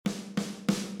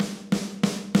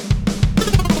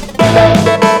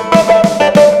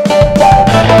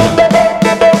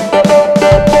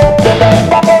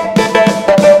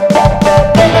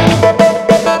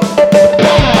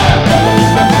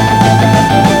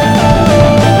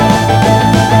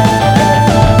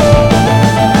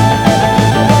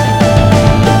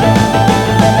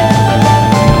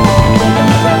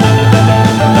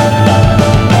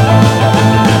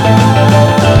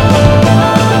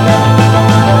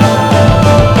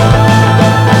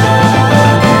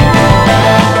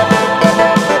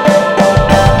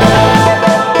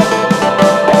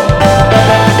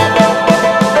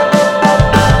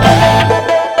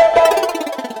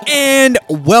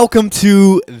Welcome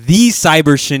to the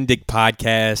Cyber Shindig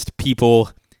podcast, people.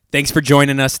 Thanks for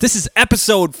joining us. This is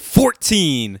episode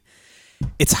 14.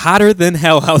 It's hotter than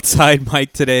hell outside,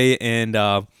 Mike, today, and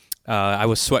I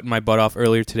was sweating my butt off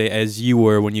earlier today, as you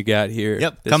were when you got here.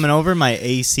 Yep, coming over, my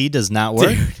AC does not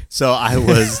work, so I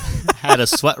had a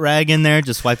sweat rag in there,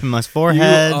 just wiping my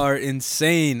forehead. You are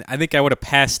insane. I think I would have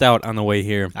passed out on the way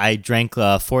here. I drank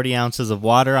 40 ounces of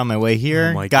water on my way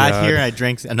here. Oh my got God. here, I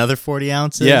drank another 40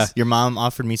 ounces. Yeah. Your mom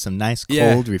offered me some nice,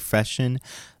 Yeah. cold, refreshing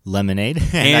lemonade. And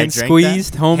I Hand drank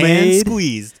squeezed, that. homemade. Hand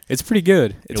squeezed. It's pretty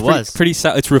good. It's was. pretty.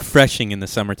 It's refreshing in the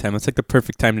summertime. It's like the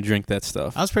perfect time to drink that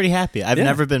stuff. I was pretty happy. I've Yeah.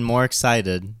 never been more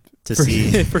excited to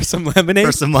see for some lemonade.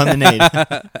 for some lemonade.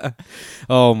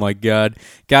 Oh my God,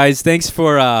 guys! Thanks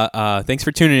for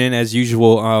tuning in as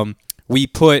usual. We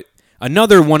put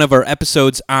another one of our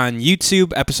episodes on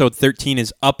YouTube. Episode 13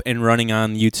 is up and running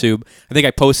on YouTube. I think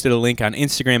I posted a link on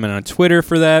Instagram and on Twitter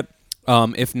for that.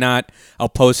 If not, I'll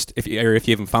post if you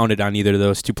haven't found it on either of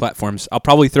those two platforms. I'll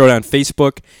probably throw it on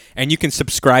Facebook, and you can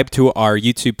subscribe to our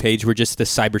YouTube page. We're just the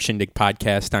Cyber Shindig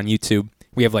podcast on YouTube.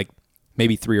 We have like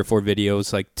maybe 3 or 4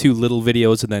 videos, like 2 little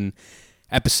videos, and then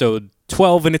episode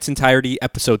 12 in its entirety,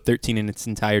 episode 13 in its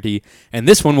entirety, and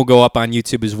this one will go up on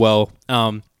YouTube as well.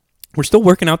 We're still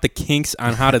working out the kinks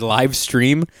on how to live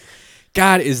stream.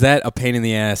 God, is that a pain in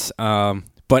the ass?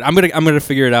 But I'm gonna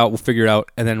figure it out. We'll figure it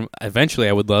out, and then eventually,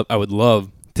 I would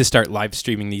love to start live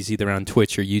streaming these either on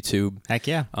Twitch or YouTube. Heck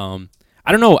yeah.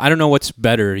 I don't know what's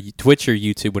better, Twitch or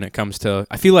YouTube, when it comes to.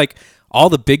 I feel like all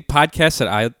the big podcasts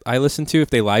that I listen to, if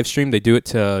they live stream, they do it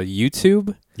to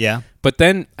YouTube. Yeah. But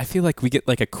then I feel like we get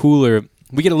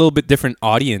a little bit different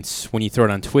audience when you throw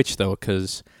it on Twitch, though,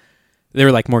 because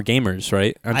they're like more gamers,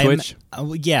 right, on Twitch?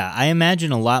 Yeah, I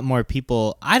imagine a lot more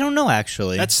people. I don't know,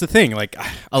 actually. That's the thing. Like,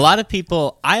 a lot of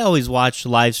people, I always watch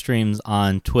live streams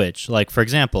on Twitch. Like, for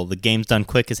example, the Games Done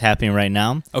Quick is happening right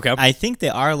now. Okay. I think they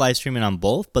are live streaming on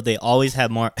both, but they always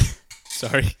have more.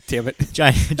 Sorry, damn it.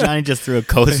 Johnny just threw a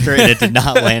coaster and it did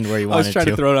not land where he wanted to. I was trying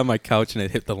to throw it on my couch and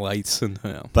it hit the lights.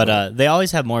 But they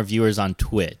always have more viewers on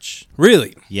Twitch.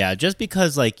 Really? Yeah, just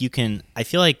because, like, I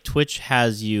feel like Twitch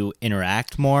has you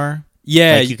interact more.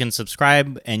 Yeah. Like, you can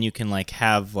subscribe and you can, like,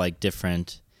 have, like,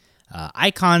 different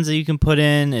icons that you can put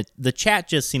in. The chat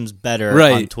just seems better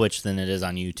on Twitch than it is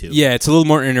on YouTube. Yeah, it's a little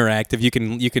more interactive.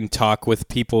 You can talk with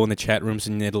people in the chat rooms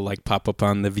and it'll, like, pop up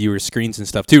on the viewers' screens and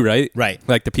stuff too, right? Right.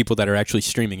 Like the people that are actually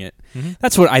streaming it. Mm-hmm.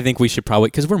 That's what I think we should probably,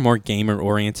 because we're more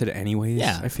gamer-oriented anyways,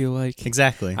 Yeah. I feel like.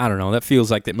 Exactly. I don't know. That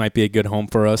feels like that might be a good home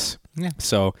for us. Yeah.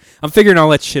 So I'm figuring all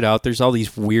that shit out. There's all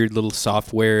these weird little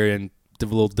software and the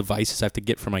little devices I have to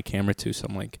get for my camera too. So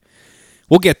I'm like,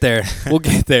 we'll get there. We'll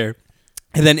get there.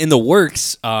 And then in the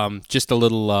works, just a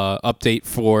little update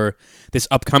for this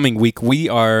upcoming week. We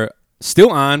are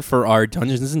still on for our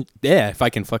Dungeons and if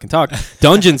I can fucking talk,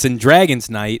 Dungeons and Dragons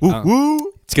night.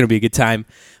 It's gonna be a good time.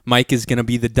 Mike is gonna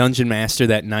be the dungeon master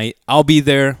that night. I'll be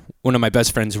there. One of my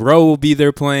best friends, Ro, will be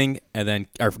there playing, and then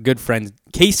our good friend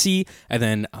Casey, and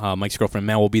then Mike's girlfriend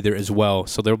Mel will be there as well.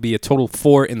 So there'll be a total of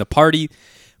 4 in the party.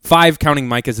 5 counting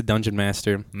Mike as a dungeon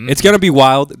master. Mm. It's going to be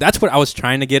wild. That's what I was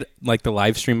trying to get, like, the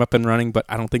live stream up and running, but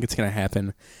I don't think it's going to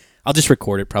happen. I'll just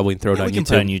record it probably and throw it on YouTube. We can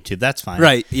put it on YouTube. That's fine.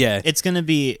 Right, yeah.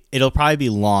 It'll probably be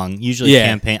long. Usually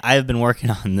campaign. I have been working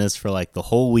on this for, like, the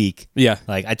whole week. Yeah.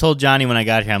 Like, I told Johnny when I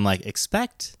got here, I'm like,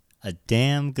 expect a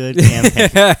damn good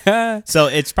campaign. So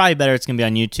it's probably better it's going to be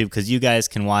on YouTube because you guys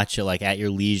can watch it, like, at your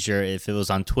leisure. If it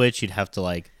was on Twitch, you'd have to,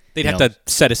 like... They'd have to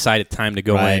set aside a time to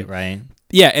go in. Right.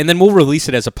 Yeah, and then we'll release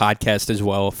it as a podcast as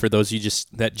well for those of you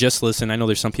that just listen. I know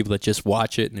there's some people that just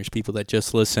watch it, and there's people that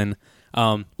just listen.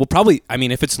 We'll probably, I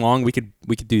mean, if it's long, we could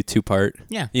do 2-part.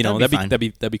 Yeah, you know, that'd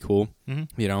be cool.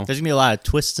 Mm-hmm. You know, there's gonna be a lot of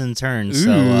twists and turns.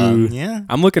 Ooh. So yeah,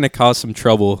 I'm looking to cause some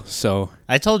trouble. So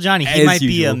I told Johnny he might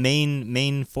be a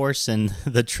main force in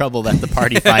the trouble that the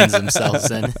party finds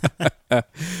themselves in.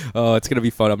 Oh, it's gonna be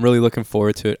fun. I'm really looking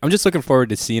forward to it. I'm just looking forward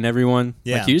to seeing everyone.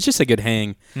 Yeah, like, it's just a good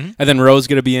hang. Mm-hmm. And then Ro's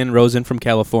gonna be in. Ro's in from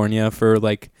California for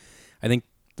I think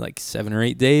 7 or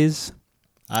 8 days.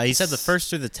 He said the 1st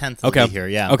through the 10th will be here,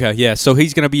 yeah. Okay, yeah. So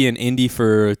he's going to be in Indy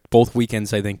for both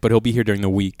weekends, I think, but he'll be here during the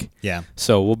week. Yeah.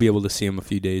 So we'll be able to see him a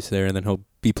few days there, and then he'll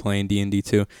be playing D&D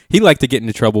too. He liked to get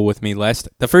into trouble with me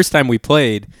the first time we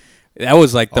played. That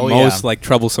was like the most like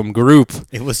troublesome group.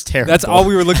 It was terrible. That's all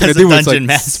we were looking to do was like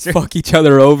fuck each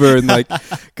other over and like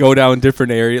go down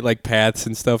different paths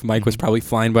and stuff. Mike was probably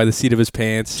flying by the seat of his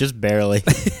pants. Just barely.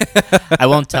 I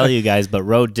won't tell you guys, but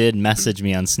Ro did message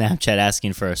me on Snapchat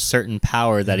asking for a certain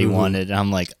power that he wanted. And I'm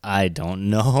like, I don't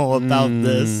know about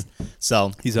this.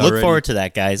 So look forward to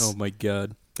that, guys. Oh my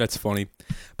God. That's funny.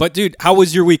 But dude, how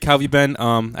was your week? How have you been?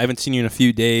 I haven't seen you in a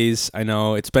few days. I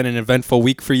know it's been an eventful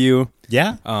week for you.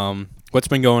 Yeah. What's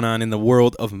been going on in the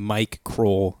world of Mike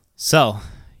Kroll? So,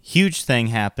 huge thing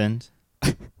happened.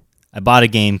 I bought a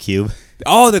GameCube.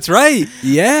 Oh, that's right.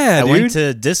 Yeah, I dude. went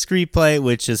to Disc Replay,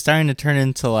 which is starting to turn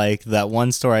into like that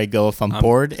one store I go if I'm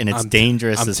bored, and it's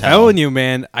dangerous I'm as hell. telling you,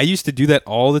 man. I used to do that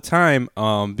all the time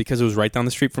because it was right down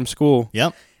the street from school.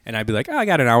 Yep. And I'd be like, I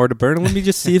got an hour to burn. Let me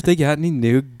just see if they got any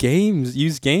new games,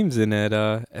 used games in it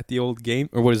at the old game.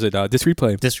 Or what is it? Disc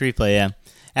Replay. Disc Replay, yeah.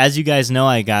 As you guys know,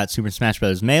 I got Super Smash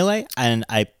Bros. Melee, and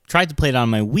I tried to play it on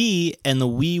my Wii, and the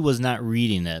Wii was not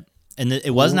reading it. And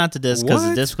it was not the disc because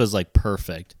the disc was like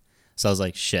perfect. So I was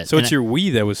like, shit. So and it's your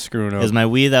Wii that was screwing It up. was my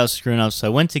Wii that was screwing up. So I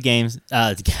went to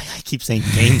I keep saying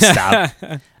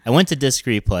GameStop. I went to Disc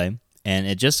Replay, and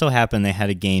it just so happened they had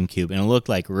a GameCube, and it looked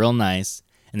like real nice.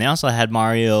 And they also had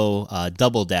Mario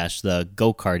Double Dash, the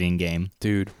go-karting game.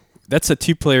 Dude, that's a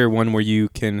 2-player one where you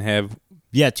can have...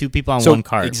 Yeah, 2 people on one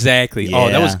cart. Exactly. Yeah. Oh,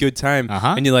 that was a good time.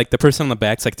 Uh-huh. And you like the person on the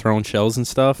back's like throwing shells and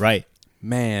stuff. Right.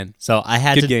 Man. So I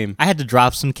had Good to game. I had to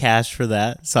drop some cash for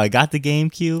that. So I got the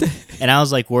GameCube, and I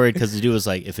was like worried because the dude was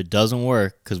like, if it doesn't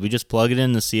work, because we just plug it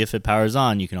in to see if it powers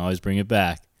on, you can always bring it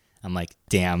back. I'm like,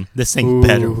 damn, this thing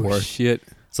better work. Shit.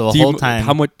 So the whole time,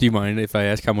 how much do you mind if I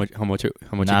ask how much it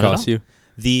Not at costs all. you?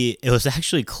 it was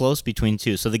actually close between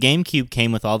two. So the GameCube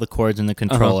came with all the cords and the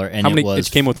controller, and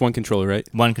it came with one controller, right?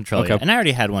 one controller. Okay. Yeah. And I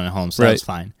already had one at home, so that was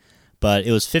fine. But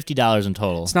it was $50 in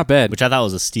total. It's not bad. Which I thought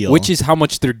was a steal. Which is how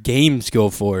much their games go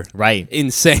for. right.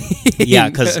 Insane. Yeah,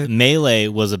 because Melee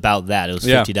was about that. It was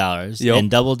 $50, Yep. and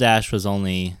Double Dash was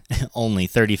only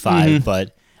 $35.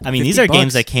 But I mean, these are $50.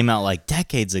 games that came out like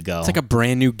decades ago. It's like a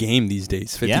brand new game these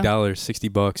days. $50, Yeah.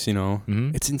 $60, you know.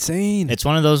 Mhm. It's insane. It's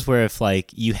one of those where if like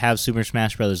you have Super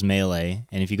Smash Bros. Melee,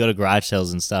 and if you go to garage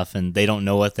sales and stuff, and they don't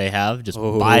know what they have, just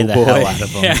buy the hell out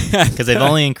of them Yeah. because they've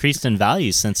only increased in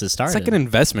value since it started. It's like an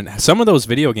investment. Some of those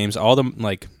video games, all them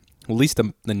like, at least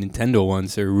the Nintendo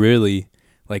ones, are really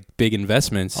like big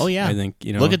investments. Oh, yeah. I think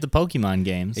Look at the Pokemon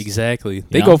games. exactly.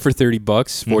 They know? go for $30,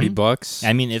 $40. Mhm.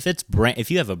 I mean,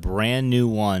 if you have a brand new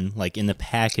one, like in the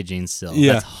packaging still,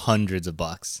 Yeah. that's hundreds of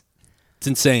bucks. It's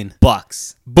insane.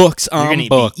 Bucks. Books You're on gonna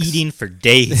books. be eating for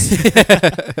days.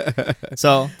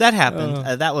 So that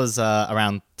happened. That was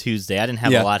around Tuesday. I didn't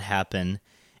have Yeah. a lot happen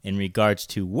in regards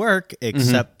to work,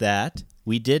 except that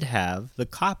we did have the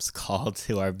cops called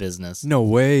to our business. No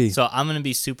way. So I'm gonna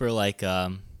be super like,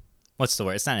 what's the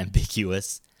word? It's not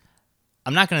ambiguous.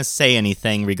 I'm not gonna say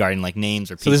anything regarding like names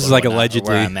or people. this is or like whatnot, or allegedly.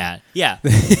 where I'm at. Yeah.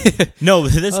 No,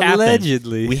 this happened.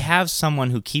 Allegedly. We have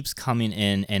someone who keeps coming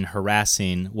in and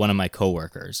harassing one of my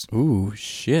coworkers. Ooh,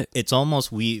 shit. It's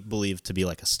almost, we believe, to be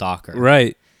like a stalker.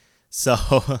 Right. So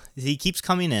he keeps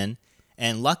coming in,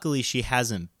 and luckily she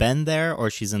hasn't been there, or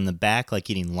she's in the back like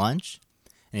eating lunch.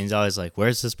 And he's always like,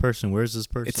 "Where's this person? Where's this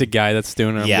person?" It's a guy that's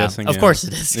doing it, I'm yeah, guessing. of yeah. course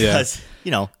it is. Yeah.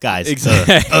 Because guys,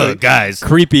 Exactly. guys,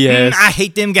 Creepy ass. I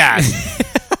hate them guys.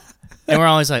 And we're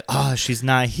always like, "Oh, she's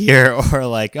not here," or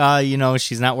like, "Oh,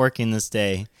 she's not working this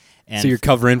day." And So you're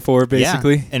covering for it,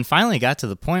 basically? yeah. And finally got to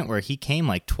the point where he came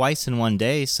like twice in one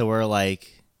day. So we're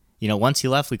like, once he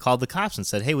left, we called the cops and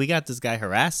said, "Hey, we got this guy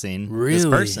harassing this Really?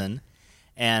 person."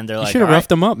 And they're You like, should have "All roughed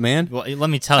him up, man. right, well, let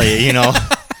me tell you,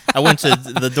 I went to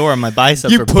the door and my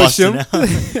biceps You were push busting him?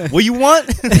 out. What you want?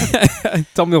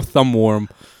 Tell me to thumb warm.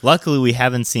 Luckily, we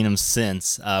haven't seen him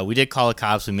since. We did call the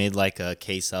cops. We made like a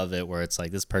case of it where it's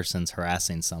like this person's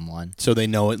harassing someone. So they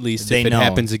know at least They if it know.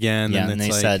 happens again. Yeah, then and it's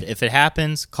they like, said if it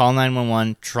happens, call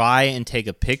 911. Try and take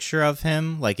a picture of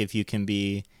him. Like if you can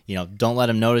be, don't let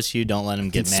him notice you. Don't let him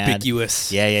get mad. conspicuous.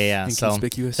 Yeah. So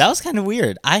Inconspicuous. that was kind of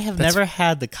weird. I have never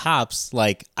had the cops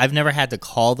I've never had to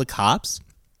call the cops,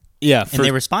 Yeah. and they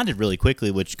responded really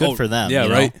quickly, which good for them. Yeah, you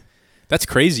know? right. That's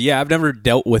crazy. Yeah, I've never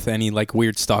dealt with any like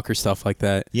weird stalker stuff like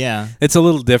that. Yeah. It's a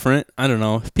little different. I don't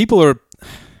know. People are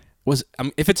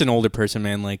if it's an older person,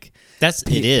 man, like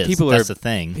It is. people That's are- the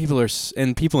thing.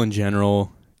 and people in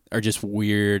general are just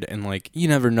weird and like you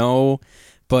never know.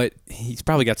 But he's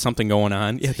probably got something going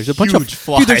on. Yeah, there's a bunch Huge of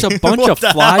fly. Dude, there's a bunch What of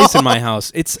the flies hell? in my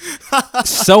house. It's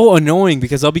so annoying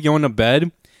because I'll be going to bed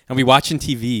and I'll be watching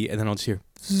TV and then I'll just hear.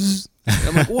 And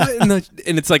I'm like, what?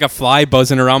 And it's like a fly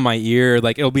buzzing around my ear.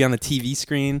 Like it'll be on the TV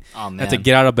screen. Oh, man. I have to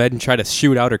get out of bed and try to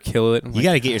shoot out or kill it. I'm You like,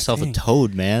 got to get "God yourself dang." a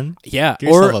toad, man. Yeah, Get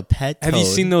yourself a pet have you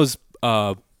toad. seen those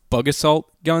bug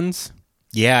assault guns?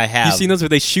 Yeah, I have. You seen those where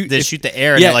they shoot? They shoot the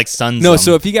air and it like stuns No, them.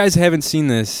 so if you guys haven't seen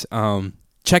this,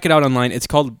 check it out online. It's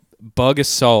called Bug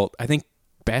Assault. I think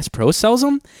Bass Pro sells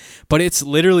them, but it's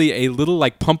literally a little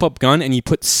like pump up gun, and you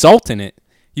put salt in it.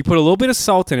 You put a little bit of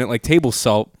salt in it, like table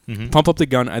salt, pump up the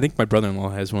gun. I think my brother-in-law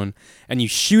has one, and you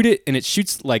shoot it, and it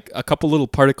shoots like a couple little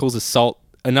particles of salt,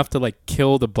 enough to like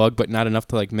kill the bug, but not enough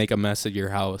to like make a mess of your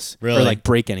house or Really? like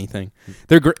break anything.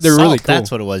 They're Salt, really cool.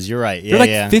 That's what it was. You're right. Yeah, They're like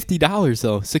yeah. $50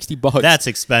 though, $60. That's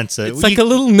expensive. It's like a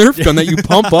little Nerf gun that you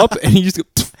pump up, and you just go.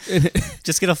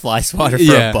 just get a fly swatter for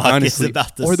a buck. Honestly. It's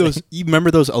about the or same. those. You remember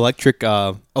those electric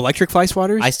fly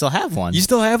swatters? I still have one. You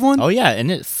still have one? Oh yeah,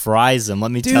 and it fries them.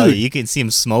 Let me tell you, Dude. you can see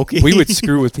them smoking. We would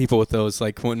screw with people with those.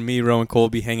 Like when me, Ro, and Cole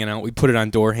would be hanging out, we'd put it on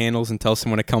door handles and tell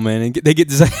someone to come in, and they get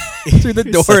through the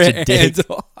You're door such a dick.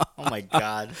 handle. Oh my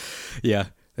god. Yeah,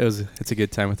 it's a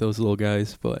good time with those little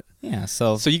guys. But Yeah.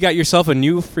 So you got yourself a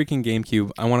new freaking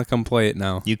GameCube. I want to come play it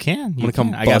now. you can. gonna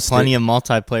come I got bust plenty it. of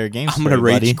multiplayer games. I'm for gonna you,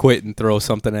 rage buddy. quit and throw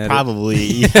something at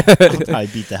Probably. I'll probably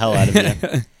beat the hell out of you. it.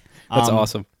 That's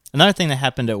awesome. Another thing that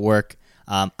happened at work.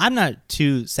 I'm not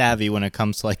too savvy when it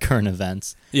comes to like current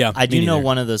events. Yeah, I me do know neither.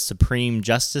 one of the Supreme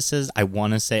Justices. I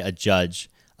want to say a judge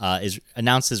is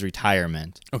announced his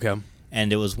retirement. Okay.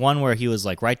 And it was one where he was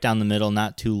like right down the middle,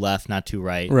 not too left, not too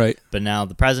right. Right. But now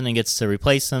the president gets to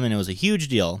replace him, and it was a huge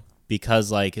deal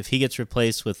because like if he gets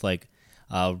replaced with like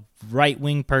a right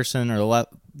wing person or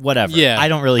whatever, Yeah. I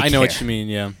don't really I care. know what you mean.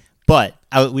 Yeah. But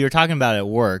we were talking about it at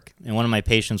work, and one of my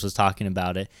patients was talking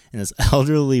about it, and this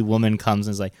elderly woman comes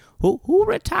and is like, "Who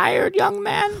retired, young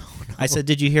man?" I said,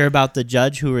 "Did you hear about the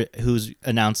judge who's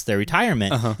announced their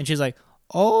retirement?" And she's like,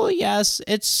 "Oh yes,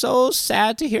 it's so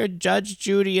sad to hear Judge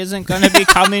Judy isn't going to be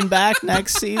coming back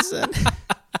next season."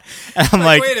 And I'm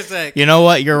like, wait a sec. you know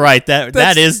what? You're right.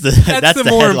 That is the That's the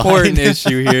more headline. important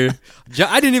issue here.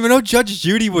 I didn't even know Judge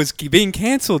Judy was being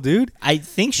canceled, dude. I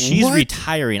think she's What?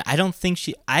 retiring. I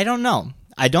don't know.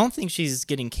 I don't think she's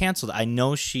getting canceled. I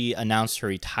know she announced her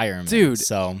retirement. Dude.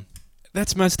 So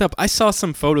That's messed up. I saw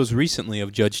some photos recently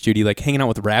of Judge Judy like hanging out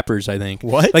with rappers, I think.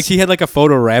 What? Like she had like a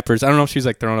photo of rappers. I don't know if she was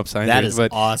like throwing up signs. That or- is but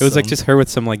It was awesome. like just her with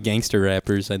some like gangster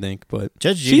rappers, I think. But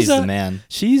Judge Judy's she's the man.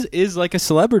 She is like a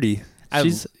celebrity.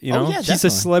 She's oh, you know yeah, she's definitely.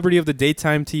 a celebrity of the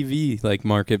daytime TV like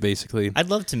market basically. I'd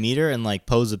love to meet her and like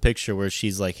pose a picture where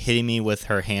she's like hitting me with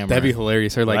her hammer. That'd be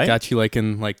hilarious. Or like Right? got you like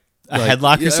in like A like-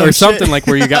 headlock or yeah, some or something shit. like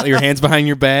where you got your hands behind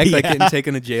your back, like Yeah. getting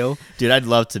taken to jail. Dude, I'd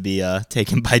love to be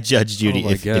taken by Judge Judy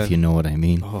my God. if you know what I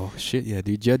mean. Oh shit, yeah,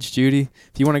 dude. Judge Judy,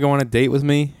 if you want to go on a date with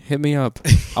me, hit me up.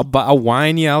 I'll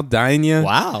wine you, I'll dine you,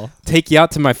 Wow. take you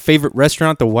out to my favorite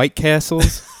restaurant, the White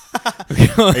Castles.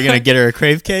 Are you gonna get her a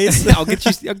crave case? I'll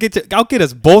get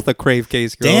us both a crave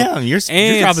case, girl. Damn, you're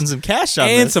And- dropping some cash on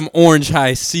and this. some orange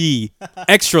high C,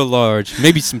 extra large,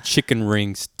 maybe some chicken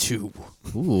rings too.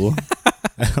 Ooh,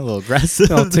 a little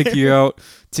aggressive. I'll take you out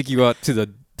to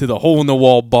the hole in the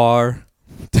wall bar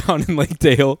down in Lake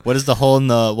Dale. What is the hole in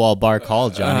the wall bar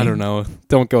called, Johnny? I don't know.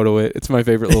 Don't go to it. It's my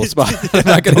favorite little spot. I'm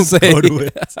not gonna say. go to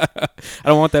it. I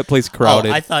don't want that place crowded.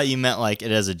 Oh, I thought you meant like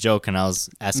it as a joke, and I was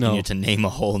asking No. you to name a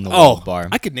hole in the wall bar.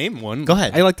 I could name one. Go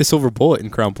ahead. I like the Silver Bullet in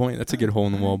Crown Point. That's a good hole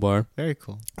in the wall bar. Very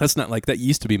cool. That's not like that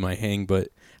used to be my hang, but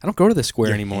I don't go to the square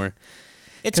Yeah. anymore.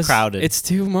 It's 'Cause crowded. It's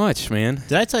too much, man.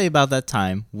 Did I tell you about that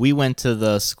time we went to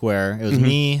the square? It was Mm-hmm.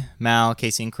 me, Mal,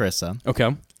 Casey, and Carissa,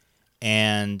 Okay.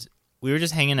 and we were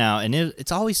just hanging out. And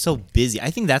it's always so busy.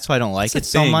 I think that's why I don't like That's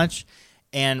it the so thing. much.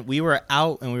 And we were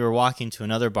out and we were walking to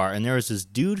another bar, and there was this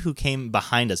dude who came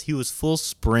behind us. He was full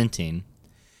sprinting,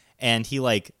 and he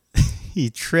like he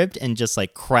tripped and just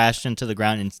like crashed into the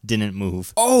ground and didn't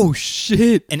move. Oh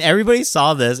shit. And everybody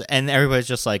saw this, and everybody's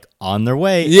just like on their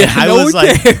way. Yeah, and I no was one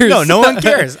like, cares. no one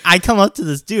cares. I come up to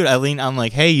this dude, I'm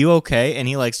like, hey, you okay? And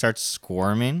he like starts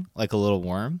squirming like a little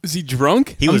worm. Is he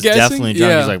drunk? He I'm was guessing? definitely drunk.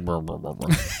 Yeah. He's like, brr, brr, brr, brr.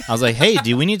 I was like, hey,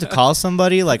 do we need to call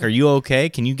somebody? Like, are you okay?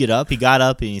 Can you get up? He got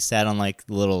up and he sat on like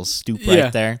the little stoop Yeah.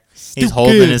 right there. Stupid. He's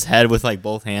holding his head with like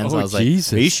both hands. Oh, I was like,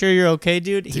 Jesus. are you sure you're okay,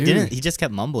 dude? He Dude. didn't. He just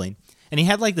kept mumbling. And he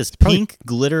had like this Probably- pink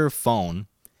glitter phone.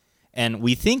 And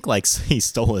we think like he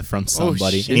stole it from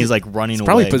somebody. shit. And he's like running He's away.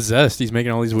 probably possessed. He's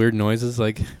making all these weird noises,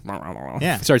 like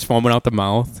Yeah. Starts foaming out the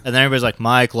mouth. And then everybody's like,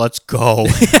 Mike, let's go.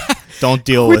 Don't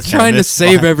deal We're with him. trying to It's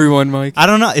save fine." everyone, Mike. I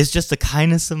don't know. It's just the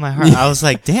kindness of my heart. I was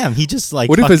like, damn, he just like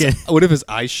What fucking. if his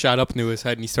eyes shot up into his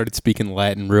head and he started speaking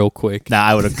Latin real quick? Nah,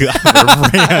 I would have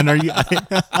ran.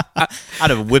 I'd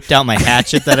have whipped out my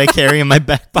hatchet that I carry in my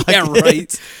back pocket. Yeah,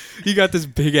 right. You got this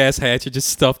big ass hatchet just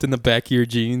stuffed in the back of your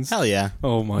jeans. Hell yeah.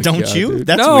 Oh my Don't god! you? Dude.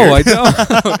 That's no, weird. I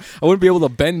don't. I wouldn't be able to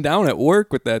bend down at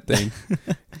work with that thing.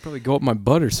 I'd probably go up my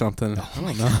butt or something. I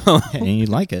don't know. And you'd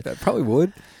like it. That probably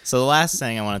would. So the last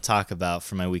thing I want to talk about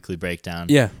for my weekly breakdown,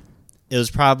 Yeah. it was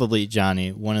probably,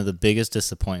 Johnny, one of the biggest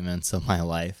disappointments of my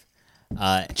life.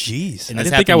 Jeez. And I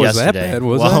this didn't think I happened was yesterday. that bad,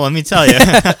 was well, I? let me tell you.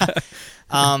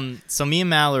 So me and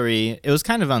Mallory, it was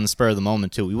kind of on the spur of the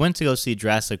moment too. We went to go see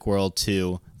Jurassic World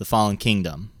 2: The Fallen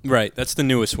Kingdom. Right, that's the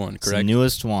newest one, It's the correct?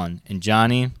 newest one. And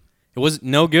Johnny, It was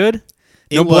no good?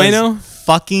 No it bueno? was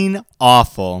fucking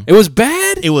awful. It was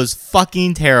bad? It was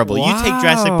fucking terrible. You take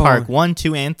Jurassic Wow. Park 1,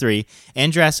 2, and 3,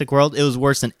 and Jurassic World, it was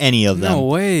worse than any of them. No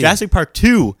way. Jurassic Park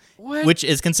 2, What? which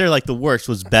is considered like the worst,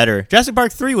 was better. Jurassic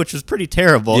Park 3, which was pretty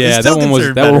terrible, is Yeah, still that one was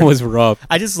considered that better. one was rough.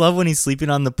 I just love when he's sleeping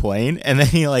on the plane, and then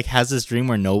he like has this dream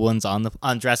where no one's on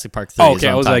Jurassic Park 3. Oh, is okay,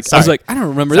 what I I'm was talking- like, sorry. I don't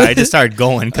remember Sorry, that. I just started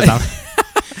going because I'm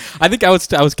I think I was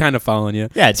kind of following you.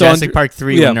 yeah. So on Jurassic Ju- Park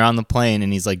 3 yeah. when they're on the plane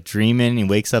and he's like dreaming, and he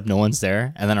wakes up, no one's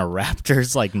there, and then a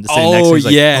raptor's like sitting next to him. Oh He's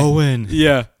like, yeah, Owen.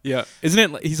 Yeah, yeah.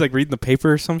 Isn't it? He's like reading the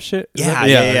paper or some shit. Is Yeah, that-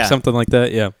 yeah. or something like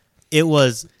that. Yeah. It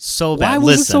was so bad. Why was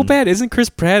Listen, it so bad? Isn't Chris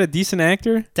Pratt a decent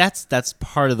actor? That's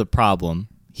part of the problem.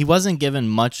 He wasn't given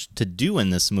much to do in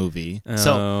this movie. Oh.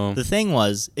 So the thing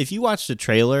was, if you watched the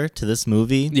trailer to this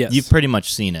movie, Yes. you've pretty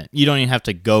much seen it. You don't even have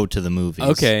to go to the movies.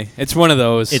 Okay, it's one of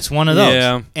those. It's one of those.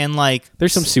 Yeah. And like,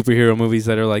 There's some superhero movies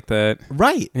that are like that.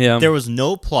 right. Yeah. There was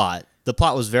no plot. The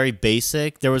plot was very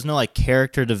basic. There was no like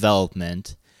character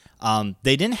development.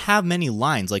 They didn't have many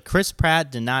lines. Like Chris Pratt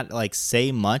did not like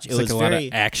say much. It's It like was a very lot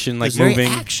of action, it like was very moving,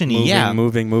 actiony, moving, yeah.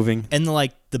 moving. and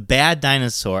the bad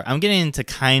dinosaur. I'm getting into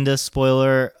kind of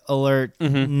spoiler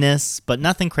alertness, but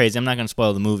nothing crazy. I'm not going to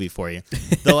spoil the movie for you.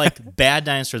 The like bad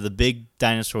dinosaur, the big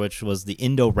dinosaur, which was the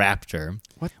Indoraptor,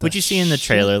 which you see in the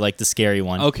trailer, like the scary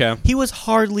one. Okay, He was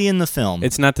hardly in the film.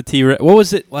 it's not the T-Rex. What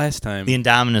was it last time? The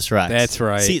Indominus Rex. That's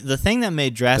right. See, the thing that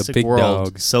made Jurassic big World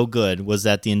dog. so good was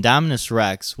that the Indominus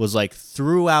Rex was like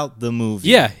throughout the movie.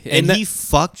 Yeah, and and he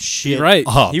fucked shit right.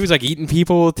 up. He was like eating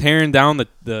people, tearing down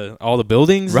the all the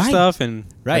buildings Right. and stuff, and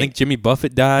I Right. think Jimmy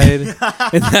Buffett died in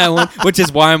that one, which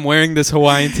is why I'm wearing this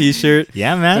Hawaiian T-shirt.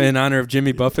 Yeah, man. In honor of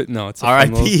Jimmy Buffett. No, it's a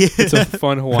R.I.P.. fun little- it's a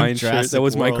fun Hawaiian shirt. Jurassic That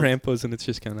was my World. grandpa's, and it's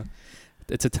just kind of,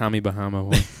 it's a Tommy Bahama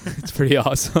one. It's pretty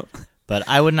awesome. But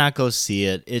I would not go see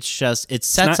it. It's just it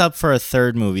sets not- up for a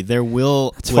third movie. There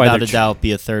will, That's why without they're a doubt,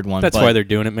 be a third one. That's but why they're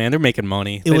doing it, man. They're making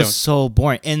money. it was so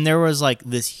boring. And there was like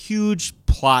this huge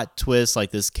plot twist, like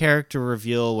this character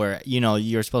reveal where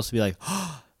you're supposed to be like,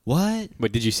 what?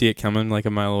 But did you see it coming like a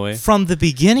mile away? From the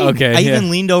beginning. Okay, I yeah. even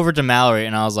leaned over to Mallory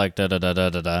and I was like, da da da da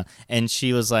da da, and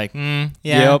she was like, yeah.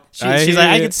 Yep, I She's hear like,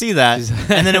 I you. could see that.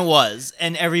 And then it was,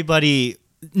 and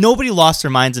nobody lost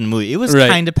their minds in the movie. It was Right.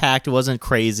 kind of packed. It wasn't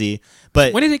crazy,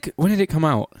 but When did it come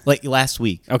out? like last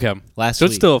week. Okay, Last so week.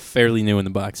 it's still fairly new in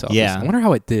the box office. Yeah. I wonder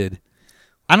how it did.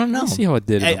 I don't know. Let me see how it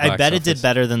did. In the I box bet it office. did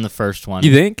better than the first one.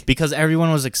 You think? Because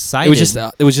everyone was excited.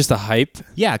 It was just a hype.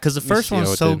 yeah, because the me first see one how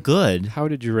was it so did. good. How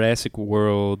did Jurassic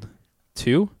World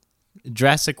 2?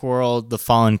 Jurassic World: The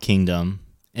Fallen Kingdom,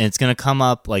 and it's gonna come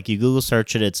up like you Google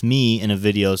search it. It's me in a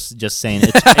video just saying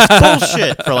it's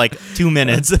bullshit for like 2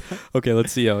 minutes. Okay,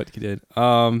 let's see how it did.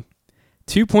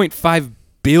 $2.5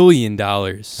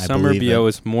 billion. Summer believe BO it.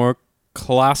 is more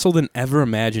colossal than ever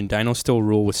imagined. Dino still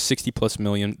rule with 60 plus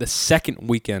million the second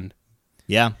weekend.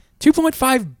 Yeah,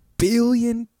 $2.5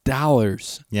 billion.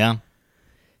 yeah.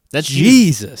 That's huge.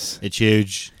 Jesus. It's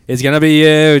huge. It's going to be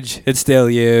huge. It's still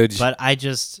huge. But I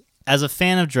just, as a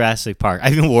fan of Jurassic Park, I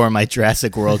even wore my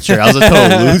Jurassic World shirt. I was a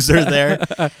total loser there.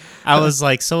 I was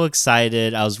like so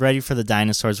excited. I was ready for the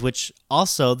dinosaurs, which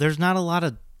also there's not a lot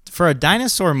of, for a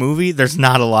dinosaur movie, there's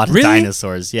not a lot of Really?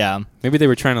 dinosaurs. Yeah. Maybe they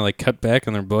were trying to like cut back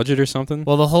on their budget or something.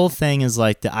 Well, the whole thing is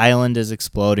like the island is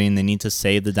exploding. They need to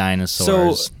save the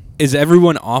dinosaurs. So is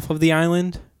everyone off of the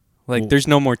island? Like Well- there's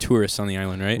no more tourists on the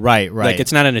island, right? Right. Like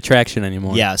it's not an attraction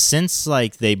anymore. Yeah, since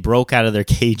like they broke out of their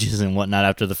cages and whatnot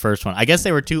after the first one, I guess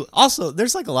they were too. Also,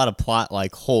 there's like a lot of plot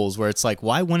like holes where it's like,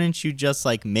 why wouldn't you just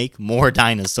like make more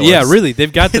dinosaurs? Yeah, really.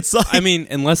 They've got the. It's like- I mean,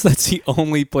 unless that's the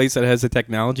only place that has the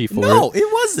technology for No, it.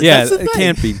 it wasn't. Yeah, That's the it thing.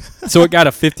 can't be. So it got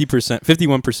a 50%,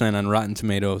 51% on Rotten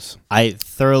Tomatoes. I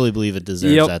thoroughly believe it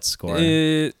deserves Yep. that score.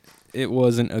 It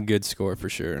wasn't a good score for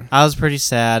sure. I was pretty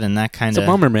sad, and that kind It's a of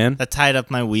bummer, man. that tied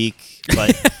up my week.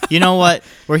 But you know what?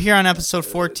 We're here on episode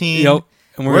 14. Yep.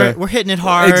 And We're hitting it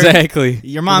hard. exactly.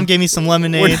 Your mom gave me some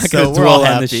lemonade, We're not so gonna we're all dwell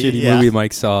happy. on this shitty Yeah. movie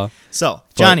Mike saw. So,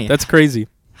 But Johnny, that's crazy.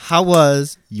 how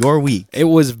was your week? It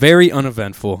was very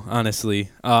uneventful, honestly.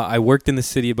 I worked in the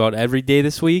city about every day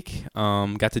this week.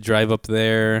 Got to drive up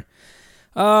there.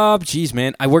 Geez,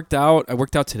 man, I worked out. I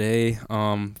worked out today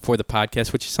for the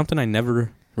podcast, which is something I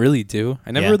never really do.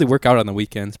 I never Yeah. really work out on the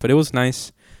weekends, but it was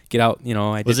nice get out. You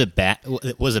know, I Was it bad?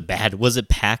 Was it bad? Was it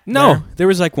packed? No, there? there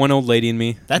was like one old lady and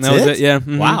me. That's and that it? was it. Yeah.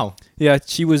 Mhm. Wow. Yeah,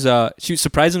 she was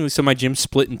surprisingly. So my gym's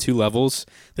split in 2 levels.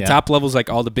 The Yeah. top level's like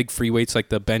all the big free weights, like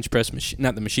the bench press machine,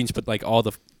 not the machines, but like all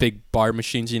the big bar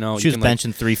machines. You know, She you was can, like,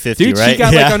 benching 350, dude, right? she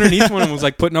got yeah. like underneath one and was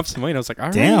like putting up some weight. I was like, all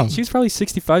right. Damn. She was probably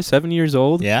 65, 70 years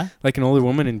old. Yeah. Like an older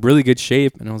woman in really good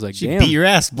shape. And I was like, She damn. beat your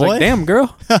ass, I was like, boy. damn,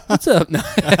 girl. What's up? No.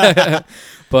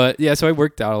 But yeah, so I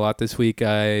worked out a lot this week.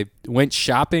 I went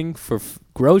shopping for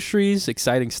groceries,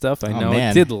 exciting stuff. I Oh, know.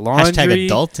 man. Did laundry. Hashtag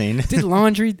adulting. Did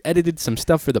laundry, edited some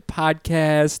stuff for the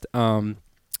podcast.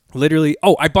 Literally,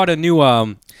 I bought a new.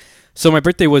 So my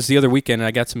birthday was the other weekend, and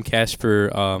I got some cash for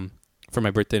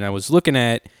my birthday, and I was looking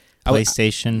at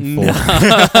PlayStation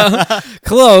 4.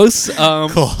 close,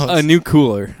 Close. a new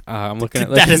cooler. I'm looking at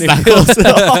That a is new not cooler. close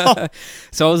at all.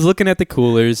 So I was looking at the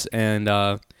coolers, and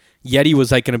Yeti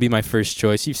was like going to be my first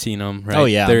choice. You've seen them, right? Oh,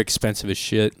 yeah. They're expensive as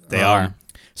shit. They are.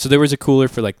 So there was a cooler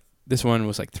for like. This one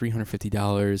was like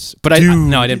 $350, but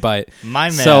Dude. I didn't buy it. My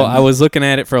man. So I was looking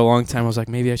at it for a long time. I was like,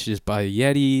 maybe I should just buy a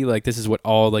Yeti. Like, this is what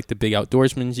all like the big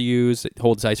outdoorsmen use. It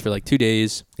holds ice for like 2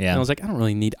 days. Yeah. And I was like, I don't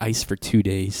really need ice for 2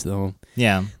 days though.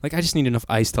 Yeah. Like, I just need enough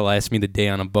ice to last me the day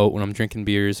on a boat when I'm drinking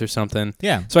beers or something.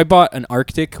 Yeah. So I bought an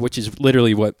Arctic, which is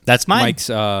literally what That's mine.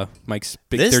 Mike's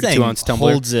big This 32-ounce thing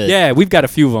tumbler. holds it. Yeah, we've got a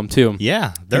few of them too.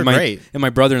 Yeah. They're And my, great. And my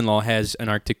brother-in-law has an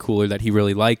Arctic cooler that he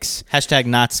really likes. Hashtag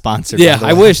not sponsored. Yeah, by the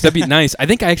I way. wish. That'd be nice. I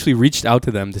think I actually reached out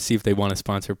to them to see if they want to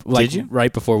sponsor. Like, Did you?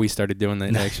 Right before we started doing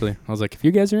that, actually. I was like, if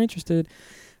you guys are interested.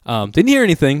 Didn't hear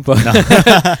anything, but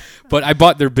but I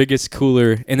bought their biggest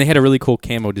cooler, and they had a really cool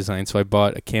camo design. So I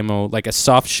bought a camo, like a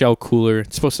soft shell cooler.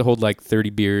 It's supposed to hold like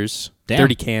 30 beers, Damn.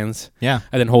 30 cans, Yeah.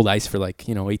 and then hold ice for like,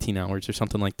 18 hours or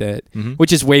something like that, Mhm.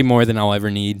 which is way more than I'll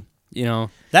ever need.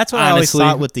 That's what I always Honestly.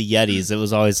 thought with the Yetis. It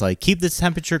was always like, keep this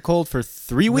temperature cold for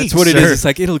 3 weeks. That's what it sir. is. It's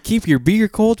like, it'll keep your beer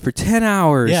cold for 10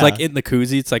 hours. Yeah. Like in the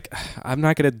koozie, it's like, I'm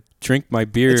not going to drink my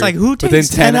beer. It's like, who within takes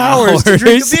 10 hours to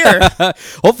drink a beer?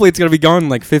 Hopefully it's going to be gone in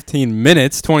like 15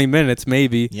 minutes, 20 minutes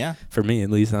maybe. Yeah. For me, at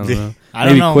least. I don't know. I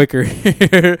don't maybe know.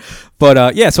 quicker.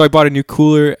 But yeah, so I bought a new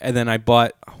cooler, and then I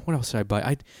bought, what else did I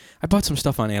buy? I bought some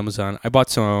stuff on Amazon. I bought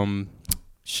some,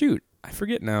 I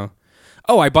forget now.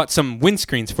 Oh, I bought some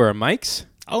windscreens for our mics.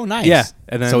 Oh, nice. Yeah,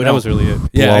 and then So we that don't was really it.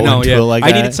 Yeah, I blow know. into Yeah, it like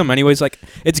I that. needed some anyways. Like,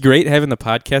 it's great having the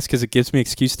podcast because it gives me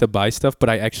excuse to buy stuff, but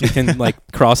I actually can like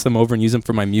cross them over and use them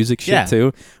for my music shit Yeah.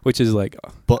 too, which is like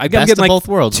I'm Best getting of like both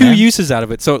worlds, 2 man. uses out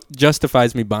of it, so it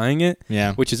justifies me buying it,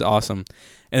 Yeah. which is awesome.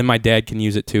 And my dad can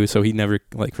use it too, so he never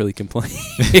like really complains.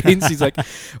 He's like,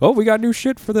 "Oh, we got new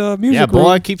shit for the music." Yeah,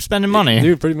 boy, room." keep spending money.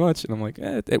 Dude, pretty much. And I'm like,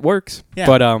 it works. Yeah.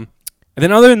 But and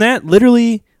then other than that,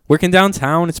 literally working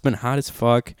downtown. It's been hot as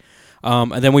fuck.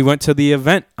 And then we went to the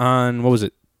event on, what was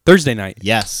it, Thursday night.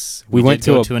 Yes. We went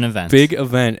did go to an event. Big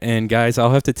event. And guys,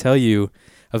 I'll have to tell you,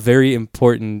 a very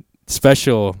important,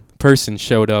 special person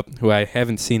showed up who I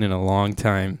haven't seen in a long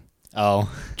time.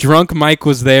 Oh. Drunk Mike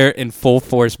was there in full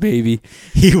force, baby.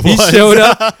 He was. He showed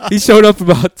up. He showed up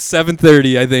about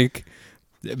 7:30, I think.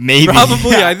 Maybe.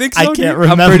 Probably, I think so. I can't dude.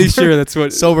 remember. I'm pretty sure that's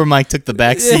what. Sober Mike took the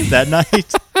back seat that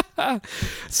night.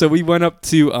 So we went up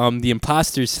to the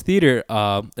Imposters Theater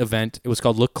event. It was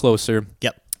called Look Closer.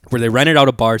 Yep. Where they rented out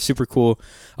a bar, super cool,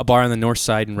 a bar on the north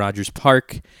side in Rogers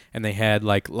Park, and they had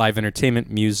like live entertainment,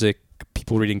 music,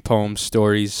 people reading poems,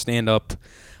 stories, stand up,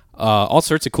 all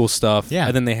sorts of cool stuff. Yeah.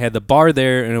 And then they had the bar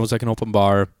there, and it was like an open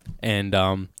bar, and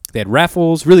they had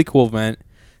raffles, really cool event.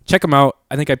 Check them out.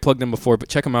 I think I plugged them before, but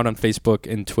check them out on Facebook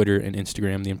and Twitter and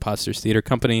Instagram, the Imposters Theater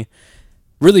Company.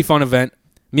 Really fun event.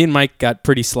 Me and Mike got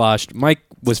pretty sloshed. Mike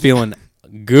was feeling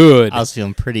good. I was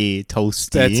feeling pretty toasty.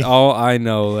 That's all I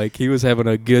know. Like, he was having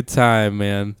a good time,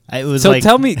 man. It was So like,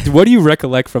 tell me, what do you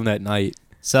recollect from that night?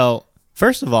 So,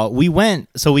 first of all, we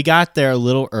got there a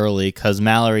little early because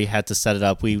Mallory had to set it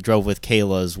up. We drove with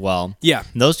Kayla as well. Yeah.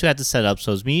 And those two had to set up.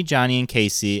 So it was me, Johnny, and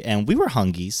Casey, and we were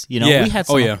hungies. You know, Yeah. we had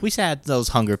Oh, yeah. we had those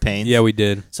hunger pains. Yeah, we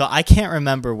did. So I can't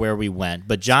remember where we went,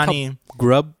 but Johnny,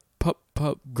 Grub Pub?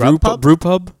 Grub Pub? Brew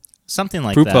Pub? something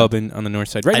like Brew that. Pub on the north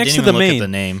side. Right I next didn't to the even look main. at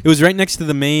the name. It was right next to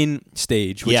the main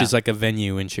stage, which Yeah. is like a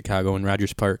venue in Chicago in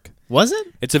Rogers Park. Was it?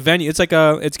 It's a venue. It's like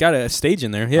it's got a stage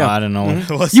in there. Yeah. Oh, I don't know. What it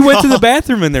was You went to the called.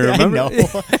 bathroom in there, Yeah, I remember?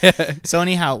 know. So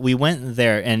anyhow, we went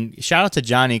there, and shout out to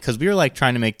Johnny because we were like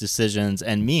trying to make decisions,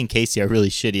 and me and Casey are really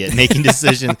shitty at making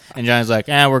decisions. And Johnny's like,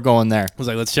 we're going there. I was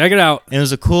like, let's check it out. And it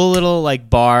was a cool little like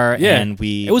bar, Yeah. and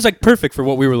It was like perfect for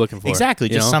what we were looking for. exactly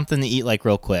you just know? something to eat like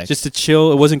real quick. Just to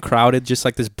chill. It wasn't crowded. Just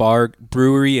like this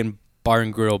brewery and bar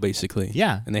and grill, basically.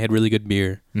 Yeah. And they had really good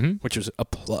beer, Mhm. which was a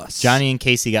plus. Johnny and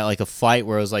Casey got like a flight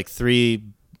where it was like 3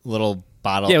 little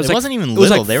bottles. Yeah, it like, wasn't even it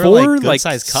was little. like they were 4 like good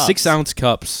sized cups. 6-ounce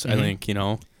cups, I Mhm. think, you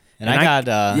know. And I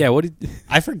got yeah. What did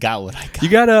I forgot what I got. you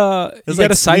got? It was You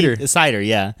got a sweet- cider. A cider,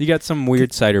 yeah. You got some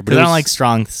weird cider, but Because it I was, don't like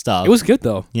strong stuff. it was good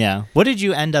though. Yeah. What did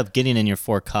you end up getting in your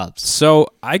 4 cups? So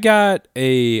I got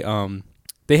a.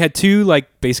 They had 2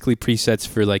 like basically presets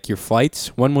for like your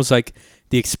flights. One was like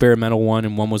the experimental one,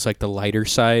 and one was like the lighter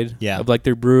side of like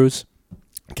their brews.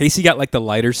 Casey got like the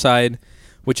lighter side,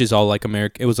 which is all like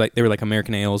American. It was like they were like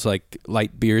American ales, like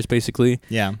light beers basically.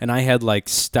 Yeah. And I had like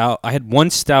stout. I had 1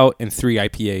 stout and 3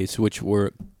 IPAs, which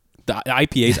were the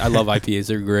IPAs. I love IPAs.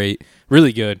 They're great,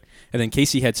 really good. And then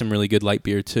Casey had some really good light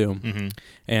beer too. Mm-hmm.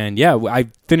 And yeah, I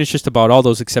finished just about all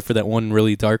those except for that one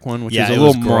really dark one, which Yeah, was a it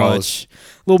little was gross. much.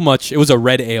 A little much. It was a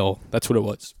red ale. That's what it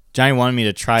was. Johnny wanted me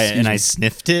to try it, Excuse and me. I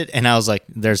sniffed it, and I was like,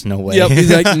 "There's no way." Yep.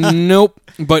 He's like, nope.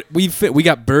 But we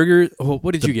got burgers. Oh,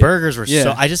 what did you The get? burgers were Yeah.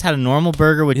 so. I just had a normal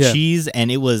burger with Yeah. cheese,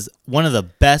 and it was one of the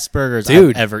best burgers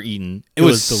Dude, I've ever eaten. It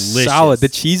was delicious. solid. The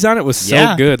cheese on it was so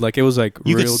Yeah. good. Like it was like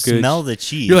You real could good. smell the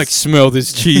cheese. You're like, smell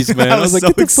this cheese, man. I I was was like, so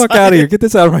get the fuck excited. out of here. Get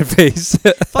this out of my face.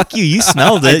 "Fuck you! You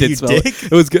smelled I it, did you smell it. dick."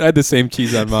 It was good. I had the same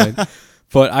cheese on mine.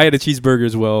 But I had a cheeseburger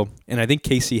as well. And I think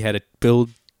Casey had a build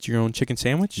your own chicken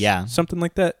sandwich. Yeah. Something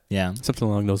like that. Yeah, Something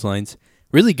along those lines.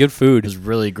 Really good it food. was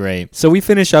really great. So we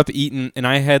finished up eating, and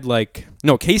I had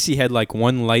Casey had like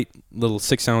 1 light little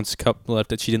 6-ounce cup left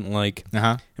that she didn't like. Uh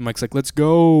huh. And Mike's like, let's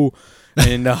go.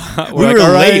 And We like, were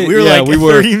all late. right. We were Yeah, like we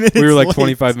were 30 minutes we were like late.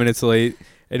 25 minutes late.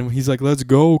 And he's like, let's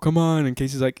go. Come on. And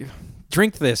Casey's like,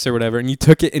 drink this or whatever. And you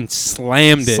took it and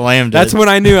slammed it. Slammed That's it. when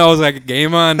I knew. I was like,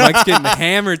 game on. Mike's getting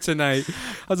hammered tonight. I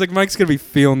was like, Mike's going to be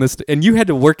feeling this. And you had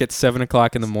to work at 7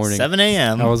 o'clock in the morning. 7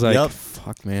 a.m. I was like, Yep.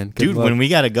 fuck, man. Good Dude, luck. when we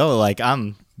gotta go, like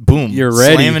I'm boom, You're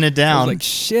ready. slamming it I down. was like,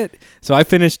 shit. So I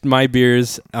finished my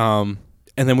beers,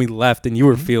 and then we left, and you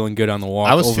were feeling good on the walk.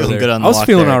 I was over feeling there. good on the I was walk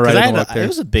feeling there, all right 'cause I on had the walk there. It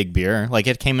was a big beer. Like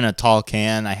it came in a tall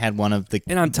can. I had one of the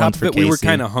And on ones top of for it, we were Casey.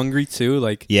 kind of hungry too.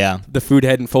 Like Yeah. the food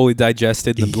hadn't fully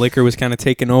digested. The liquor was kind of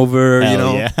taking over. Hell You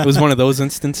know, yeah. it was one of those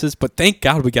instances. But thank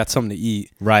God we got something to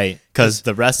eat. Right. Because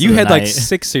the rest You of the had night, like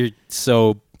 6 or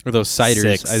so of those ciders,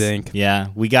 6. I think. Yeah.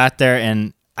 We got there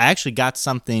and I actually got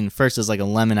something first as like a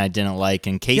lemon I didn't like,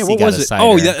 and Casey Yeah, what got was a it? cider.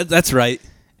 Oh, yeah, that's right.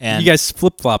 And you guys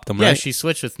flip flopped them, yeah, right? she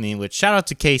switched with me. Which shout out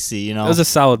to Casey. You know, That was a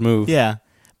solid move. yeah.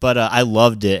 But I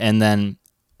loved it. And then,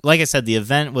 like I said, the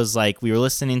event was like we were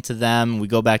listening to them. We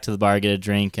go back to the bar, get a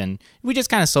drink, and we just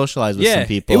kind of socialized with some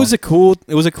people. It was a cool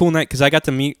night because I got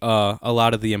to meet a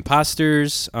lot of the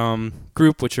imposters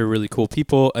group, which are really cool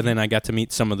people, and then I got to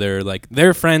meet some of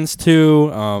their friends too.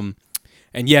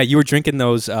 And yeah, you were drinking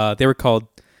those. They were called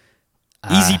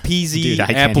Easy Peasy dude, I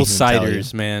can't apple even tell you.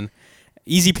 ciders, man.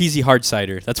 Easy Peasy hard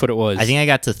cider. That's what it was. I think I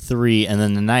got to 3, and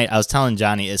then the night I was telling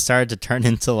Johnny, it started to turn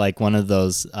into like one of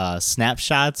those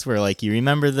snapshots where like you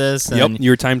remember this, and Yep, you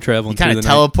were time traveling. you kind through of the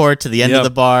night. teleport to the end Yep. of the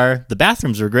bar. The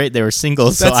bathrooms were great; they were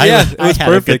single, so That's, I it was had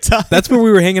a good perfect. time. That's where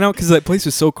we were hanging out because that place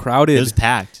was so crowded. It was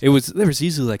packed. There was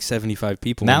easily like 75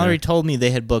 people. in Mallory there. told me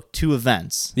they had booked 2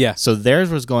 events. Yeah. So theirs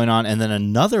was going on, and then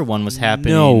another one was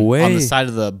happening No on way. the side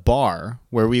of the bar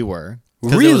where we were.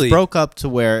 'Cause it Really? was broke up to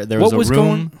where there was What was a room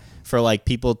going- for like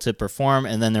people to perform,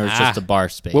 and then there was just a bar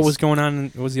space. What was going on?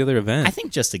 What was the other event? I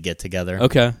think just a get together.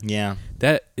 Okay. Yeah.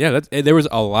 There was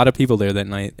a lot of people there that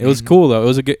night. It Mm-hmm. was cool though.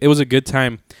 It was a good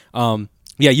time.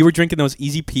 Yeah, you were drinking those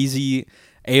Easy Peasy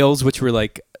ales, which were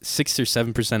like 6 or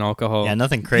 7% alcohol. Yeah,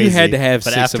 nothing crazy. You had to have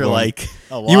but 6 after of them. like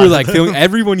a lot You were of like them- feeling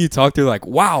everyone you talked to, like,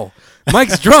 wow,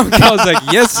 Mike's drunk. I was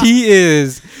like, yes, he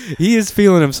is. He is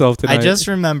feeling himself tonight. I just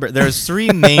remember there was 3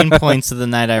 main points of the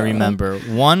night I remember.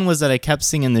 One was that I kept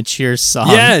singing the Cheers song.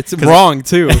 yeah, it's wrong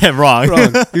too. wrong.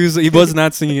 Wrong. He was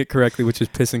not singing it correctly, which is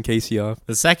pissing Casey off.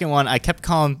 The second one, I kept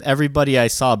calling everybody I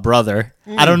saw brother.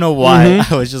 I don't know why.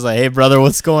 I was just like, "Hey, brother,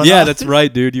 what's going on?" Yeah, that's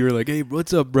right, dude. You were like, "Hey,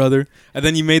 what's up, brother?" And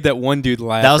then you made that one dude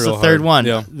laugh. That was the real third hard. one.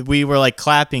 Yeah. We were like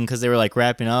clapping because they were like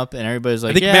wrapping up, and everybody was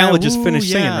like, I think yeah, Mal had just woo, finished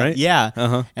singing, yeah, right? Yeah.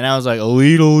 Uh-huh. And I was like, a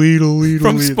lead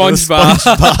From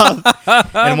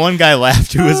SpongeBob. And one guy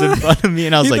laughed who was in front of me,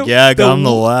 and I was like, yeah, I got him to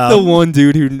laugh. The one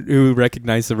dude who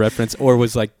recognized the reference or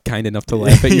was like kind enough to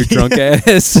laugh at your drunk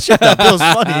ass. Shut up, it was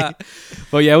funny.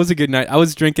 But yeah, it was a good night. I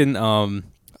was drinking.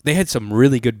 They had some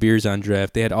really good beers on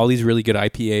draft. They had all these really good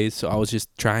IPAs, so I was just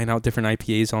trying out different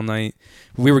IPAs all night.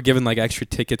 We were given like extra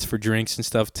tickets for drinks and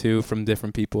stuff too from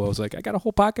different people. I was like, I got a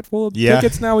whole pocket full of Yeah.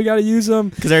 tickets now. We got to use them.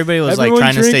 Because everybody was Everyone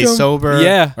like trying to drink stay 'em. sober.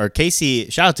 Yeah. Or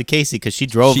Casey, shout out to Casey because she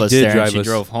drove She us did there drive and she us.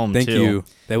 drove home Thank too. you.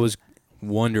 That was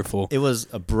wonderful. It was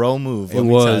a bro move. It Let me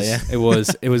was. tell ya.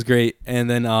 It was great. And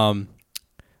then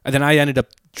I ended up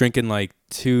drinking like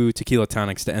 2 tequila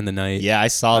tonics to end the night. Yeah, I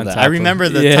saw On that. top I of- remember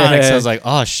the Yeah. tonics. I was like,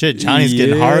 oh shit, Johnny's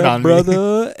getting hard on me.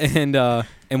 brother.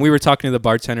 And we were talking to the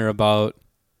bartender about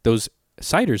those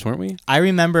ciders, weren't we? I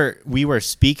remember we were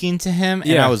speaking to him, and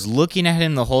Yeah. I was looking at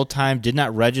him the whole time, did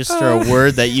not register a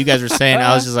word that you guys were saying.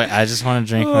 I was just like, I just want to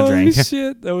drink my drink.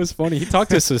 Shit, that was funny. He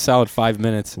talked to us a solid 5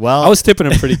 minutes. Well- I was tipping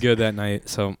him pretty good that night,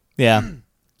 so Yeah.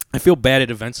 I feel bad at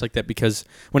events like that because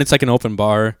when it's like an open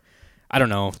bar, I don't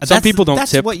know. Some people don't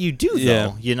that's tip. what you do, though.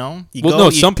 Yeah. You know? You Well, go, no,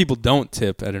 you- some people don't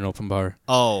tip at an open bar.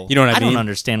 Oh. You know what I mean? don't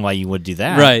understand why you would do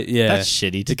that. Right, yeah. That's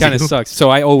shitty to It kind of do. sucks. So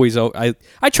I always I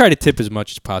try to tip as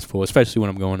much as possible, especially when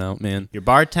I'm going out, man. Your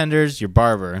bartenders, your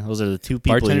barber. Those are the two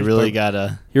people Bartenders, you really barber.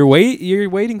 gotta... Your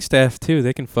waiting staff too.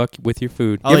 They can fuck with your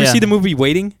food. Oh, You ever yeah. see the movie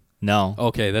Waiting? No.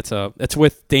 Okay, that's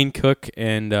with Dane Cook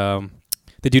and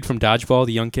the dude from Dodgeball,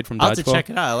 the young kid from Dodgeball. I'll have to check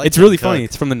it out. I like It's really Cook. funny.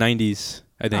 It's from the 90s,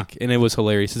 I think, and it was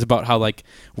hilarious. It's about how like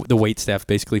the wait staff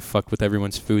basically fucked with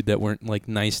everyone's food that weren't like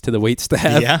nice to the wait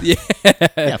staff. Yeah? yeah.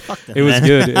 Yeah, fuck them. It was man.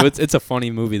 good. It's a funny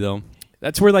movie though.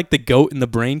 That's where like the goat and the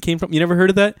brain came from. You never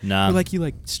heard of that? Nah. Where, like you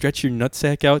like stretch your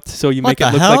nutsack out so you What make it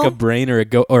the look like hell? a brain or a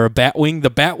goat or a bat wing. The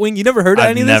bat wing. You never heard of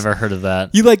I've any of this? never heard of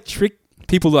that. You like trick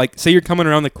people, like say you're coming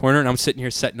around the corner and I'm sitting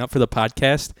here setting up for the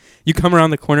podcast. You come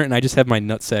around the corner and I just have my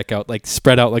nutsack out, like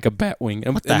spread out like a bat wing.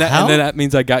 What the and hell? And then that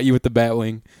means I got you with the bat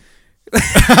wing.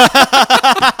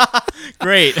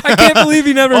 Great. I can't believe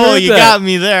you never Oh, heard you that. got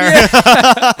me there.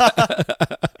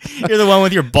 You're the one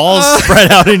with your balls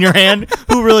spread out in your hand.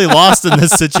 Who really lost in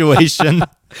this situation?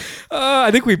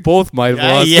 I think we both might have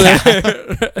lost.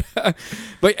 Yeah.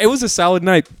 But it was a solid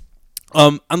night.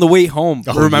 On the way home,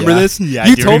 Oh, remember yeah. this? Yeah, I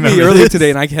You do told me remember earlier this. today,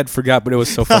 and I had forgot, but it was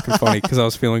so fucking funny because I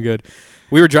was feeling good.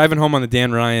 We were driving home on the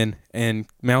Dan Ryan, and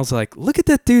Mal's like, "Look at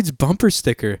that dude's bumper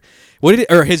sticker. What did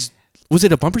it? Or his? Was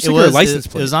it a bumper sticker or a license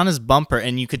plate? It was on his bumper,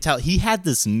 and you could tell he had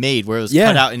this made where it was Yeah.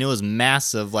 cut out, and it was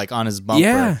massive, like on his bumper.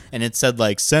 Yeah. And it said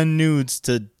like "Send nudes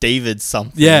to David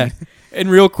something." Yeah." And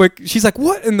real quick, she's like,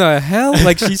 "What in the hell?"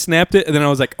 Like she snapped it, and then I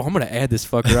was like, "Oh, I'm gonna add this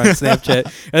fucker on Snapchat."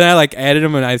 And then I like added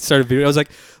him, and I started video. I was like,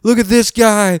 "Look at this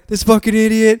guy, this fucking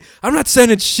idiot! I'm not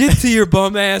sending shit to your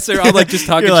bum ass." Or I'll like just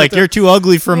talking. You're like, shit to- "You're too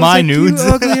ugly for I was my like, nudes."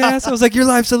 "You ugly ass." I was like, "Your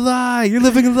life's a lie. You're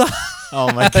living a lie."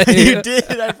 Oh my god, you did!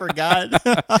 I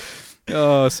forgot.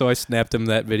 Oh, so I snapped him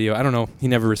that video. I don't know. He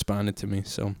never responded to me,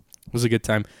 so it was a good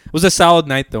time. It was a solid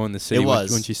night though in the city. It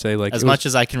was. Wouldn't you say? Like As it was- much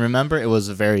as I can remember, it was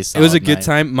a very It solid was a good night.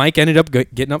 time. Mike ended up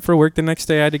getting up for work the next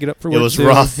day. I had to get up for It work. was too.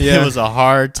 rough. Yeah. It was a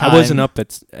hard time. I wasn't up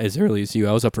as early as you.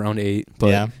 I was up around 8, but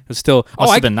Yeah. it was still. Must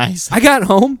I have been nice. I got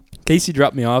home. Casey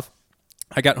dropped me off.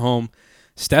 I got home.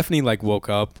 Stephanie like woke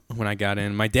up when I got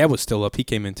in. My dad was still up. He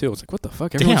came in too. I was like, "What the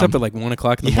fuck?" Everyone's Damn. up at like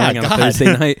 1:00 in the Yeah, morning on a God.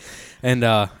 Thursday night, and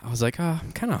I was like, "Oh,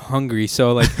 I'm kind of hungry."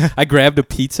 So like, I grabbed a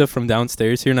pizza from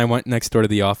downstairs here, and I went next door to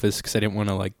the office because I didn't want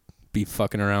to like be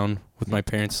fucking around with my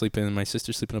parents sleeping and my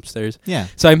sister sleeping upstairs. Yeah.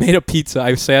 So I made a pizza.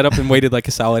 I sat up and waited like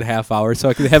a solid half hour so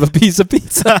I could have a piece of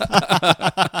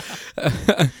pizza.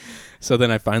 So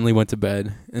then I finally went to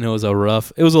bed, and it was a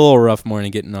little rough morning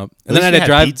getting up. And then I had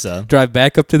to pizza. drive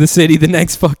back up to the city the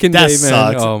next fucking That day, man.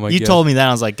 sucks. Oh my you god. told me that.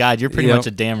 I was like, God, you're pretty Yep. much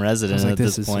a damn I resident was like, at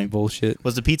this this is some point. bullshit.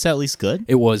 Was the pizza at least good?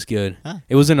 It was good. Huh.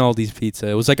 It was an Aldi's pizza.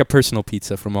 It was like a personal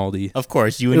pizza from Aldi. Of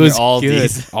course, you It and was your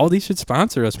Aldi's. good. Aldi should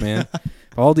sponsor us, man.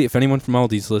 Aldi, if anyone from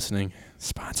Aldi's listening,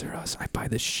 sponsor us. I buy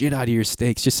the shit out of your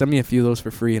steaks. Just send me a few of those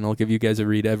for free, and I'll give you guys a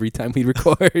read every time we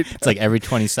record. It's like every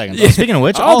 20 seconds. Yeah. Oh, speaking of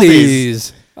which,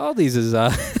 Aldi's. Aldi's is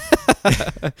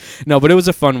no, but it was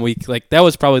a fun week. Like that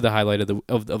was probably the highlight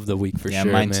of the week for Yeah,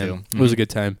 sure, mine man. too. It was a good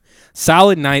time.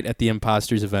 Solid night at the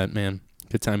Imposters event, man.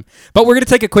 Good time. But we're gonna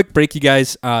take a quick break, you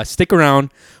guys. Stick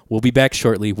around. We'll be back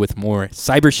shortly with more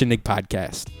Cyber Shindig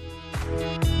podcast.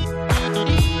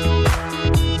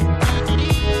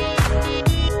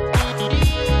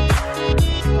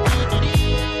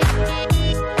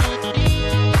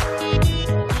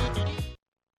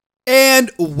 And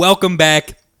welcome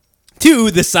back to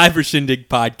the Cyber Shindig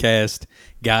podcast.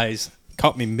 Guys,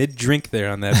 caught me mid-drink there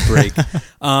on that break.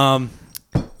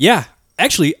 Yeah,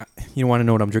 actually, you want to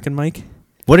know what I'm drinking, Mike?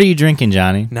 What are you drinking,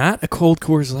 Johnny? Not a cold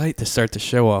Coors Light to start the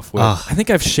show off with. Ugh. I think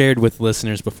I've shared with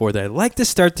listeners before that I like to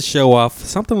start the show off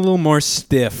something a little more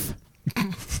stiff. You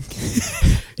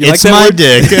like It's that my word?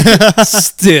 dick.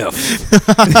 Stiff.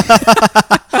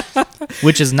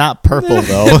 Which is not purple,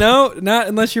 though. No, not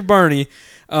unless you're Barney.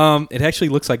 It actually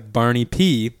looks like Barney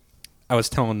P. I was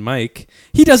telling Mike,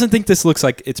 he doesn't think this looks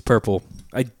like it's purple.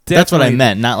 That's what I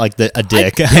meant, not like a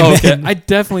dick. I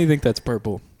definitely think that's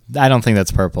purple. I don't think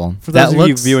that's purple. For that those of looks,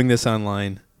 you viewing this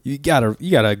online, you gotta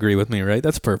agree with me, right?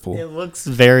 That's purple. It looks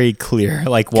very clear,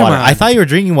 like Come water. on. I thought you were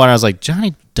drinking water. I was like,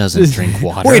 Johnny doesn't drink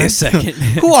water. Wait a second.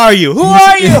 Who are you? Who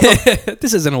are you?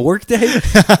 This isn't a work day.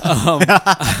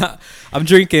 I'm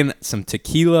drinking some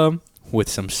tequila with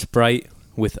some Sprite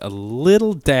with a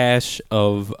little dash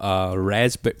of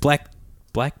black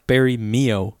Blackberry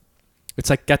Mio. It's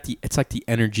like the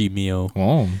energy Mio,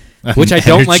 Oh, which I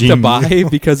don't like to Energy buy Mio.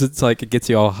 because it's like it gets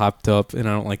you all hopped up, and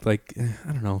I don't like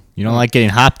I don't know. You don't like getting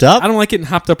hopped up? I don't like getting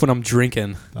hopped up when I'm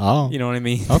drinking. Oh, You know what I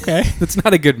mean? okay. It's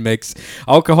not a good mix.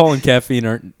 Alcohol and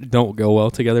caffeine don't go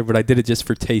well together, but I did it just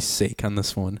for taste's sake on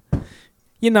this one.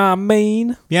 You know what I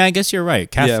mean? Yeah, I guess you're right.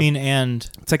 Caffeine and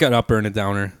It's like an upper and a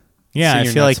downer. yeah, So I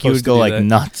you're feel not like you would supposed to go do like that.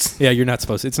 nuts. Yeah, you're not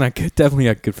supposed to. It's not good. Definitely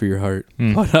not good for your heart.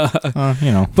 Mm. But,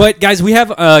 You know. but guys, we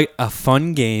have a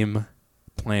fun game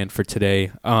planned for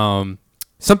today.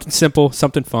 Something simple,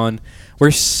 something fun.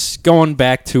 We're going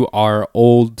back to our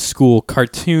old school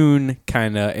cartoon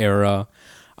kind of era.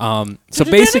 So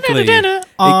basically,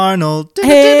 Arnold.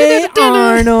 hey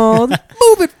Arnold,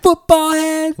 move it, football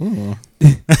head. Ooh.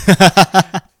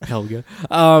 Helga.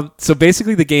 So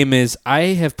basically, the game is I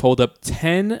have pulled up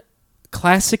 10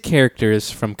 classic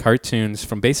characters from cartoons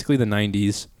from basically the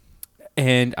 90s,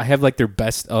 and I have like their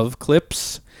best of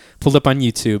clips pulled up on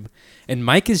YouTube. And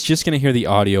Mike is just going to hear the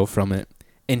audio from it,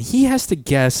 and he has to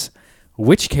guess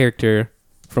which character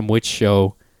from which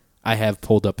show I have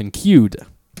pulled up and queued.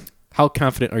 How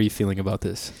confident are you feeling about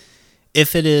this?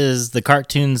 If it is the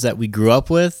cartoons that we grew up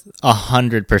with,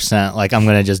 100%. Like I'm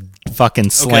gonna just fucking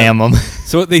slam them.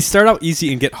 So they start out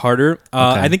easy and get harder. Okay.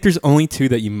 I think there's only 2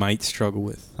 that you might struggle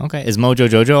with. Okay, is Mojo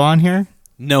Jojo on here?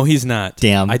 No, he's not.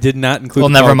 Damn. I did not include. Well,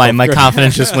 the never Powerpuff mind. My Girls.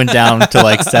 confidence just went down to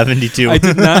like 72. I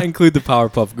did not include the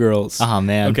Powerpuff Girls. Oh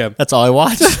man. Okay. That's all I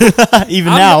watched.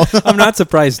 Even I'm now. not, I'm not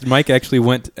surprised. Mike actually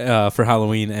went for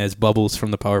Halloween as Bubbles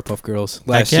from the Powerpuff Girls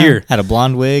last Heck yeah. year. Had a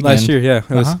blonde wig. Last and- year, yeah,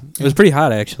 it was pretty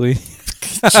hot actually.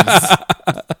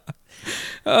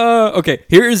 Okay,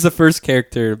 here is the first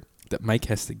character that Mike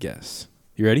has to guess.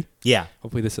 You ready? Yeah.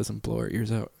 Hopefully this doesn't blow our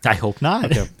ears out. I hope not.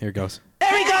 Okay, here it goes.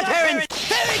 Very good, parents!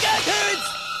 Very good, parents!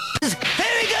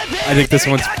 Very good, parents! I think this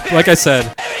one's, like I said,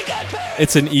 Very good, parents!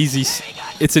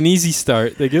 it's an easy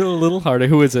start. They get a little harder.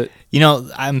 Who is it? You know,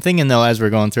 I'm thinking though, as we're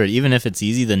going through it, even if it's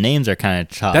easy, the names are kind of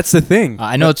tough. That's the thing.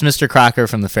 I know it's Mr. Crocker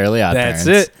from the Fairly Odd That's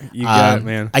Parents. it. You got it,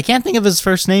 man. I can't think of his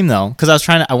first name though, because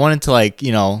I wanted to like,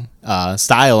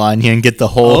 style on you and get the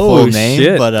whole full name.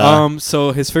 Shit. But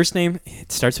so his first name,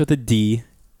 it starts with a D.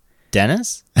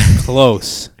 Dennis?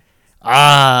 Close.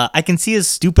 I can see his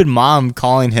stupid mom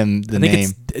calling him the I think name.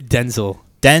 it's Denzel.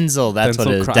 Denzel, that's what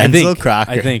it is. I think.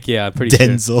 Crocker. I think, yeah, pretty sure.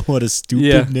 Denzel, what a stupid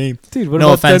Yeah. name. Dude, what No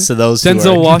about offense to those who are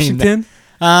Denzel named Washington?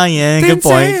 Yeah, good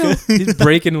point. Denzel! He's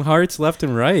breaking hearts left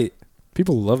and right.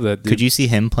 People love that dude. Could you see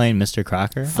him playing Mr.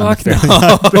 Crocker? Fuck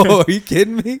no. Are you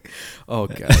kidding me? Oh,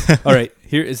 God. All right,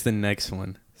 here is the next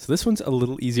one. So this one's a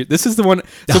little easier. This is the one.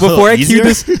 So before I Easier?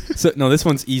 queued this, no, this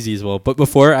one's easy as well. But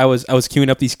before I was queuing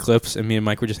up these clips, and me and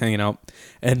Mike were just hanging out,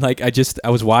 and like I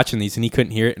was watching these, and he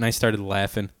couldn't hear it, and I started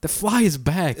laughing. The Fly is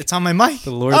back. It's on my mic.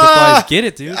 The Lord of the Flies. Get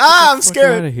it, dude. I'm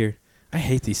scared. Out of here. I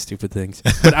hate these stupid things.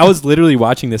 But I was literally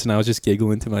watching this, and I was just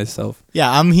giggling to myself. Yeah,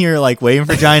 I'm here like waiting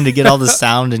for Giant to get all the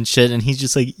sound and shit, and he's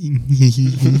just like.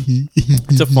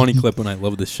 It's a funny clip, and I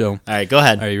love this show. All right, go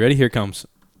ahead. All right, you ready? Here it comes.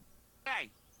 Hey,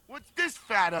 what's this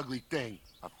fat ugly thing?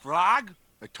 A frog?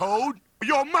 A toad?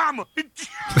 Your mama?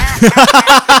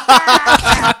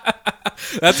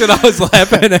 That's what I was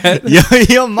laughing at.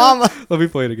 Yo, mama. Let me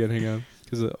play it again. Hang on,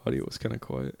 because the audio was kind of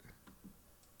quiet.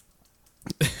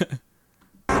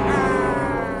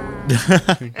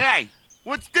 Hey,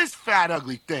 what's this fat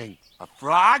ugly thing? A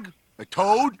frog? A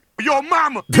toad? Your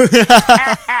mama?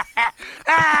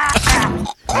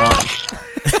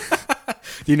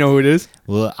 Do you know who it is?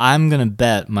 Well, I'm gonna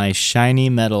bet my shiny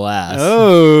metal ass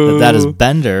Oh, that is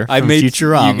Bender from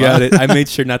Futurama. You got it. I made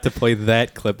sure not to play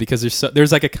that clip because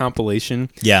there's like a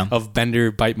compilation Yeah. of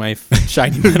Bender bite my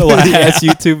shiny metal ass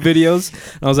YouTube videos.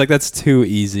 And I was like, that's too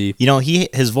easy. You know,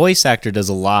 his voice actor does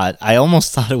a lot. I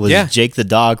almost thought it was Yeah. Jake the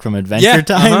dog from Adventure Yeah,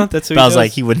 Time. that's what but he I was does.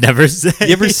 like, he would never say.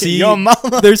 You ever see? Yo,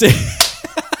 mama? There's a.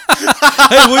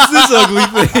 Hey, what's this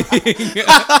ugly thing?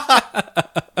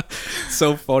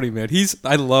 So funny, man.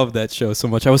 I love that show so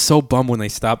much. I was so bummed when they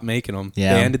stopped making them.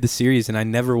 Yeah. They ended the series, and I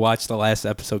never watched the last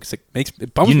episode because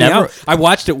it bums You me never- out. I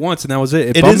watched it once, and that was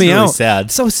it. It bummed is me really out. sad.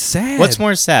 It's so sad. What's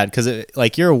more sad? Because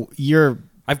like you're.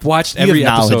 I've watched You every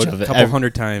have knowledge episode of a it. couple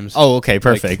hundred times. Oh, okay,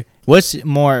 perfect. What's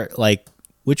more like?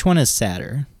 Which one is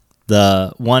sadder?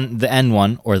 The end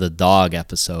one, or the dog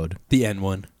episode? The end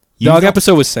one. You Dog don't-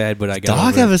 episode was sad, but I got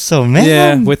Dog over it. episode, man.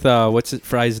 Yeah, with what's it?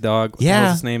 Fry's dog. What Yeah.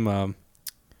 was his name?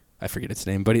 I forget its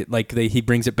name, but he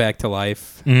brings it back to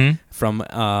life Mhm. from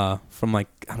like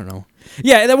I don't know.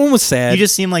 Yeah, that one was sad. You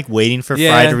just seem like waiting for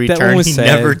yeah, Fry to that one return. was He sad.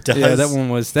 never does. Yeah,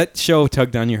 that show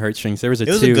tugged on your heartstrings. There was It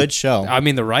was a good show. I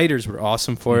mean, the writers were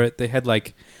awesome for it. They had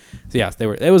it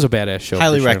was a badass show.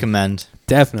 Highly for sure. recommend.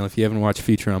 Definitely, if you haven't watched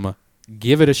Futurama,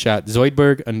 Give it a shot.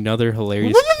 Zoidberg, another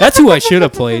hilarious. That's who I should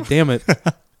have played. Damn it.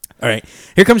 All right.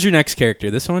 Here comes your next character.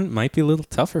 This one might be a little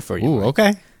tougher for you. Ooh, Mike.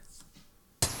 okay.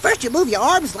 First you move your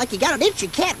arms like you got an inch you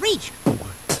can't reach.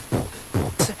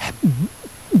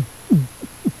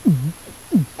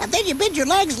 And then you bend your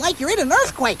legs like you're in an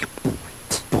earthquake.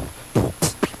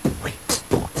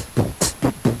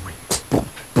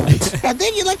 And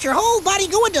then you let your whole body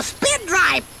go into spin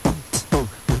drive.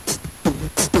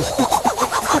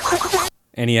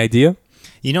 Any idea?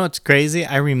 You know what's crazy?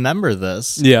 I remember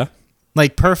this Yeah.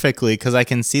 like perfectly because I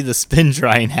can see the spin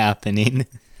drying happening.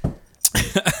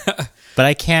 But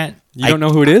I can't. You don't know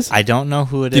who it is? I don't know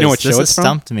who it is. Do you know what This show has it's from?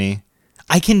 stumped me.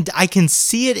 I can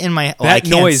see it in my. Well, I That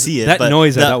can't noise, see it. that but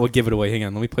noise, I the- thought would give it away. Hang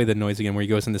on, let me play the noise again where he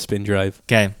goes into spin drive.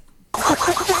 Okay.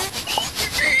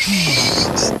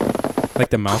 Like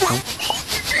the mouth one.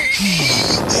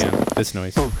 Yeah, this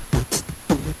noise.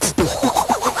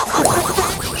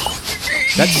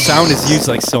 That sound is used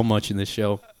like so much in this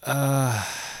show.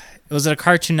 Was it a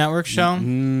Cartoon Network show?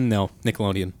 No,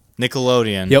 Nickelodeon.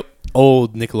 Nickelodeon. Yep,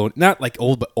 old Nickelodeon. Not like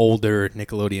old, but older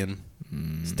Nickelodeon.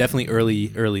 It's definitely early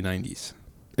 90s.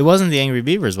 It wasn't the Angry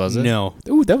Beavers, was it? No.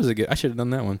 Ooh, that was a good. I should have done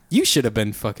that one. You should have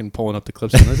been fucking pulling up the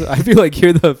clips on this. I feel like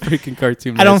you're the freaking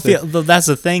cartoon. I don't master. feel that's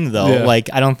the thing though. Yeah. Like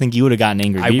I don't think you would have gotten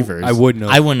Angry Beavers. I wouldn't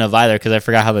have. I wouldn't have either because I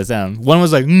forgot how they sound. One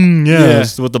was like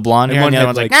yes with the blonde And hair, one and the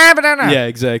other had, one's like like- nah. Yeah,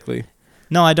 exactly.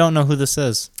 No, I don't know who this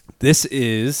is. This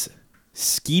is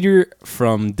Skeeter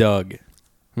from Doug.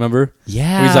 Remember?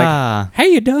 Yeah. He's like,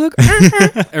 "Hey, you Doug,"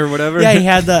 or whatever. yeah, he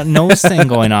had the nose thing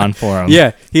going on for him.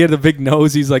 Yeah, he had the big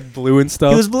nose. He's like blue and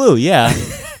stuff. He was blue. Yeah.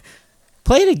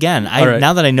 Play it again. All right.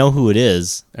 Now that I know who it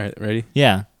is. All right, ready?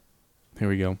 Yeah. Here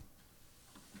we go.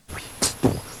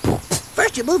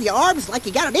 First you move your arms like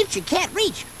you got an inch you can't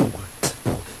reach.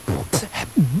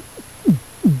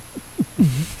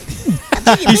 And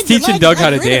then you He's bend your teaching legs Doug like how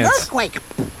to you're in an dance. earthquake.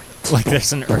 Like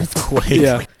there's an earthquake.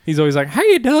 Yeah, he's always like, "Hey,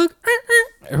 you Doug,"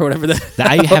 or whatever.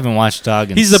 I haven't watched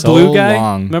Dog in He's the so blue guy.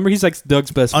 long. Remember, he's like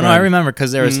Doug's best Oh friend. no, I remember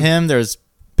because there was him. There's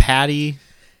Patty.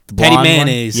 the Patty blonde one.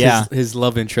 Mayonnaise. Yeah. his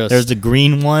love interest. There's the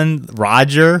green one,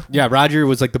 Roger, yeah, Roger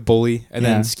was like the bully, and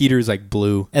Yeah. then Skeeter's like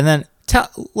blue. and then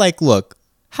look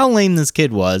how lame this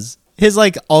kid was. His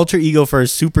like alter ego for a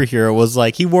superhero was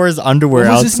like he wore his underwear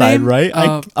What was his outside, name? right?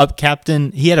 Up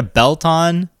Captain. He had a belt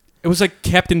on. It was like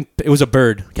Captain. It was a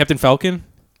bird. Captain Falcon.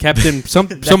 Captain some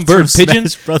That's bird. from Pigeon.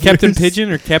 Smash Brothers. Captain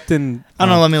Pigeon or Captain. I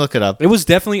don't know. Let me look it up. It was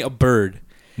definitely a bird.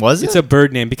 Was it? It's a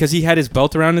bird name because he had his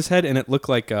belt around his head and it looked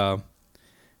like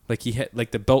he had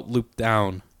like the belt looped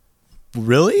down.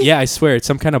 really? Yeah, I swear it's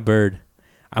some kind of bird.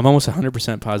 I'm almost 100%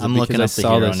 positive I'm because looking I up the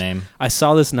saw hero this. name. I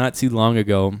saw this not too long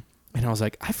ago, and I was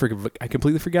like, I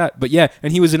completely forgot. But yeah,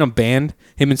 and he was in a band.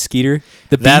 Him and Skeeter.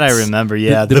 The That I Beats. remember.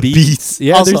 Yeah, The the, Beats. beats.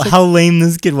 Yeah, Also, there's, like- how lame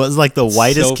this kid was. Like the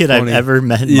whitest So kid funny. I've ever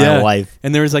met in my life.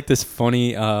 And there was like this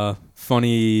funny. There's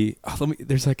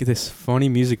like this funny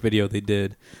music video they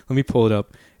did. Let me pull it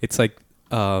up. It's like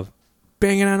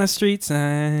banging on a street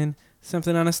sign,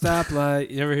 something on a stoplight.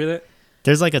 You ever hear that?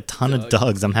 There's like a ton of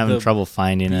Dougs. I'm having the trouble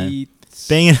finding it. Beats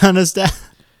Banging on a staff.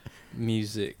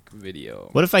 music video.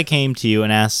 What if I came to you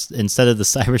and asked, instead of the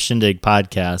Cyber Shindig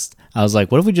podcast, I was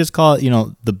like, what if we just call it,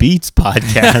 the Beats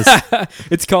podcast?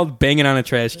 It's called Banging on a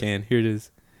Trash Can. Here it is.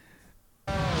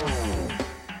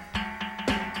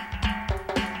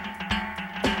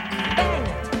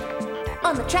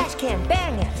 On the trash can,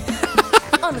 bang it.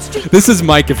 On the street, This is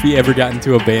Mike if he ever got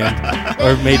into a band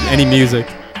or made any music.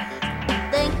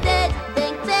 think big,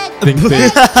 think big, Think big.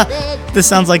 big. This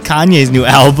sounds like Kanye's new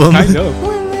album. I know.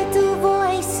 One little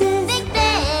voices, think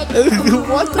big.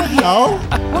 What the hell?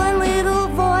 One little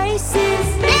voices,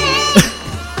 big.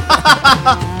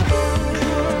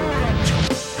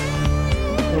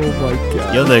 Oh my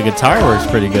god. Yo, the guitar works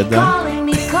pretty good though. Calling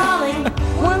me, calling.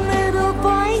 One little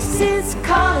voice is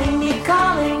calling me,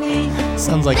 calling me.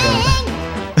 Sounds like a...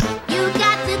 You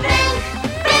got to think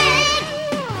big.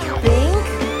 Think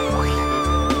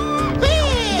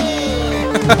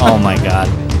big. Oh my god.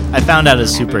 I found out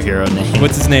his superhero name.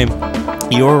 What's his name?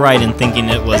 You were right in thinking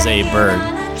it was a bird.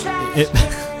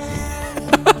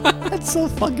 That's so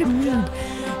fucking weird.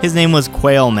 His name was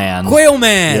Quail Man. Quail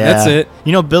Man. Yeah. That's it.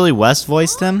 You know Billy West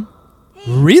voiced him?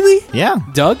 Really? Yeah.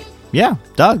 Doug? Yeah.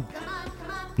 Doug.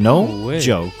 No No way.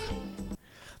 joke.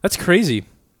 That's crazy.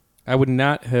 I would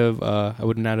not have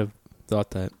thought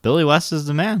that. Billy West is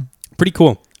the man. Pretty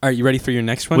cool. All right, you ready for your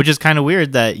next one? Which is kind of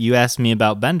weird that you asked me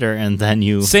about Bender and then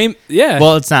you... Same. Yeah.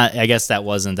 Well, it's not. I guess that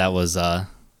wasn't. That was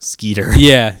Skeeter.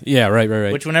 yeah.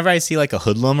 Right. Which whenever I see like a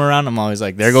hoodlum around, I'm always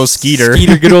like, there goes Skeeter.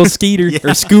 Skeeter, good old Skeeter. Yeah. Or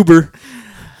Scoober.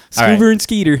 All right. Scoober and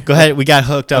Skeeter. Go ahead. We got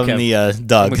hooked up Okay. in the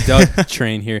Doug. Doug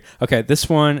train here. Okay, this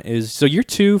one is so you're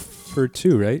 2 for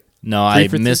 2, right? No, 3 I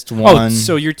for 3? missed one. Oh,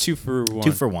 so you're 2 for 1.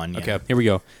 2 for 1. Yeah. Okay, here we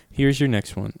go. Here's your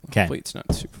next one. 'Kay. Hopefully it's not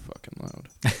too fucking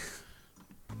loud.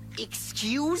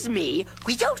 Excuse me,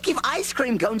 we don't give ice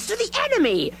cream cones to the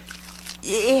enemy.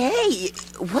 Hey,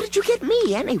 what did you get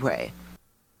me anyway?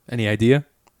 Any idea?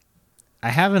 I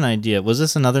have an idea. Was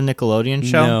this another Nickelodeon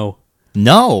show? No.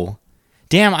 No.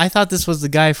 Damn, I thought this was the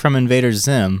guy from Invader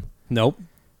Zim. Nope.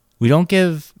 We don't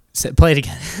give. Play it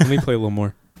again. Let me play a little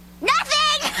more.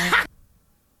 Nothing!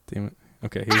 Damn it.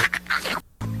 Okay, here.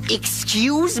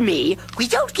 Excuse me, we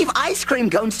don't give ice cream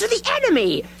cones to the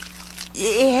enemy.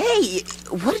 Hey,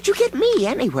 what did you get me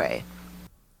anyway?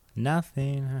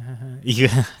 Nothing.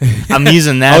 I'm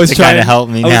using that to kind of help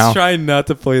me I now. was trying not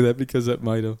to play that because that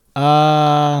might have.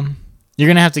 You're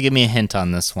gonna have to give me a hint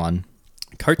on this one.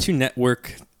 Cartoon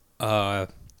Network,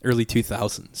 early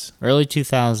 2000s. Early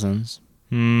 2000s.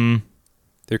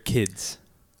 They're kids.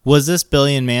 Was this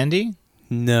Billy and Mandy?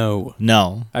 No.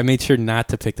 No. I made sure not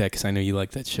to pick that because I know you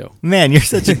like that show. Man, you're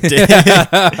such a dick.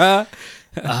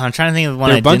 I'm trying to think of one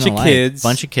They're I a bunch didn't of like. kids.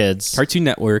 Bunch of kids. Cartoon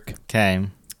Network. Okay.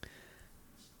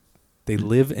 They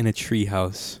live in a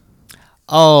treehouse.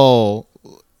 Oh,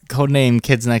 codename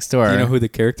Kids Next Door. Do you know who the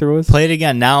character was? Play it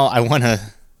again. Now I want to.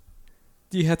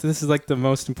 You have to. This is like the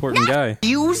most important guy.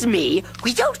 Excuse me,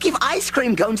 we don't give ice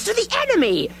cream cones to the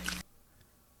enemy.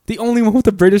 The only one with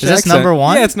the British Is this accent. number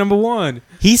 1? Yeah, it's number 1.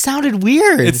 He sounded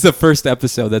weird. It's the first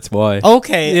episode. That's why.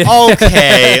 Okay. Yeah.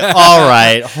 Okay. All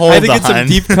right. Hold on. I think it's some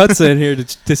deep cuts in here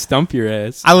to stump your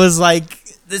ass. I was like,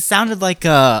 this sounded like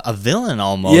a villain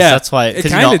almost. Yeah, That's why. it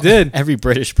 'cause, kinda did. Every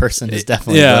British person is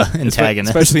definitely the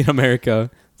antagonist. especially in America.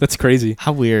 That's crazy.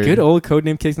 How weird. Good old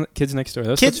codename Kids Next Door. That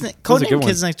was Kids, that was a good Codename one.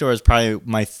 Kids Next Door is probably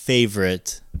my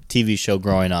favorite TV show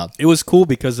growing up. It was cool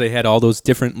because they had all those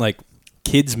different like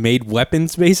kids made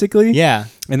weapons basically. Yeah.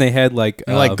 And they had like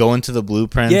And like go into the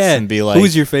blueprints yeah. and be like,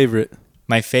 who's your favorite?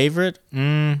 my favorite?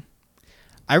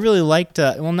 I really liked,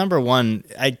 well, number 1,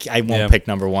 I won't Yeah. pick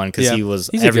number 1 because Yeah. he was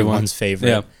He's a good everyone's one.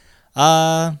 favorite.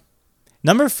 Yeah.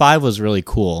 Number 5 was really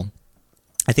cool.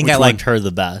 I think Which I liked one? her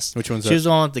the best. Which one's She that? was the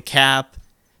one with the cap.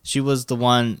 She was the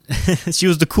one. She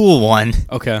was the cool one.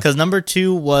 Okay. Because number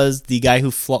 2 was the guy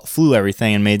who flew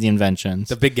everything and made the inventions.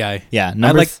 The big guy. Yeah.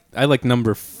 I like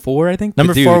number 4, I think.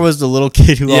 Number The 4 dude. was the little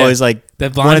kid who Yeah. always like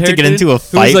that wanted to get into a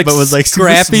fight, but was like super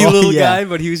scrappy small. little Yeah. guy,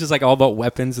 but he was just like all about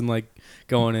weapons and like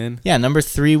going in. Yeah. Number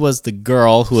 3 was the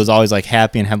girl who was always like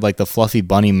happy and had like the fluffy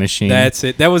bunny machine. That's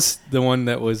it. That was the one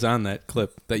that was on that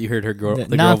clip that you heard her girl. The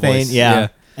girl Nothing. voice. Yeah.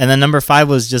 And then number 5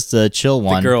 was just the chill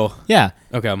one. The girl. Yeah.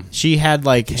 Okay. She had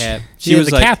like Cap. she She had was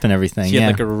the like- cap and everything. She yeah.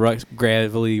 had like a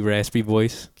gravelly, raspy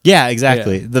voice. Yeah,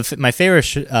 exactly. My favorite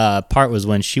part was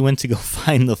when she went to go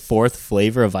find the 4th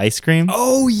flavor of ice cream.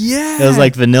 Oh yeah. It was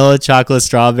like vanilla, chocolate,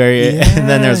 strawberry, Yeah. and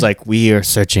then there's like, we are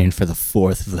searching for the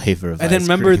 4th flavor of And ice then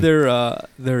remember cream.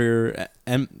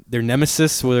 their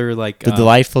nemesis were like The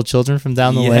delightful children from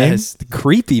down the lane. yes,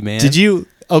 creepy man. Did you?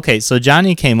 Okay, so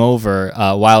Johnny came over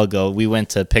a while ago. We went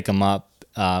to pick him up.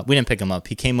 We didn't pick him up.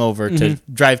 He came over to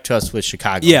drive to us with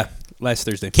Chicago. Yeah, last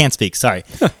Thursday. Can't speak, sorry.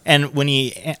 And when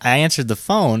I answered the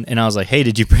phone and I was like, hey,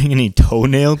 did you bring any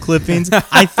toenail clippings?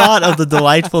 I thought of the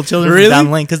delightful children Really? from down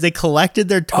the lane because they collected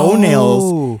their toenails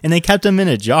Oh. and they kept them in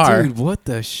a jar. Dude, what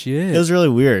the shit? It was really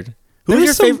weird. Who was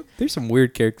your favorite? There's some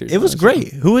weird characters. It in was that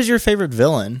great. show. Who was your favorite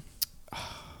villain?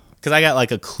 Because I got like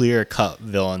a clear cut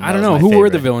villain. I don't know who were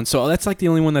the villains. So that's like the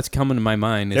only one that's coming to my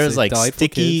mind. There was like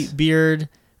Sticky Beard.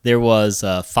 There was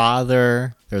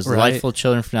Father. There's Right. Delightful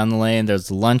Children from Down the Lane. There's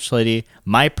the Lunch Lady.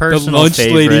 My The personal lunch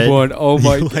favorite. lady one. Oh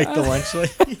my You god. like the Lunch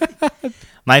Lady?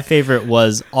 My favorite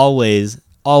was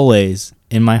always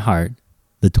in my heart,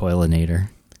 the Toilinator.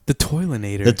 The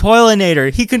Toilinator. The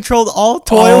Toilinator. He controlled all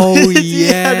toilets. Oh, He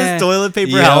had yeah. his toilet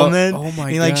paper Yep. helmet. Oh, my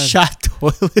and he like God. shot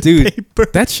toilet Dude, paper.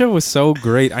 that show was so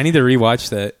great. I need to rewatch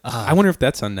that. I wonder if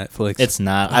that's on Netflix. It's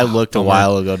not. I looked a don't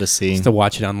while ago to see. Just to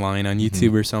watch it online on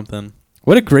YouTube or something.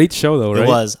 What a great show, though, right? It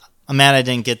was. I'm mad I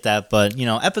didn't get that, but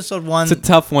episode 1. It's a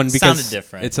tough one because sounded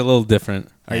different. it's a little different.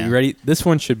 Are Yeah. you ready? This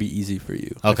one should be easy for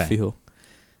you. Okay. I feel.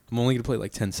 I'm only gonna play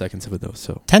like 10 seconds of it though.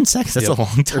 So 10 seconds. That's Yep. a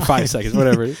long time. or 5 seconds,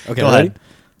 whatever. Okay, Go ready? ahead.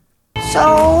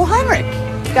 So, Heinrich,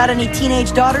 got any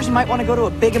teenage daughters who might want to go to a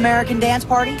big American dance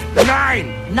party?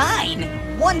 9!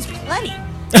 9. One's plenty.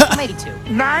 I'm 82.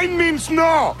 9 means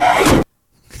no!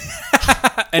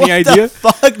 Any What idea? the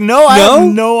fuck? No, I No? have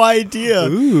no idea.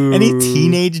 Ooh. Any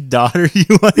teenage daughter you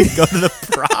want to go to the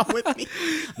prom with me?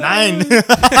 9.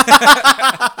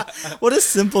 What a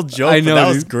simple joke. I know, But that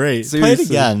was dude. great. Seriously. Play it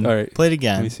again. All right. Play it Let me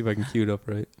again. see if I can cue it up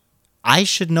right. I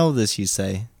should know this, you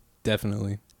say.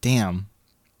 Definitely. Damn.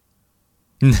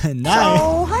 9.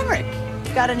 So, Heinrich,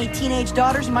 got any teenage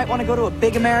daughters who might want to go to a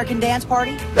big American dance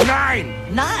party?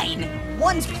 9. 9.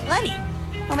 One's plenty.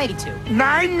 Well, maybe 2.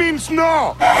 9 means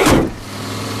no.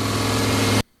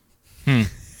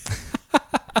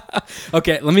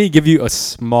 Okay, let me give you a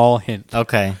small hint.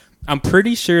 Okay. I'm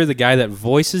pretty sure the guy that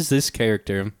voices this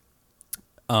character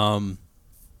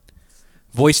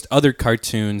voiced other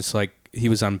cartoons, like he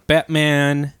was on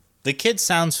Batman. The kid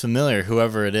sounds familiar,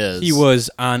 whoever it is. He was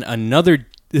on another.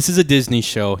 This is a Disney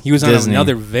show. He was on Disney.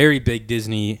 another very big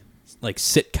Disney like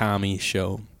sitcom-y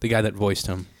show. The guy that voiced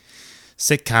him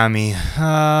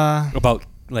Sitcom-y. about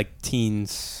like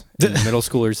teens and middle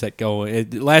schoolers that go.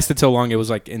 It lasted so long. It was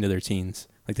like into their teens.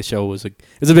 Like the show was it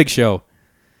was a big show.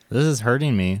 This is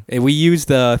hurting me. And we used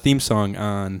the theme song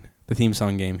on the theme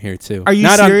song game here too. Are you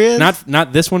not serious?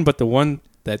 Not this one, but the one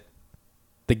that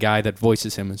the guy that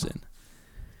voices him is in.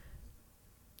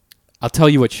 I'll tell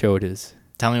you what show it is.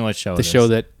 Tell me what show The it is. show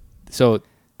that so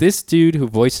this dude who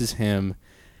voices him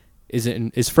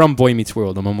is from Boy Meets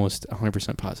World. I'm almost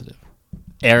 100% positive.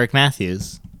 Eric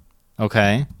Matthews.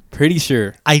 Okay. Pretty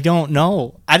sure. I don't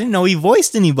know. I didn't know he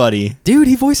voiced anybody. Dude,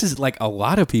 he voices like a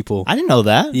lot of people. I didn't know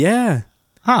that. Yeah.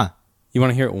 Huh. You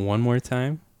want to hear it one more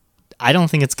time? I don't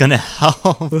think it's going to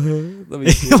help. Let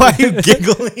me see. Why are you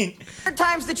giggling? Third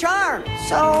time's the charm.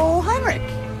 So, Heinrich,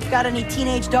 got any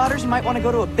teenage daughters who might want to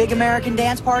go to a big American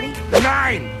dance party?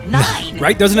 9. 9.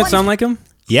 Right? Doesn't it One's sound like him?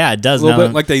 Yeah, it does. A little now.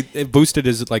 bit. Like it boosted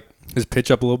his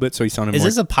pitch up a little bit, so he sounded Is more.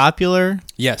 this a popular?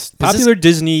 Yes. Popular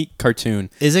Disney cartoon.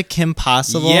 Is it Kim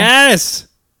Possible? Yes.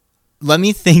 Let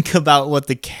me think about what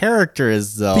the character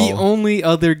is, though. The only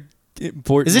other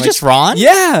important. Is it just Ron?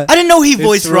 Yeah. I didn't know he It's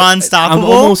voiced Ron- Ron Stoppable. I'm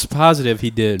almost positive he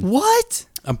did. What?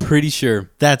 I'm pretty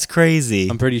sure. That's crazy.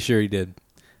 I'm pretty sure he did.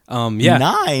 Yeah.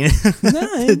 9.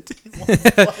 9.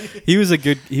 He was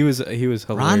hilarious.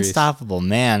 Ron Stoppable,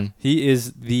 man. He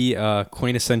is the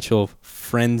quintessential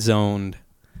friend zoned,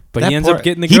 but That he ends poor- up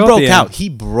getting the He girl. at broke the end. out. He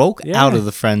broke Yeah, out of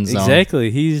the friend zone.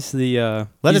 Exactly. He's the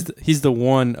he's the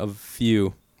one of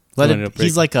few. who ended up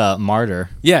He's breaking- like a martyr.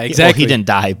 Yeah, Well, exactly. he didn't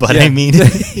die, but Yeah. I mean,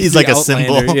 he's like the a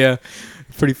symbol. Outlander, Yeah,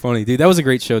 pretty funny, dude. That was a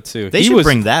great show too. They He should was-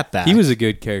 bring that back. He was a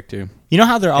good character. You know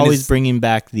how they're always his- bringing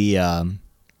back the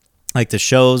like the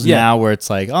shows Yeah. now where it's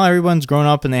like, oh, everyone's grown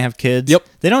up and they have kids. Yep.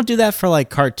 They don't do that for like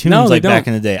cartoons No, they like back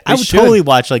don't. in the day. They I would should. totally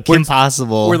watch like Where Kim it's-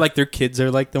 Possible. Or like their kids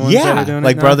are like the ones that yeah, are doing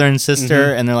like it now. brother and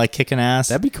sister, and they're like kicking ass.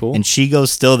 That'd be cool. And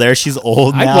Shigo's still there. She's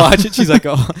old I'd now. watch it. She's like,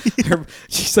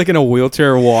 she's like in a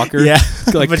wheelchair walker. Yeah.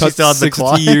 like But she cut still has the 60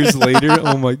 claw. years later.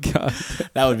 Oh my god,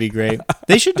 That would be great.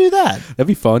 They should do that. that'd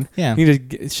be fun. Yeah. you need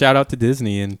to shout out to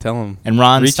Disney and tell them. And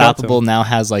Ron Reach out to Stoppable him. now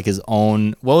has like his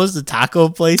own. What was the taco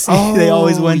place Oh, they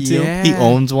always went to? yeah. He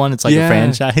owns one. It's like a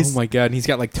franchise. Oh my god, and he's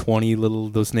got like 20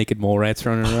 those naked mole rats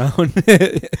running around.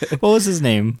 What was his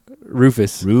name?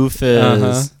 Rufus.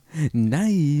 Rufus.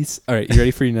 Nice. All right, you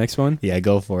ready for your next one? Yeah,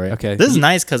 go for it. Okay. This is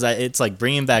nice because it's like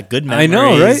bringing back good I memories.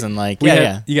 know, right? And like, We yeah, got-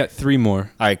 yeah. You got 3 more.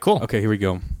 All right, cool. Okay, here we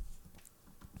go.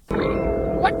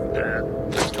 What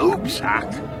the? Tube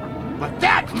sock? But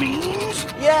that means...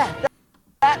 Yeah,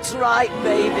 that's right,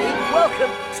 baby.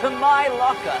 Welcome to my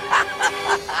locker.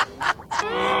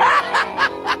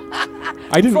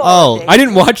 I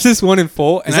didn't watch this one in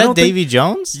full. And Is I that don't think- Davy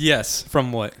Jones? Yes.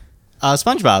 From what?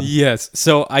 SpongeBob. Yes.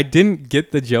 So I didn't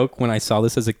get the joke when I saw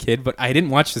this as a kid, but I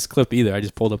didn't watch this clip either. I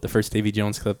just pulled up the first Davy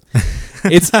Jones clip.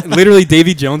 It's literally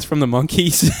Davy Jones from the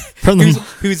Monkees,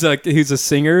 who's a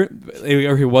singer,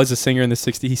 or he was a singer in the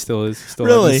 '60s. He still is,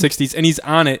 Really? in the '60s, and he's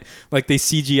on it. Like they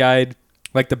CGI'd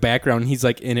like the background. And he's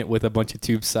like in it with a bunch of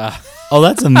tube saw. Oh,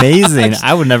 that's amazing.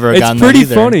 I would never have It's gotten pretty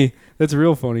that either. funny. That's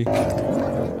real funny.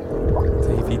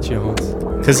 Davy Jones.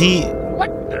 Because he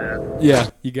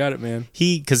Yeah, you got it, man.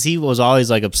 because he was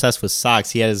always like obsessed with socks.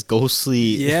 He had his ghostly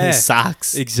Yeah.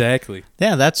 socks. Exactly.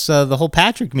 Yeah, that's the whole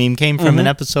Patrick meme came from an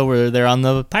episode where they're on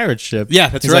the pirate ship. Yeah,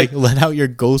 that's He's right. like, let out your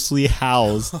ghostly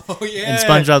howls. Oh yeah. And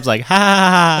SpongeBob's like, ha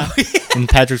ha ha. And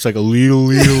Patrick's like, a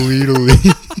leedle.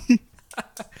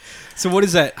 So what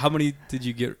is that? How many did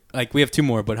you get? Like we have 2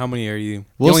 more, but how many are you?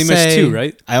 We'll You only missed say- 2,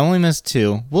 right? I only missed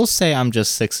 2. We'll say I'm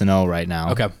just 6-0 right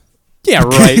now. Okay. Yeah,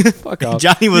 right. Fuck off.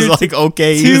 Johnny was You're like,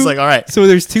 okay. He was like, all right. So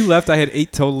there's 2 left. I had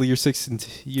 8 total. You're 6 and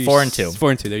 2. 4 and 2.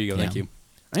 4 and 2. There you go. Thank Yeah. you.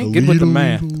 I ain't good with the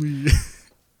math. All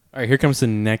right, here comes the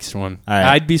next one. All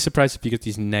right. I'd be surprised if you get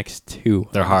these next 2.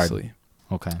 They're hard. honestly.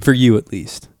 Okay. For you, at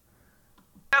least.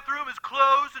 Bathroom is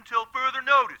closed until further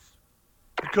notice.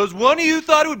 Because one of you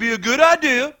thought it would be a good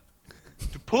idea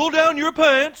to pull down your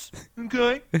pants,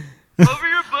 okay, over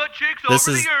your butt cheeks This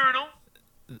over is- the urinal,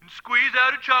 and squeeze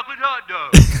out a chocolate hot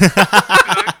dog.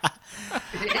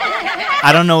 Okay?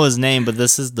 I don't know his name, but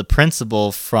this is the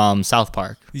principal from South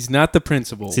Park. He's not the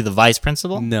principal. Is he the vice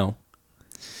principal? No.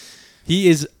 He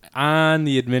is on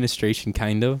the administration,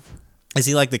 kind of. Is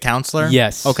he like the counselor?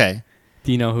 Yes. Okay.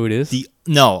 Do you know who it is?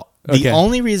 No. The Okay.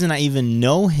 only reason I even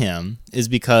know him is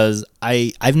because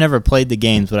I've never played the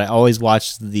games, but I always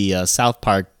watched the South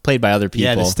Park played by other people.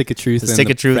 Yeah, the Stick of Truth The and Stick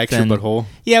the of Truth Fractured and- Butthole.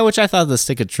 Yeah, which I thought the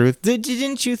Stick of Truth.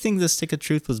 Didn't you think the Stick of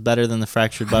Truth was better than the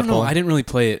Fractured I don't know. Butthole? I didn't really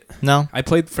play it. No? I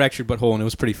played Fractured Butthole, and it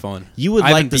was pretty fun. You would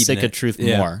I like haven't the beaten Stick it. of Truth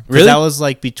Yeah. more. 'Cause Really? that was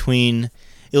like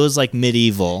it was like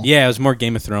medieval. Yeah, it was more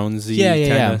Game of Thrones-y Yeah, kind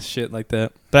yeah. of shit like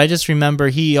that. But I just remember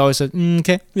he always said,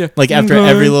 okay. Yeah. Like after Okay.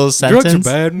 every little sentence. Drugs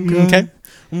are bad. Okay.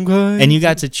 Okay. And you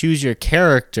got to choose your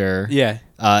character. Yeah.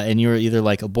 And you were either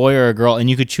like a boy or a girl, and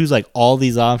you could choose like all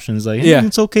these options. Like, Yeah.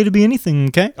 it's okay to be anything,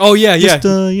 okay? Oh, yeah, yeah.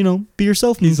 Just, be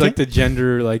yourself. He's okay? like the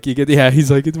gender, like, you get, yeah, he's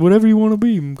like, it's whatever you want to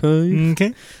be, okay?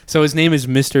 Okay. So his name is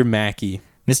Mr. Mackey.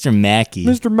 Mr. Mackey.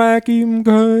 Mr. Mackey,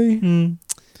 okay? Mm.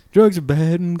 Drugs are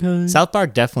bad, okay? South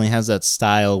Park definitely has that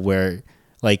style where,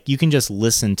 like, you can just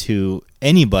listen to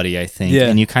anybody, I think, Yeah.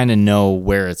 and you kind of know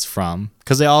where it's from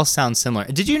because they all sound similar.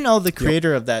 Did you know the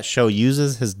creator of that show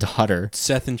uses his daughter?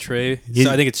 Seth and Trey. He-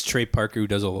 So I think it's Trey Parker who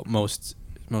does most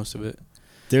of it.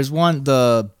 There's one,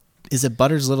 is it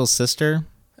Butter's little sister?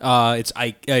 It's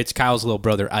Ike. It's Kyle's little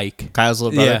brother, Ike. Kyle's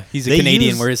little brother? Yeah, he's a They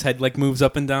Canadian use- where his head like moves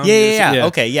up and down. Yeah.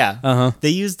 Okay, yeah. Uh-huh. They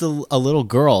used a little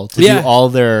girl to Yeah. do all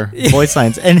their voice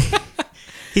lines, and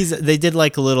they did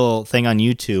like a little thing on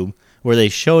YouTube where they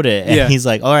showed it, and Yeah. he's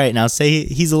like, "All right, now say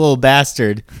he's a little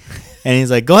bastard," and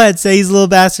he's like, "Go ahead, say he's a little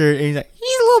bastard," and he's like,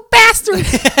 "He's a little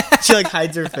bastard." She like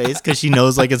hides her face because she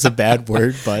knows like it's a bad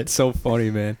word, but It's so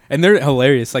funny, man. And they're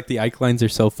hilarious. Like the Ike lines are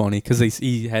so funny because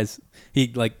he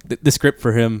like the script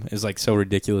for him is like so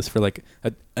ridiculous for like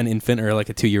an infant or like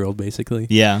a 2-year-old basically.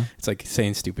 yeah, It's like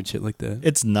saying stupid shit like that.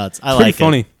 it's nuts. I Pretty like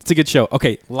funny. it. It's a good show.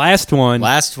 Okay, last one.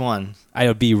 Last one. I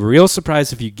would be real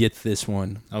surprised if you get this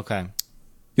one. Okay.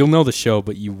 You'll know the show,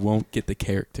 but you won't get the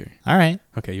character. All right.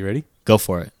 Okay, you ready? Go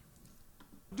for it.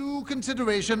 Due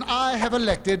consideration, I have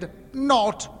elected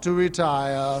not to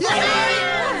retire.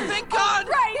 Thank God!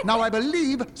 Now I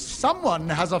believe someone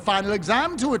has a final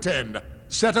exam to attend.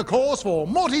 Set a course for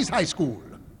Morty's High School.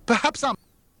 Perhaps I'm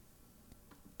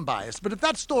biased, but if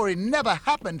that story never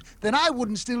happened, then I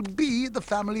wouldn't still be the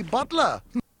family butler.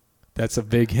 That's a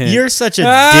big hint. You're such a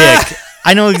dick.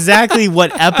 I know exactly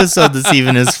what episode this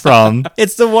even is from.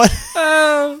 It's the one.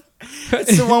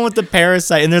 It's the one with the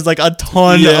parasite, and there's like a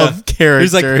ton of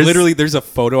characters. There's a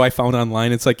photo I found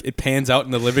online. It's like it pans out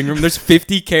in the living room. There's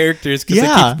 50 characters because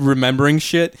Yeah. they keep remembering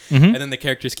shit, and then the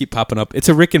characters keep popping up. It's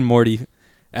a Rick and Morty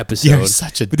episode. You're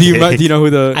such a Do you dick. know who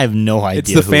the? I have no idea. It's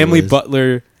the who it family is.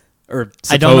 butler, or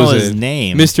I don't know his supposed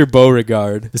name. Mr.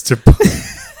 Beauregard. Mr.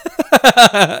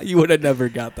 You would have never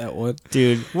got that one.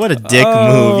 Dude, what a dick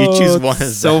move. You choose one of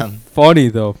it's so them. funny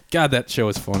though. God, that show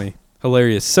is funny,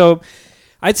 hilarious. So,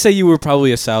 I'd say you were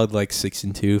probably a solid like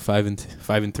 6-2,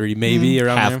 5-3, maybe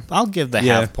around there. I'll give the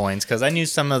Yeah. half points because I knew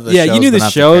some of the Yeah, shows. you knew but the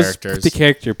not shows. The characters. The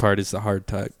character part is the hard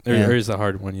type, or Yeah. is the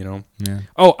hard one, you know. Yeah.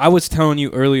 Oh, I was telling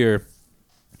you earlier,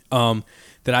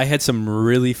 that I had some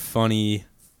really funny,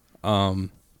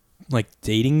 like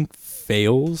dating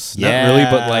fails. Yeah. Not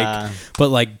really, but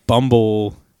like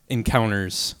Bumble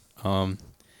encounters. Oh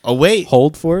wait.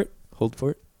 Hold for it. Hold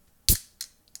for it.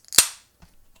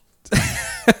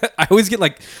 I always get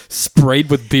like sprayed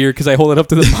with beer because I hold it up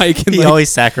to the mic and He like, always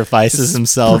sacrifices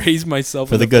himself. praise myself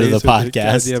for in the good of the face with it.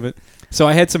 podcast. God damn it. So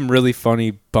I had some really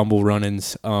funny Bumble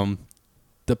run-ins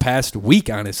the past week,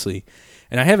 honestly,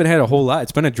 and I haven't had a whole lot.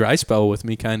 It's been a dry spell with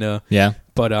me, kind of. Yeah.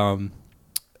 But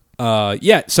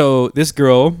yeah. So this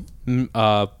girl,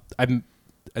 I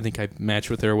think I matched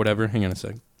with her or whatever. Hang on a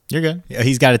sec. You're good. Yeah,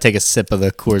 he's got to take a sip of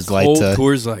the Coors Light Cold to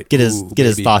Coors Light. get his Ooh, get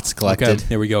his baby. thoughts collected. Okay,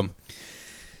 there we go.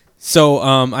 So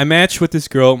I matched with this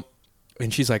girl,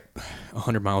 and she's like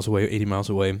 100 miles away, 80 miles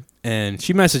away, and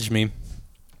she messaged me.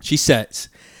 She says,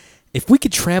 if we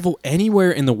could travel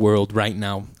anywhere in the world right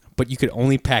now, but you could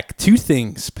only pack 2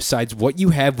 things besides what you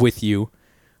have with you,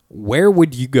 where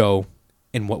would you go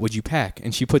and what would you pack?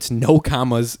 And she puts no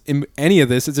commas in any of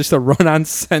this. It's just a run-on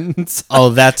sentence. Oh,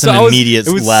 that's So an immediate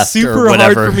it was left super or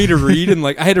whatever. hard for me to read, and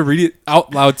like I had to read it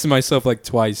out loud to myself like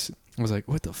twice. I was like,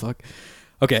 "What the fuck?"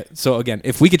 Okay, so again,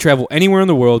 if we could travel anywhere in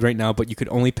the world right now, but you could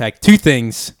only pack 2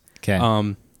 things, Okay.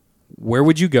 where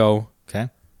would you go, Okay.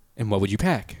 and what would you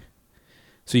pack?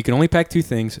 So you can only pack 2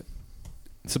 things.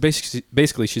 So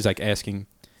basically, she's like asking,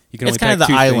 you can It's only kind pack of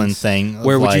the 2 island things. thing. of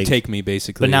Where would you like- take me,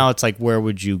 basically? But now it's like, where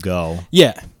would you go?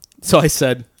 yeah. So I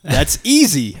said, "That's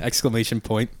easy!" Exclamation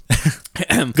point.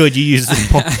 Good, you used the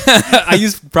point. I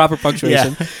use proper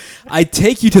punctuation. I'd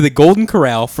take you to the Golden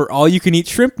Corral for all-you-can-eat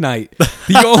shrimp night.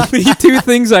 The only two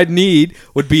things I'd need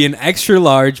would be an extra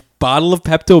large bottle of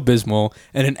Pepto-Bismol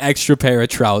and an extra pair of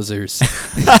trousers.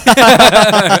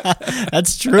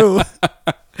 That's true.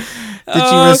 Did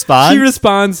she respond? She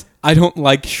responds, I don't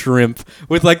like shrimp,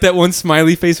 with like that one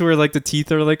smiley face where like the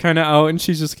teeth are like kind of out, and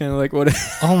she's just kind of like, what?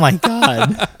 Oh my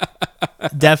God.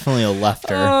 Definitely a left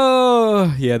her.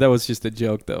 Oh, yeah, that was just a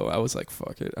joke though. I was like,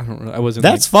 fuck it. I don't know. I wasn't.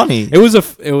 That's funny. It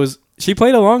was. She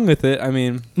played along with it. I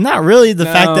mean, Not really. The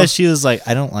fact No. that she was like,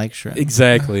 I don't like shrimp.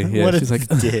 exactly. Yeah, What a she's like,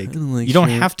 dig. I don't like You don't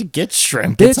shrimp. have to get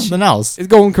shrimp. Get Bitch. something else. It's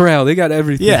Golden Corral. They got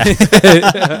everything.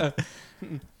 Yeah.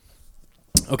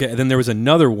 Okay, and then there was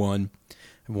another one. I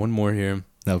have one more here.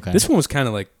 Okay. This one was kind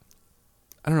of like,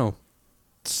 I don't know,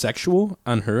 sexual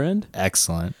on her end.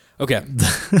 Excellent. Okay.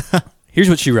 Here's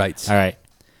what she writes. All right.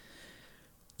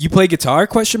 You play guitar?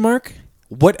 Question mark.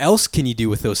 What else can you do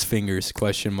with those fingers?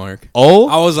 Question mark. Oh,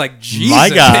 I was like, Jesus, my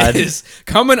God.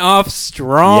 coming off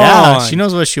strong. yeah. She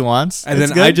knows what she wants. And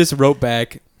That's then I good. just wrote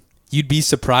back, you'd be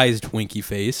surprised, winky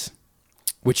face.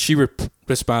 Which she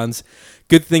responds,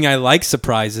 good thing I like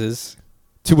surprises.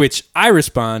 To which I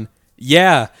respond,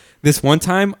 yeah, this one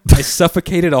time I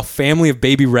suffocated a family of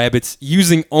baby rabbits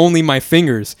using only my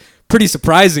fingers. Pretty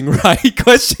surprising, right?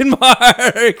 Question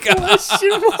mark. Question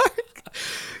mark.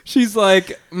 She's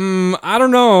like, I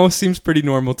don't know. Seems pretty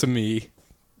normal to me.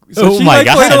 So Oh she my like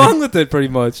played God. along with it pretty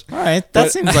much. All right. That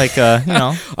But- seems like,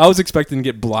 I was expecting to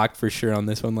get blocked for sure on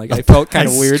this one. Like I felt kind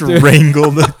of weird. dude.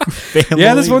 Strangled the family.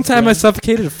 Yeah, this one time I friend.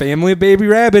 suffocated a family of baby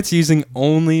rabbits using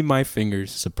only my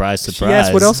fingers. Surprise, She surprise.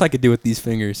 asked what else I could do with these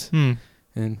fingers. And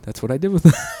that's what I did with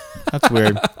them. That's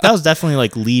weird. That was definitely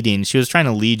like leading. She was trying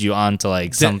to lead you on to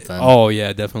like something. Oh,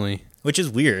 yeah, definitely. Which is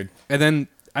weird. And then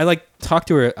I like talked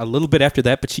to her a little bit after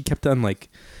that, but she kept on like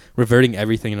reverting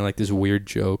everything into like this weird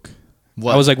joke.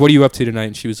 What? I was like, what are you up to tonight?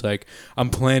 And she was like, I'm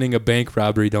planning a bank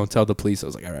robbery. Don't tell the police. I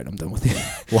was like, all right, I'm done with you.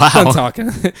 Wow. I'm talking.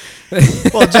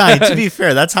 Well, Johnny, to be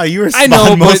fair, that's how you I respond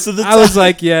know, most but of the time. I was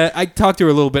like, yeah, I talked to her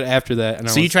a little bit after that. And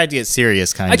so I you was, tried to get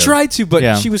serious, kind I of. tried to, but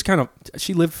Yeah. she was kind of,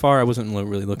 she lived far. I wasn't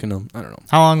really looking to, I don't know,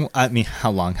 How long? I mean,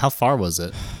 how long? How far was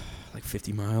it? like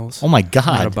 50 miles. Oh my Not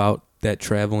God. about that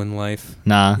travel in life.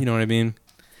 Nah. You know what I mean?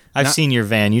 I've not- seen your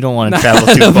van. You don't want to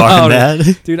travel too far About in it.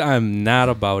 that. Dude, I'm not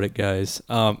about it, guys.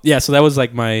 Yeah, so that was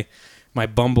like my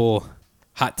Bumble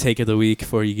hot take of the week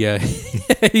for you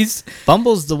guys.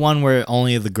 Bumble's the one where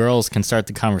only the girls can start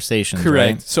the conversations,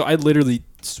 Correct. right? So I literally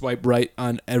swipe right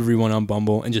on everyone on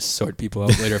Bumble and just sort people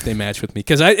out later if they match with me.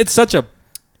 Because it's such a...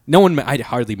 I'd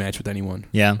hardly match with anyone.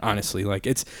 Yeah. Honestly. Like,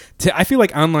 I feel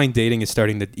like online dating is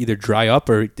starting to either dry up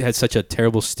or it has such a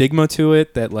terrible stigma to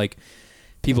it that, like,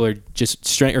 people are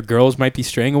just... or girls might be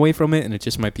straying away from it and it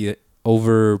just might be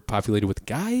overpopulated with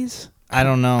guys. I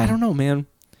don't know. I don't know, man.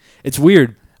 It's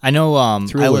weird. I know I real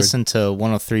weird. listened to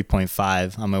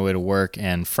 103.5 on my way to work,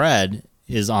 and Fred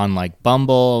is on like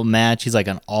Bumble, Match. He's like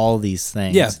on all these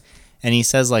things. Yeah. And he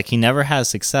says like he never has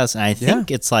success. And I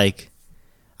think it's like,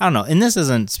 I don't know. And this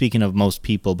isn't speaking of most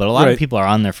people, but a lot Right. of people are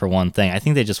on there for one thing. I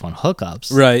think they just want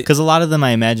hookups. Right. Because a lot of them I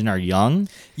imagine are young.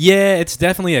 Yeah, it's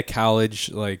definitely a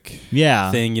college, like, Yeah.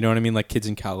 thing. You know what I mean? Like, kids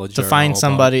in college To are find all about-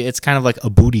 somebody, it's kind of like a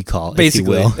booty call,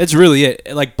 Basically. if you will. It's really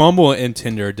it. Like, Bumble and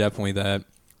Tinder are definitely that.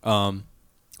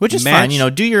 Which is Match- fine. You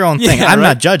know, do your own thing. Yeah, I'm right.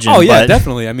 not judging. Oh, yeah, but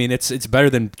definitely. I mean, it's better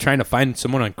than trying to find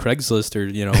someone on Craigslist or,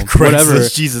 you know, Craigslist, whatever.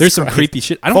 Jesus There's some Christ. creepy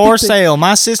shit. I don't For think sale,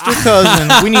 my sister cousin.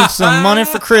 We need some money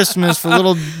for Christmas for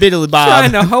little Biddly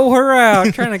trying Bob. to hoe her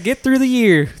out, trying to get through the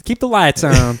year, keep the lights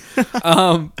on.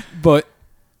 But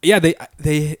yeah, they.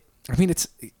 I mean, it's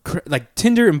like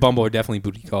Tinder and Bumble are definitely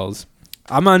booty calls.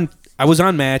 I was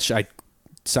on Match. I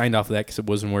signed off of that because it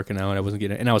wasn't working out. I wasn't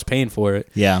getting it, and I was paying for it.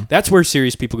 Yeah. That's where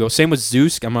serious people go. Same with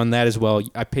Zeus. I'm on that as well.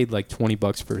 I paid like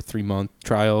 $20 for a 3-month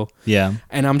trial. Yeah.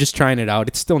 And I'm just trying it out.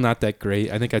 It's still not that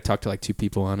great. I think I talked to like 2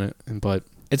 people on it, but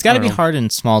It's got to I be don't know. hard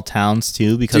in small towns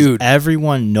too because Dude.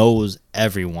 everyone knows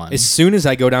everyone. As soon as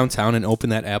I go downtown and open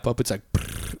that app up, it's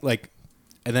like,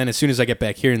 and then as soon as I get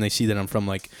back here and they see that I'm from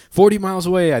like 40 miles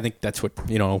away, I think that's what,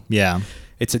 you know, yeah.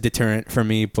 it's a deterrent for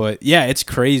me. But yeah, it's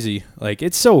crazy. Like,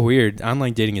 it's so weird.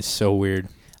 Online dating is so weird.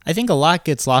 I think a lot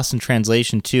gets lost in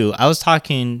translation too. I was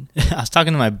talking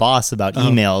to my boss about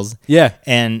emails. Yeah.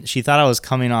 And she thought I was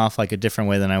coming off like a different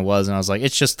way than I was, and I was like,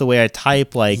 it's just the way I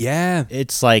type. Like, Yeah.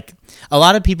 it's like a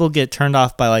lot of people get turned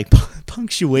off by like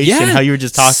punctuation. How you were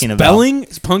just talking about spelling,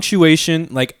 punctuation.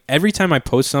 Like, every time I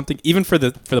post something, even for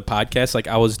the podcast, like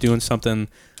I was doing something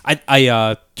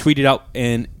I tweeted out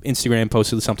and Instagram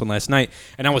posted something last night,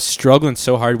 and I was struggling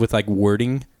so hard with like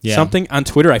wording something on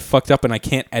Twitter. I fucked up and I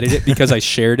can't edit it because I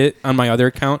shared it on my other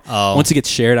account. Oh. Once it gets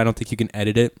shared, I don't think you can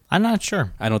edit it. I'm not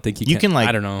sure. I don't think You can like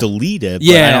I don't know. delete it. But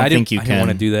Yeah, I don't think you I can. didn't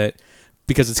want to do that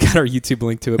because it's got our YouTube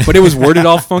link to it. But it was worded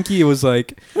all funky. It was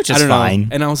like, Which I is don't fine. know.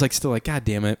 And I was like, still like, God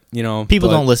damn it, you know. People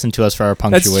but don't listen to us for our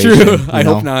That's punctuation. true. you I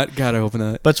know? hope not. God, I hope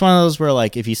not. But it's one of those where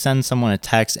like if you send someone a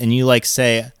text and you like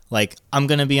say like I'm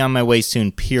gonna be on my way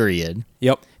soon, period.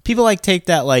 Yep. People like take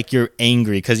that like you're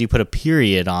angry because you put a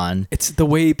period on. It's the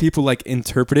way people like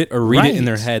interpret it or read it in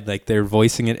their Right. head, like they're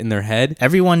voicing it in their head.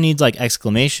 Everyone needs like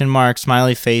exclamation marks,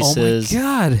 smiley faces. Oh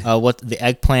my god! What the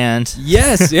eggplant?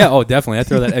 Yes, yeah. Oh, definitely. I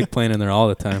throw that eggplant in there all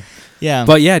the time. Yeah,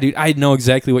 But yeah, dude, I know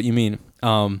exactly what you mean.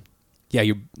 Yeah,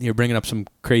 you're bringing up some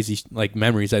crazy like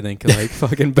memories. I think like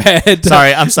fucking bad.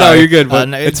 sorry, I'm sorry. No, you're good. But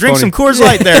No, it's drink funny. some Coors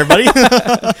Light there, buddy.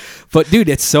 But dude,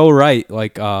 it's so right.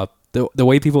 Like the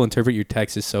way people interpret your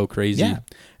text is so crazy. Yeah.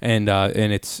 And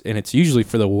it's usually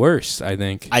for the worst. I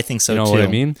think. I think so you know too. what I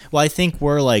mean? Well, I think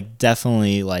we're like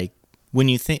definitely like when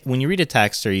you read a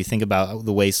text or you think about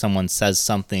the way someone says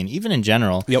something, even in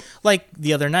general. Yep. Like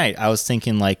the other night, I was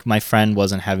thinking like my friend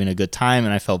wasn't having a good time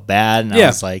and I felt bad, and I Yeah.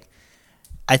 was like,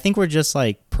 I think we're just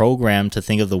like programmed to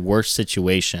think of the worst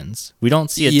situations. We don't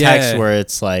see a text Yeah. where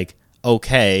it's like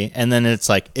okay, and then it's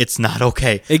like it's not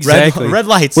okay. Exactly. Red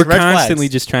lights. We're red constantly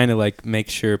flags. just trying to like make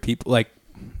sure people like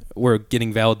we're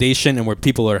getting validation and where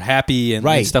people are happy and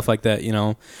Right. stuff like that, you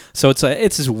know. So it's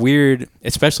this weird,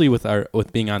 especially with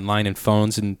being online and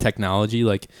phones and technology,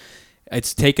 like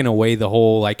it's taken away the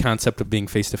whole like concept of being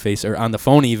face to face or on the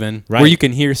phone even, where Right. you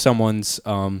can hear someone's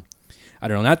I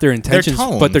don't know, not their intentions, Their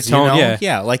tones, but their tone. you know?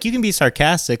 Yeah. Like you can be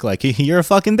sarcastic, like you're a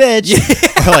fucking bitch,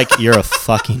 or like you're a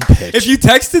fucking bitch. If you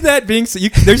texted that being,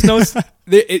 there's no,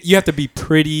 you have to be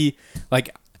pretty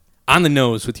like on the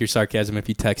nose with your sarcasm if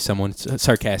you text someone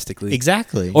sarcastically.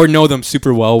 Exactly. Or know them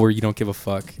super well where you don't give a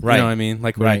fuck. Right. You know what I mean?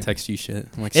 Like when I Right. text you shit.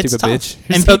 I'm like, It's stupid tough.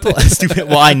 bitch. And people, stupid.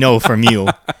 Well, I know from you,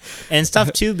 and it's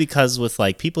tough too because with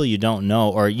like people you don't know,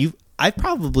 or I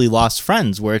probably lost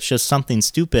friends where it's just something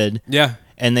stupid, Yeah.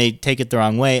 and they take it the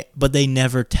wrong way, but they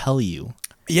never tell you.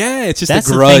 Yeah, it's just That's a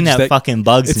the grudge thing that fucking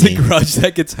bugs it's me. a grudge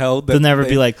that gets held. They'll never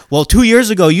be like, well, 2 years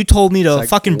ago you told me to like,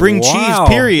 fucking bring wow. cheese,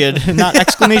 period, not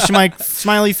exclamation mark,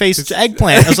 smiley face,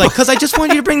 eggplant. I was like, because I just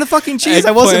wanted you to bring the fucking cheese.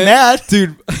 I wasn't mad.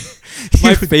 Dude.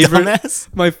 My You favorite, dumbass.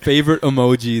 my favorite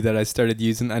emoji that I started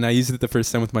using, and I used it the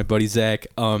first time with my buddy Zach.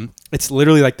 It's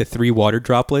literally like the 3 water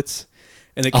droplets,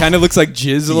 and it kind of looks like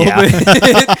jizz a little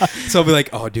bit. So I'll be like,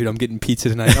 "Oh, dude, I'm getting pizza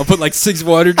tonight." I'll put like 6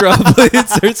 water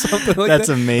droplets or something like That's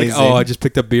that. amazing. Like, oh, I just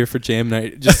picked up beer for jam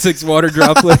night. Just 6 water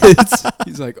droplets.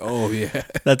 He's like, "Oh yeah,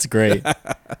 That's great.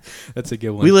 that's a good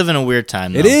one." We live in a weird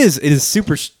time, though. It is. It is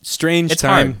super strange It's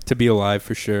time hard. to be alive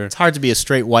for sure. It's hard to be a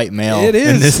straight white male. It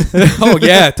in is. Oh,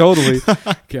 yeah, totally.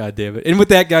 God damn it. And with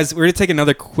that, guys, we're going to take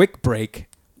another quick break.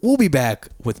 We'll be back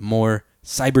with more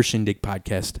Cyber Shindig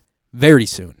podcast very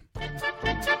soon.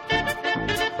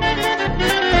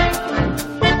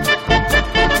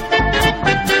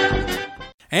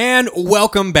 And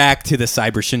welcome back to the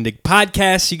Cyber Shindig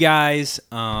podcast, you guys.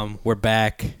 We're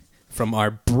back from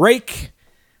our break.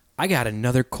 I got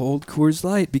another cold Coors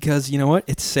Light because, you know what?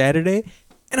 It's Saturday,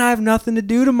 and I have nothing to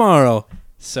do tomorrow.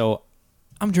 So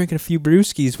I'm drinking a few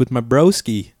brewskis with my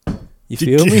broski. You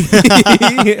feel me?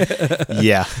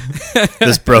 Yeah.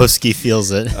 This broski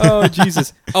feels it. Oh,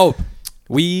 Jesus. Oh,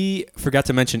 we forgot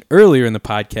to mention earlier in the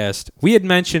podcast, we had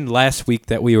mentioned last week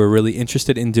that we were really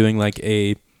interested in doing like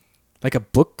a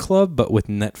book club, but with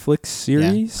Netflix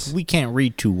series. Yeah. We can't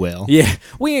read too well. Yeah,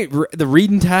 we ain't the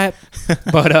reading type,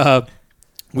 but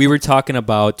we were talking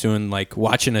about doing like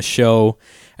watching a show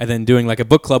and then doing like a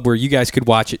book club where you guys could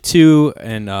watch it too,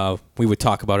 and we would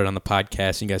talk about it on the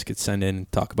podcast. And you guys could send in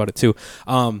and talk about it too.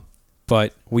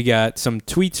 But we got some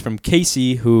tweets from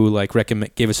Casey who like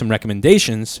gave us some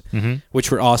recommendations, which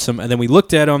were awesome. And then we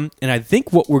looked at them, and I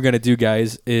think what we're gonna do,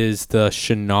 guys, is the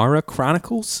Shannara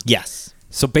Chronicles. Yes.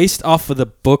 So based off of the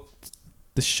book,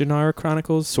 the Shannara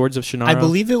Chronicles, Swords of Shannara. I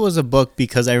believe it was a book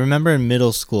because I remember in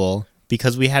middle school,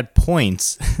 because we had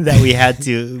points that we had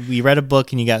to, we read a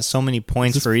book and you got so many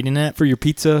points for reading it. For your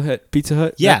Pizza Hut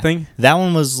Yeah. that thing? That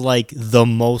one was like the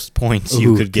most points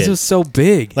you could get. This was so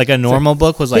big. Like a normal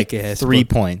book was like thick-ass 3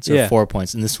 book. points or Yeah. 4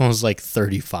 points, and this one was like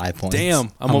 35 points.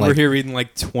 Damn. I'm over like, here reading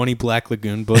like 20 Black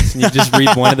Lagoon books, and you just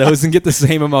read one of those and get the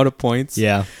same amount of points.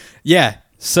 Yeah. Yeah.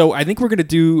 So I think we're going to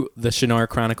do the Shannara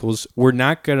Chronicles. We're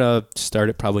not going to start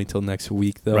it probably until next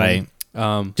week, though. Right.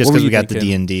 What Just were because you we got the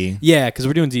thinking? D&D. Yeah, because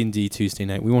we're doing D&D Tuesday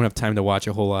night. We won't have time to watch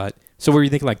a whole lot. So were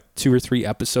you thinking like 2 or 3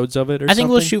 episodes of it or I think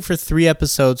we'll something? shoot for 3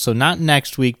 episodes, so not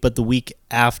next week, but the week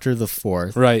after the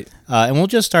 4th. Right. And we'll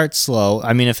just start slow.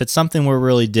 I mean, if it's something we're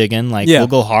really digging, like, Yeah. we'll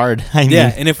go hard. I mean,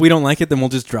 Yeah, and if we don't like it, then we'll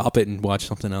just drop it and watch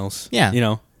something else. Yeah. You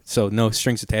know, so no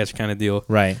strings attached kind of deal.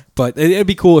 Right. But it'd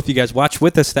be cool if you guys watch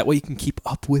with us. That way you can keep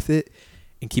up with it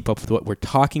and keep up with what we're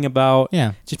talking about.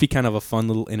 Yeah. Just be kind of a fun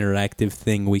little interactive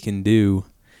thing we can do.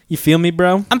 You feel me,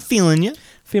 bro? I'm feeling you.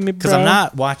 Feel me, bro? Because I'm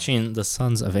not watching The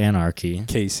Sons of Anarchy.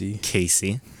 Casey.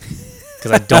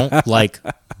 Because I don't like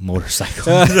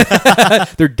motorcycles.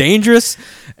 They're dangerous,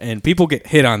 and people get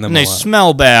hit on them And they a lot.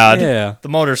 smell bad. Yeah. The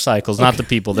motorcycles, not the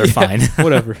people. They're Yeah, fine.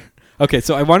 Whatever. Okay,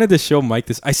 so I wanted to show Mike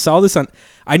this. I saw this on.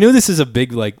 I knew this is a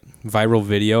big like viral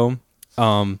video,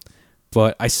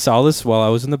 but I saw this while I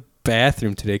was in the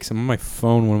bathroom today because I'm on my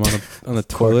phone when I'm on the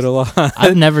toilet a lot.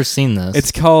 I've never seen this.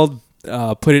 It's called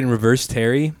 "Put It in Reverse,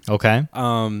 Terry." Okay.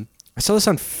 I saw this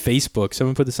on Facebook.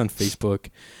 Someone put this on Facebook,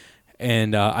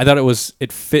 and I thought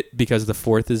it fit because the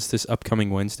 4th is this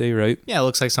upcoming Wednesday, right? Yeah, it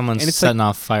looks like someone's And it's setting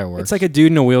off fireworks. It's like a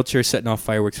dude in a wheelchair setting off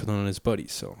fireworks with one of his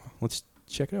buddies. So let's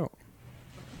check it out.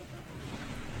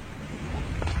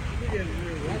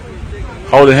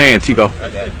 Hold his hand, Chico.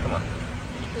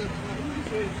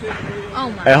 Oh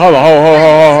my. Hey, hold on,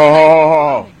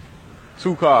 hold.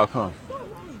 2 cars come.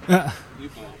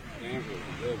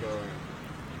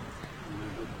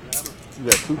 You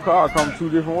got 2 cars come 2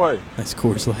 different ways. Nice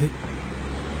Coors Light.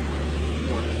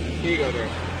 Here you go there.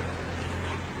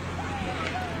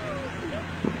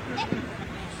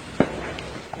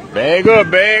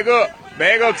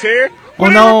 Bag up, Terry. Oh,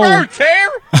 no. Reverse,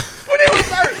 Terry. Put it in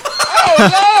reverse. Oh,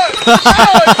 Lord. Oh,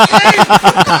 jeez.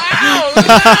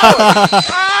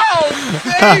 Oh,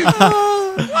 jeez.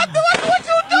 What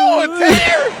you doing,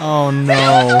 Terry? Oh, no.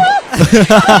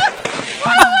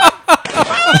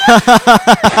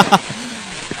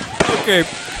 Okay,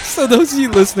 so those of you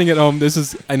listening at home,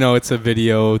 I know it's a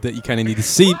video that you kind of need to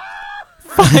see.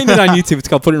 Find it on YouTube. It's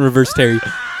called "Put It in Reverse, Terry."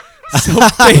 So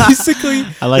basically,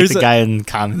 I like there's the guy in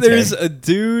commentary. There's a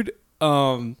dude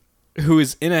who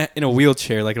is in a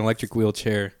wheelchair, like an electric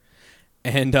wheelchair,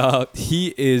 and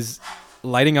he is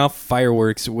lighting off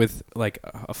fireworks with like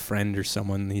a friend or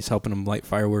someone. He's helping him light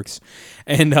fireworks,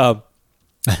 and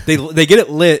they get it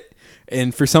lit.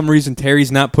 And for some reason,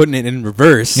 Terry's not putting it in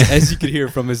reverse, as you could hear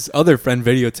from his other friend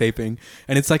videotaping.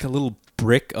 And it's like a little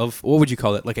brick of, what would you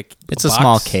call it? Like It's a a box?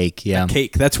 small cake, yeah. A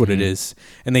cake, that's what it is.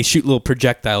 And they shoot little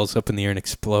projectiles up in the air and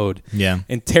explode. Yeah.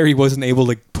 And Terry wasn't able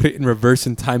to put it in reverse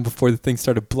in time before the thing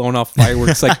started blowing off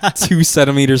fireworks like 2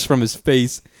 centimeters from his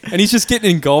face. And he's just getting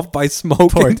engulfed by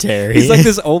smoke. Poor And Terry. He's like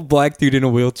this old black dude in a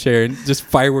wheelchair and just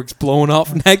fireworks blowing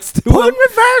off next to him. Put in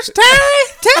reverse, Terry!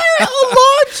 Terry!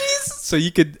 Oh, Lord Jesus! So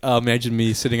you could imagine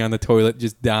me sitting on the toilet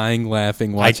just dying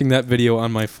laughing, watching that video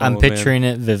on my phone. I'm picturing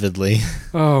it vividly.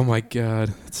 Oh my god,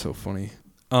 that's so funny.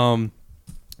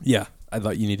 Yeah, I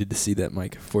thought you needed to see that,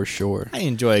 Mike, for sure. I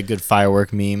enjoy a good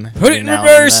firework meme. Put it in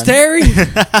reverse, Terry.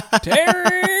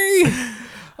 Terry.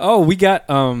 Oh, we got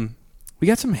some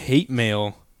hate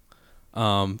mail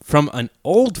from an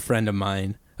old friend of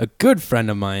mine, a good friend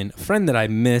of mine, a friend that I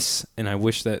miss, and I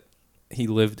wish that he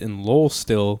lived in Lowell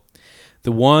still.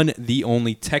 The one, the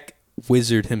only tech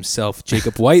wizard himself,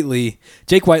 Jacob Whiteley.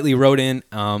 Jake Whiteley wrote in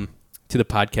to the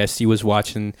podcast. He was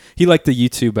watching. He liked the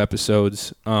YouTube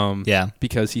episodes.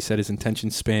 Because he said his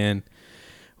attention span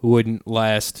wouldn't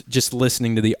last just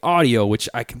listening to the audio, which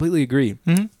I completely agree.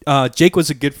 Mm-hmm. Jake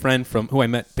was a good friend from who I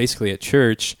met basically at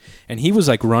church, and he was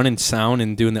like running sound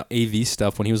and doing the AV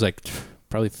stuff when he was like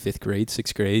probably 5th grade,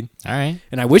 6th grade. All right.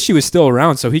 And I wish he was still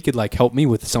around so he could like help me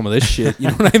with some of this shit. You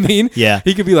know what I mean? Yeah.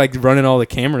 He could be like running all the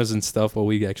cameras and stuff while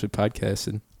we actually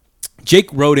podcasted.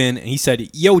 Jake wrote in and he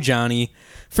said, "Yo, Johnny.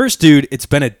 First, dude, it's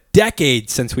been a decade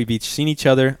since we've each seen each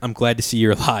other. I'm glad to see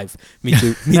you're alive." Me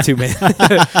too. Me too, man.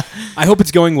 I hope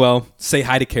it's going well. Say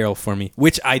hi to Carol for me,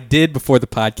 which I did before the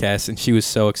podcast, and she was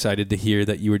so excited to hear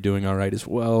that you were doing all right as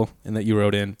well and that you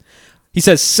wrote in. He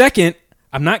says, "Second,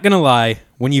 I'm not going to lie.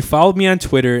 When you followed me on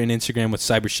Twitter and Instagram with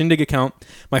Cyber Shindig account,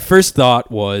 my first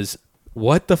thought was,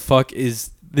 what the fuck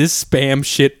is this spam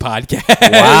shit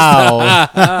podcast?"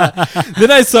 Wow.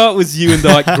 Then I saw it was you and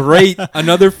thought, great,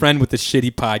 another friend with a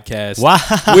shitty podcast. Wow.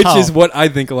 Which is what I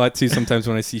think a lot too sometimes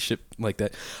when I see shit like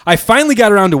that. I finally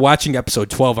got around to watching episode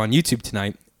 12 on YouTube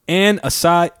tonight. And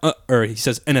aside,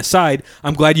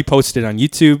 I'm glad you posted it on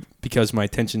YouTube because my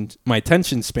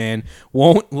attention span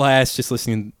won't last just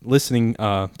listening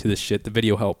to this shit. The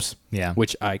video helps. Yeah.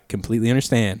 Which I completely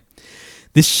understand.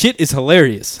 This shit is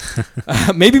hilarious.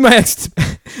 Maybe my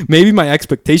Maybe my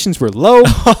expectations were low,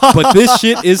 but this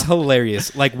shit is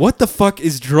hilarious. Like, what the fuck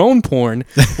is drone porn?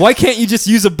 Why can't you just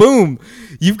use a boom?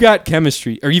 You've got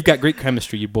chemistry, or you've got great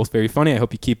chemistry. You're both very funny. I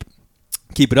hope you keep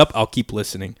it up. I'll keep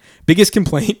listening. Biggest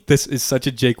complaint, this is such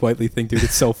a Jake Whiteley thing, dude.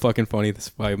 It's so fucking funny. This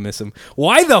is why I miss him.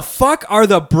 Why the fuck are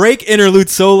the break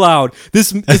interludes so loud?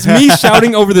 This is me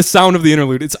shouting over the sound of the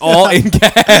interlude. It's all in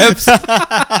caps.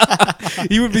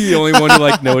 He would be the only one to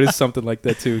like notice something like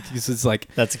that too, because it's like,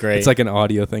 that's great. It's like an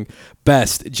audio thing.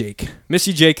 Best, Jake. Miss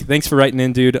you, Jake. Thanks for writing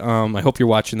in, dude. I hope you're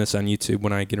watching this on YouTube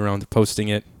when I get around to posting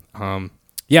it.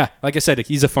 Yeah, like I said,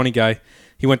 he's a funny guy.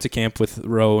 He went to camp with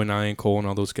Roe and I and Cole and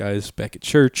all those guys back at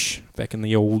church, back in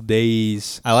the old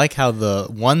days. I like how the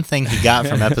one thing he got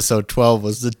from episode 12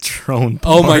 was the drone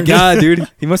porn. Oh my God, dude.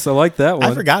 He must have liked that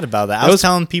one. I forgot about that. I was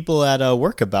telling people at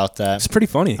work about that. It's pretty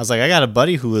funny. I was like, I got a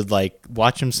buddy who would like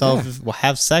watch himself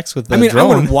have sex with the drone. drone. I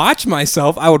wouldn't watch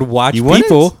myself. I would watch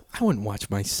people. I wouldn't watch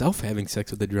myself having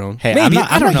sex with the drone. Hey, maybe.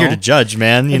 I'm not here to judge,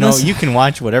 man. You know, you can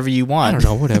watch whatever you want. I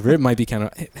don't know, whatever. It might be kind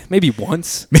of, maybe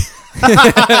once.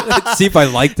 See if I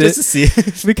liked it. Just to see.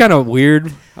 It'd be kind of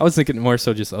weird. I was thinking more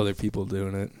so just other people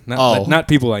doing it. Not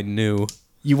people I knew.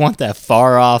 You want that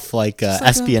far off, like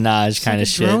espionage kind of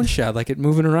shit. Drone shot, like it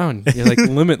moving around. You're like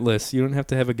limitless. You don't have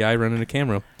to have a guy running a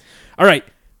camera. All right.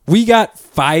 We got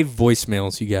 5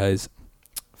 voicemails, you guys.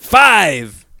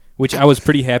 5! Which I was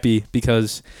pretty happy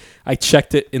because I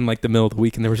checked it in like the middle of the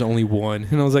week and there was only 1.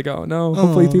 And I was like, oh no,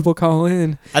 hopefully people call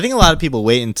in. I think a lot of people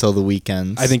wait until the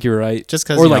weekends. I think you're right. Just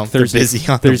because like Thursday, they're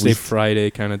busy on Thursday,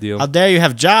 Friday kind of deal. How dare you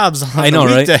have jobs on the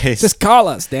weekdays? Right? Just call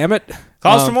us, damn it.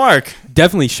 Call us from work.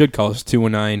 Definitely should call us,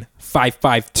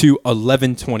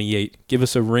 219-552-1128. Give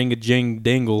us a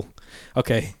ring-a-jing-dangle.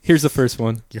 Okay, here's the first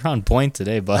one. You're on point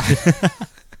today, bud.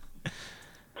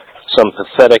 Some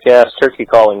pathetic-ass turkey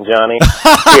calling, Johnny.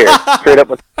 Here, straight up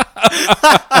with...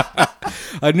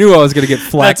 I knew I was going to get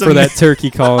flack for that turkey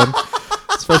calling,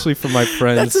 especially from my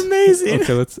friends. That's amazing.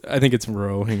 Okay, I think it's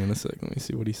Roe. Hang on a second. Let me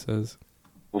see what he says.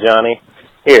 Johnny,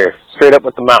 here, straight up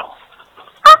with the mouth.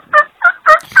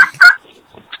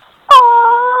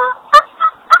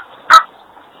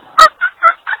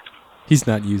 He's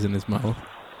not using his mouth.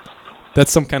 That's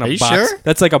some kind of Are you box. sure?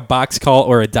 That's like a box call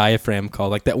or a diaphragm call.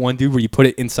 Like that one dude where you put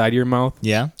it inside your mouth.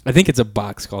 Yeah. I think it's a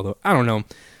box call, though. I don't know.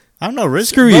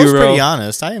 Screw you, Ro's Ro. pretty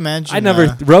honest. I imagine.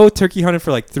 Ro turkey hunted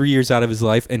for like 3 years out of his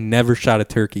life and never shot a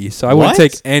turkey. So I wouldn't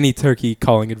take any turkey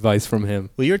calling advice from him.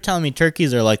 Well, you're telling me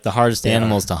turkeys are like the hardest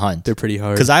animals to hunt. They're pretty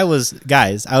hard. Because I was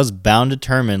bound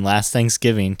determined last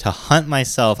Thanksgiving to hunt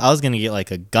myself. I was going to get like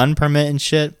a gun permit and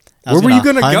shit. Where were you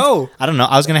going to go? I don't know.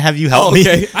 I was going to have you help me.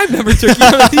 Okay. I've never turkey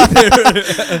hunted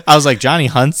either. I was like, Johnny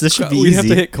hunts. This should be easy. We have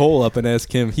to hit Cole up and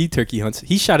ask him. He turkey hunts.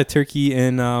 He shot a turkey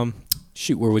in,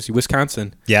 where was he?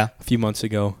 Wisconsin. Yeah. A few months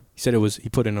ago. He said he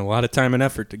put in a lot of time and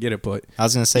effort to get it, but I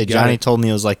was going to say, Johnny told me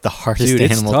it was like the hardest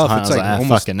animal to hunt. It's I was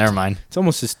like, fuck it, never mind. It's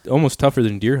almost tougher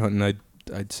than deer hunting,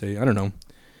 I'd say. I don't know.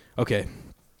 Okay.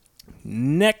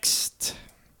 Next.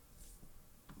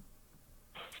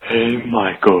 Hey,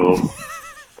 Michael.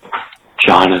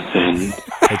 Jonathan.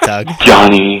 Hey, Tug.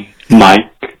 Johnny.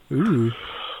 Mike. Ooh.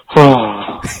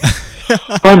 Oh,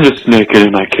 I'm just naked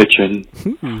in my kitchen.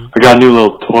 Ooh. I got a new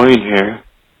little toy in here.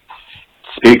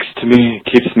 Speaks to me,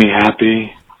 keeps me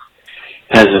happy.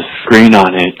 Has a screen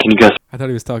on it. Can you guess? I thought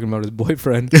he was talking about his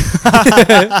boyfriend.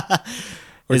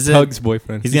 Or Is Tug's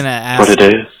boyfriend. He's going to ask. What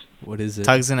it is? What is it?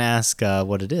 Tug's going to ask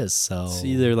what it is. So it's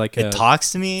either like it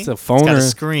talks to me. It's a phone it's got or a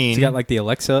screen. It's got like the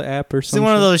Alexa app or something. It's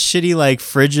one of those shitty like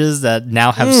fridges that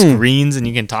now have screens and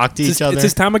you can talk to each other. It's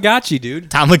his Tamagotchi,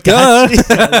 dude. Tamagotchi.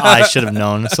 Oh, I should have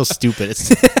known. It's so stupid.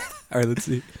 All right, let's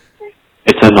see.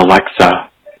 It's an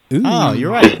Alexa. Ooh. Oh, you're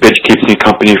right. This bitch keeps me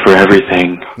company for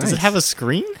everything. Nice. Does it have a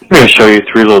screen? I'm going to show you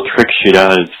 3 little tricks she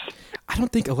does. I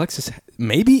don't think Alexa's...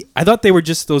 Maybe? I thought they were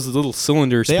just those little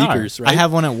cylinder speakers, right? I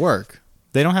have one at work.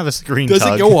 They don't have a screen. Does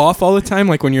Tug. it go off all the time?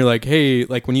 Like when you're like, hey,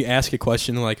 like when you ask a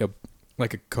question to like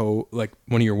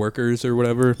one of your workers or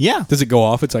whatever? Yeah. Does it go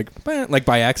off? It's like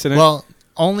by accident? Well,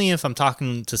 only if I'm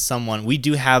talking to someone. We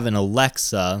do have an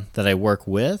Alexa that I work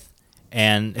with.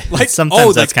 And like,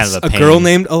 sometimes that's kind of a pain. girl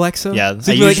named Alexa? Yeah.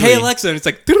 So you're like, hey, Alexa. And it's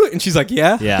like, and she's like,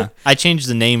 yeah. Yeah. I changed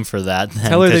the name for that.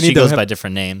 Tell her they need she goes to by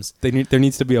different names. There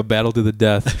needs to be a battle to the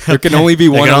death. There can only be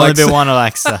one Alexa. Alexa. There can only be one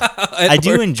Alexa. I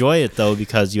do enjoy it, though,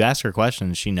 because you ask her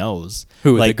questions, she knows.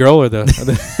 Who, like, the girl or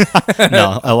the...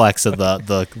 No, Alexa,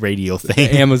 the radio thing.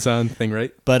 The Amazon thing,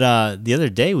 right? But the other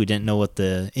day, we didn't know what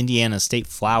the Indiana state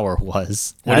flower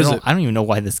was. What is it? I don't even know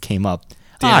why this came up.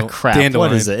 Crap. Dandelion.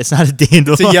 What is it? It's not a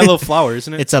dandelion. It's a yellow flower,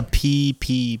 isn't it? It's a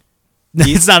PP.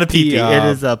 It's not a PP. It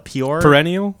is a pure.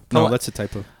 Perennial? No, that's a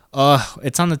type of...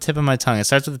 It's on the tip of my tongue. It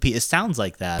starts with a P. It sounds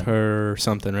like that. Per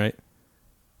something, right?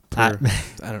 I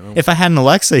don't know. If I had an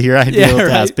Alexa here, I'd be able to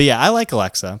right. ask. But yeah, I like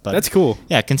Alexa. But That's cool.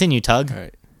 Yeah, continue, Tug. All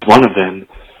right. One of them.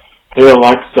 Hey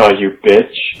Alexa, you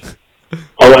bitch.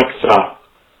 Alexa,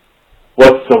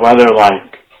 what's the weather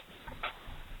like?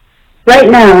 Right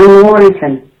now in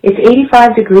Warrington, it's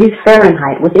 85 degrees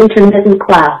Fahrenheit with intermittent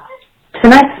clouds.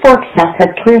 Tonight's forecast has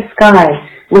clear skies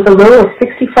with a low of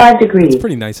 65 degrees.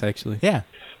 Pretty nice, actually. Yeah.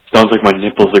 Sounds like my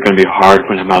nipples are going to be hard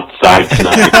when I'm outside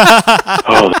tonight.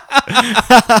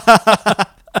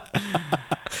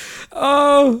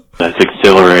 Oh. That's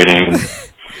exhilarating.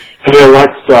 Hey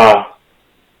Alexa,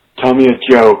 tell me a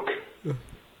joke.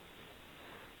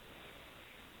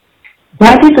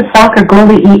 Why did the soccer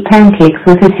goalie eat pancakes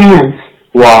with his hands?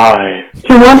 Why?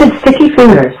 He wanted sticky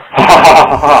fingers.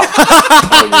 Oh,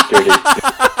 you dirty.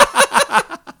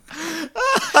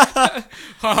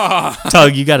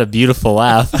 Tug, you got a beautiful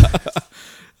laugh.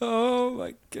 Oh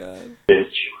my god.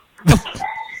 Bitch.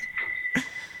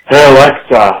 Hey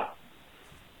Alexa,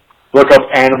 look up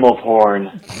animal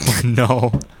porn.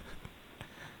 No.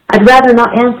 I'd rather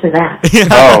not answer that.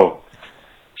 Oh,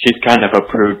 she's kind of a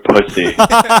prude pussy. Well,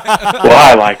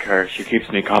 I like her. She keeps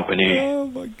me company. Oh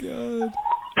my god.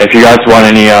 If you guys want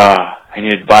any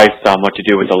advice on what to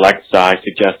do with Alexa, I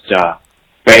suggest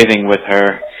bathing with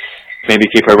her. Maybe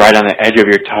keep her right on the edge of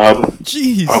your tub.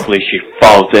 Jeez. Hopefully she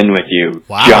falls in with you.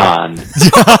 Wow. John.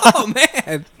 Oh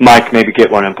man. Mike, maybe get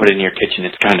one and put it in your kitchen.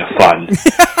 It's kind of fun.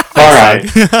 All right.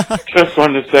 Just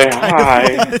wanted to say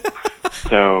hi.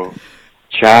 So,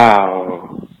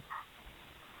 ciao.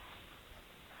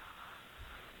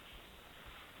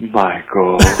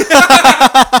 Michael.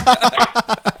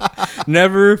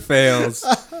 Never fails.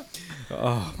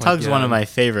 Oh, my Tug's God. one of my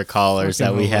favorite callers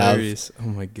that we Hilarious. Oh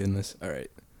my goodness. All right.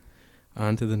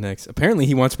 On to the next. Apparently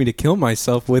he wants me to kill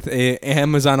myself with a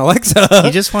Amazon Alexa. have.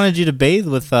 He just wanted you to bathe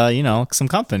with, some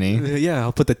company. Yeah,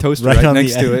 I'll put the toaster Right right, on the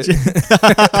next to edge.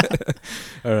 it.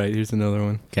 All right, here's another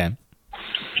one. Okay.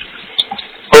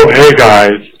 Oh, hey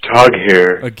guys. Tug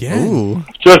here. Again. Ooh.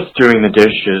 Just doing the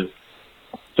dishes.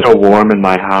 So warm in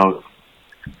my house.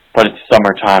 But it's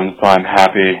summertime, so I'm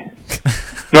happy.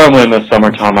 Normally in the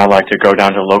summertime, I like to go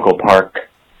down to local park,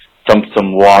 dump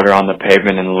some water on the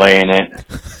pavement and lay in it.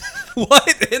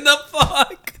 What in the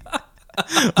fuck?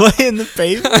 Lay in the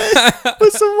pavement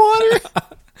with some water.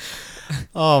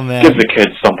 Oh, man. Give the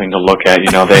kids something to look at.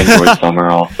 You know, they enjoy summer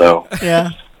also. Yeah.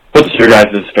 What's your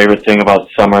guys' favorite thing about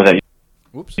summer that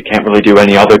you can't really do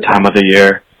any other time of the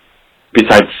year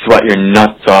besides sweat your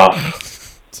nuts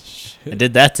off? I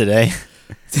did that today.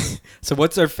 So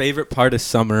what's our favorite part of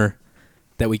summer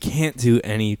that we can't do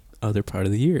any other part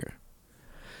of the year?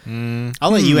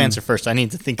 I'll let you answer first. I need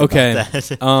to think about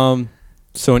that.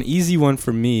 So an easy one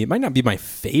for me. It might not be my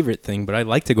favorite thing, but I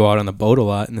like to go out on the boat a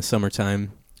lot in the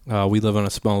summertime. We live on a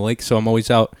small lake, so I'm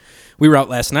always out. We were out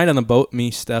last night on the boat.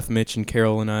 Me, Steph, Mitch, and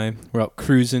Carol and I were out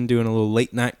cruising, doing a little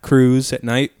late night cruise at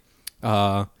night.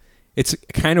 It's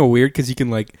kind of weird because you can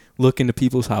like look into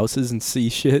people's houses and see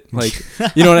shit. Like,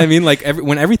 you know what I mean? Like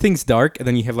when everything's dark and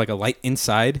then you have like a light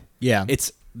inside. Yeah.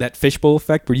 It's that fishbowl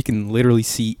effect where you can literally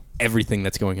see everything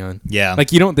that's going on. Yeah.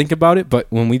 Like you don't think about it, but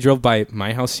when we drove by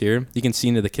my house here, you can see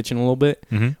into the kitchen a little bit.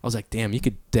 Mm-hmm. I was like, damn, you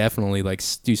could definitely like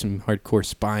do some hardcore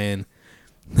spying.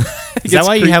 Is that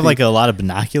why you have like a lot of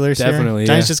binoculars Definitely, here?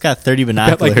 Johnny's yeah. just got 30 Got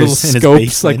binoculars like little in his scopes,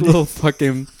 basement. like little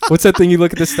fucking what's that thing you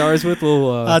look at the stars with?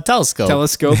 Little telescope.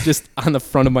 Telescope just on the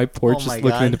front of my porch, Oh my just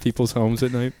looking God. into people's homes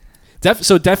at night.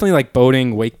 So definitely like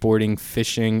boating, wakeboarding,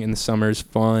 fishing in the summer is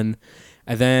fun.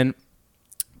 And then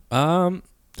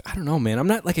I don't know, man. I'm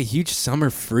not like a huge summer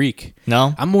freak.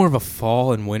 No? I'm more of a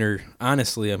fall and winter.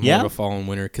 Honestly, I'm more of a fall and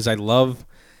winter because I love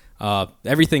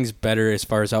everything's better as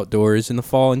far as outdoors in the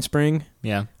fall and spring.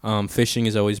 Yeah. Fishing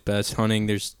is always best. Hunting,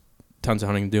 there's tons of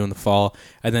hunting to do in the fall.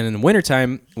 And then in the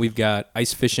wintertime, we've got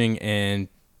ice fishing and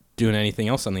doing anything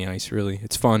else on the ice, really.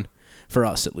 It's fun for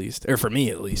us, at least. Or for me,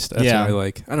 at least. That's Yeah. what I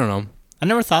like. I don't know. I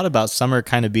never thought about summer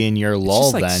kind of being your lull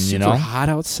It's just, like, then, you super know? hot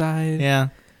outside. Yeah.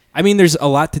 I mean, there's a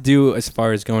lot to do as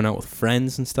far as going out with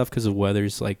friends and stuff because the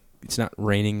weather's like, it's not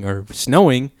raining or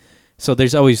snowing. So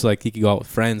there's always like, you could go out with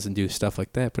friends and do stuff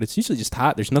like that. But it's usually just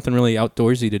hot. There's nothing really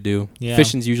outdoorsy to do. Yeah.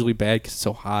 Fishing's usually bad because it's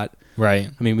so hot. Right.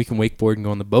 I mean, we can wakeboard and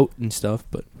go on the boat and stuff,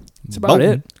 but that's about Boating.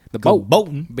 it. The Go boat,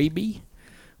 boating. baby.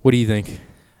 What do you think?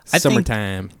 I think-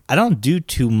 Summertime. I don't do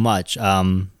too much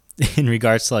in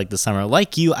regards to like the summer.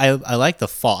 Like you, I like the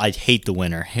fall. I hate the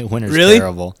winter. Winter's Really?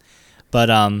 terrible. But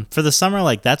for the summer,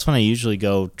 like that's when I usually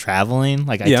go traveling.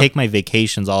 Like I Yeah. take my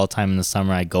vacations all the time in the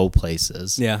summer. I go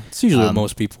places. Yeah, it's usually what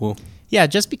most people. Yeah,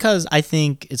 just because I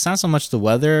think it's not so much the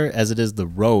weather as it is the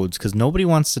roads, because nobody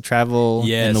wants to travel in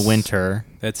the Yes. winter.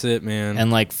 That's it, man.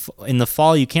 And like in the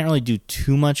fall, you can't really do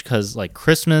too much because like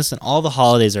Christmas and all the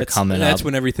holidays are coming up. That's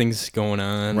when everything's going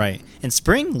on. Right. In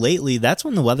spring lately, that's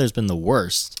when the weather's been the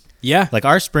worst. Yeah. Like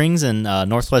our springs in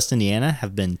Northwest Indiana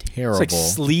have been terrible. It's like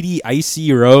sleety,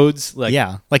 icy roads. Like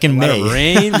yeah, like in a lot May. of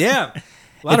rain. Yeah,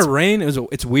 a lot of rain.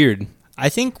 It's weird. I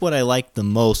think what I like the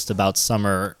most about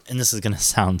summer, and this is going to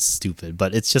sound stupid,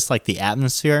 but it's just like the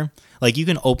atmosphere. Like you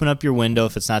can open up your window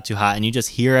if it's not too hot and you just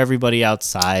hear everybody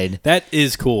outside. That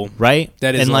is cool. Right?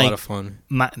 That is and a like, lot of fun.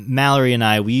 Mallory and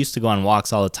I, we used to go on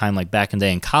walks all the time, like back in the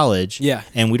day in college. Yeah.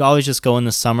 And we'd always just go in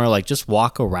the summer, like just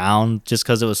walk around just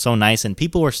because it was so nice and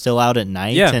people were still out at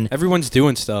night. Yeah, And everyone's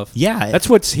doing stuff. Yeah. That's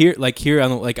what's here. Like here,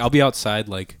 like I'll be outside.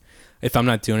 Like if I'm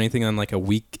not doing anything on like a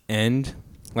weekend,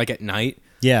 like at night.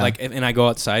 Yeah. Like and I go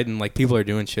outside and like people are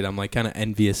doing shit. I'm like kind of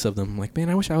envious of them. I'm like, man,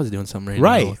 I wish I was doing something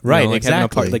right now. Right, Like having a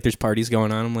exactly. like there's parties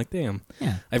going on. I'm like, damn.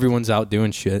 Yeah. Everyone's out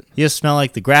doing shit. You just smell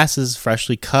like the grass is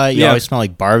freshly cut. You Yeah. always smell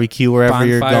like barbecue wherever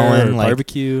you're Bonfire going. or Like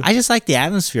barbecue. I just like the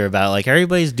atmosphere about it. Like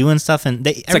everybody's doing stuff and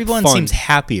everyone fun. seems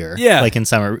happier. Yeah. Like in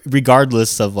summer,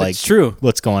 regardless of like It's true.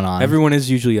 what's going on. Everyone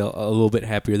is usually a little bit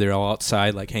happier. They're all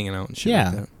outside, like hanging out and shit. Yeah.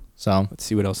 Like that. So Let's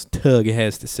see what else Tug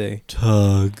has to say.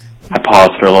 Tug. I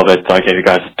paused for a little bit so I gave you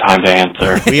guys time to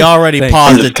answer. We already Thanks.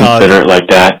 I'm paused just it, Tug. consider it like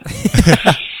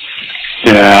that.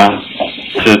 Yeah,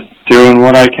 just doing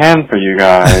what I can for you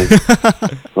guys,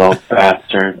 little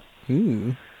bastards.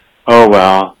 Ooh. Oh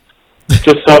well.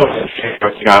 Just so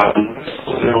you guys.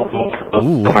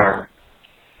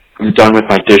 I'm done with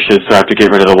my dishes, so I have to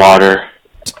get rid of the water.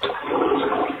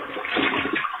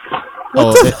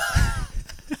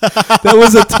 That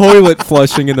was a toilet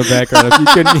flushing in the background. If you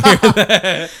couldn't hear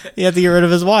that. He had to get rid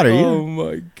of his water. Oh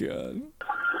my god.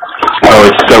 Oh,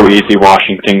 it's so easy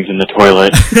washing things in the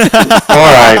toilet. All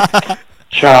right.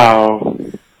 Ciao,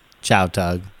 Ciao,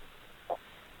 Tug.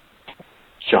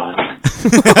 John.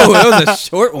 Oh, that was a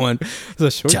short one. It was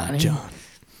a short Johnny. John.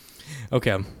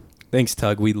 Okay. Thanks,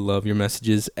 Tug. We love your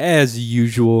messages as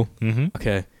usual. Mm-hmm.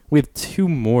 Okay. We have two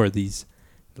more of these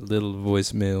little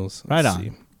voicemails. Right Let's on.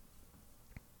 see.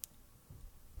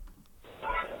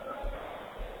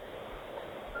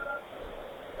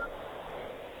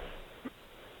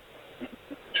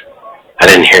 I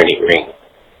didn't hear any ring.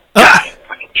 God.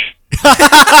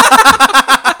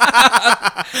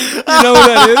 You know what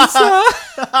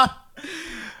that is?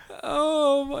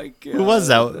 Oh my god. Who was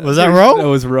that? Was that Ro? That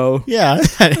was Ro. Yeah.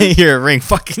 I didn't hear a ring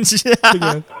fucking shit. Hang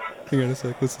on a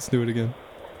sec. Let's do it again.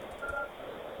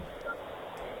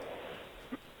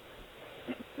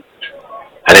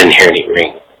 I didn't hear any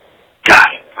ring. God.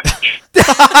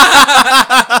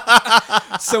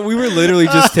 So we were literally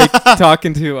just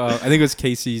talking to, I think it was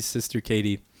Casey's sister,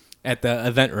 Katie, at the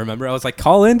event, remember? I was like,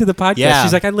 call into the podcast. Yeah.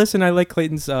 She's like, I listen. I like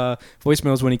Clayton's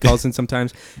voicemails when he calls in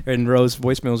sometimes, and Rose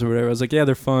voicemails or whatever. I was like, yeah,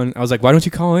 they're fun. I was like, why don't you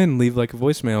call in and leave like a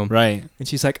voicemail? Right. And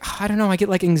she's like, I don't know. I get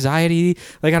like anxiety.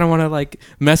 Like, I don't want to like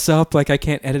mess up. Like, I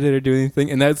can't edit it or do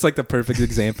anything. And that's like the perfect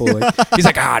example. Like, he's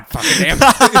like, God, fucking damn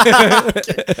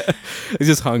it. He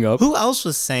just hung up. Who else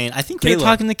was saying? I think we were Kayla.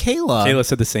 talking to Kayla. Kayla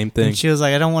said the same thing. And she was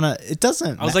like, I don't want to. It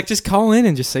doesn't. I was like, just call in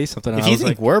and just say something. if I you was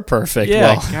think like, we're perfect,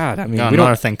 yeah, well, God, I mean, got we don't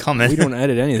another thing coming. we don't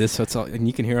edit any of this, so it's all, and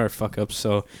you can hear our fuck ups.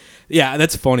 So, yeah,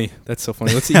 that's funny. That's so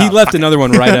funny. Let's see. He left another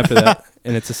one right after that,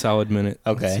 and it's a solid minute.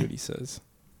 Okay. Let's see what he says.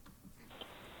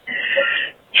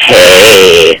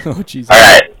 Hey. Oh, Jesus. All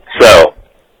right. So,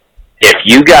 if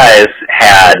you guys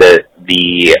had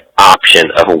the option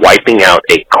of wiping out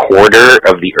a quarter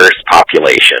of the Earth's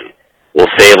population, we'll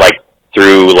say like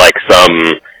through like some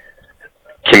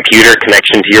computer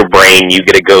connection to your brain, you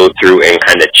get to go through and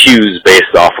kind of choose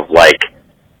based off of like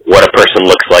what a person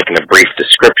looks like in a brief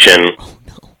description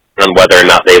on whether or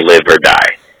not they live or die.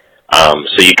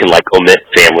 So you can like omit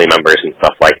family members and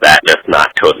stuff like that, and it's not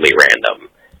totally random.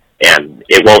 And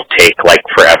it won't take like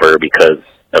forever because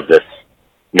of this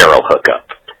neural hookup.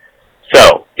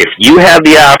 So, if you have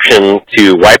the option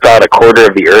to wipe out a quarter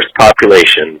of the Earth's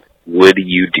population, would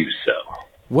you do so?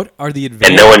 What are the And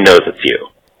advantages? no one knows it's you.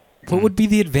 What would be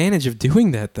the advantage of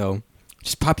doing that, though?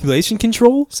 Just population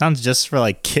control? Sounds just for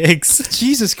like kicks.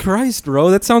 Jesus Christ, bro.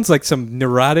 That sounds like some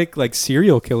neurotic, like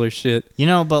serial killer shit. You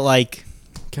know, but like,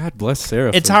 God bless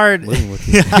Sarah. it's for hard. living with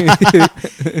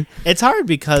you. It's hard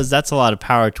because that's a lot of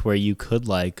power to where you could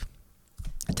like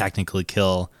technically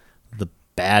kill the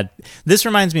bad. This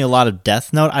reminds me a lot of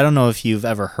Death Note. I don't know if you've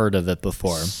ever heard of it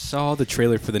before. Saw the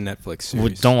trailer for the Netflix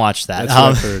series. Don't watch that. That's what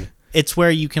I've heard. It's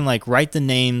where you can like write the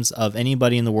names of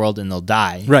anybody in the world and they'll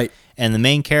die. Right. And the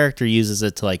main character uses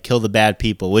it to like kill the bad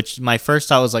people, which my first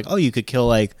thought was like, oh, you could kill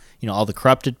like, all the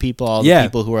corrupted people, all the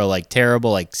people who are like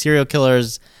terrible, like serial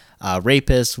killers,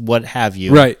 rapists, what have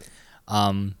you. Right.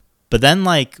 But then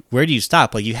like, where do you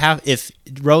stop? Like if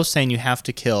Ro's saying you have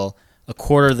to kill a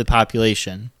quarter of the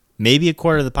population, maybe a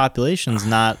quarter of the population's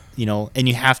not, and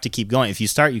you have to keep going. If you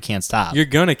start, you can't stop. You're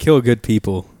going to kill good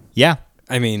people. Yeah.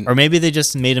 I mean, or maybe they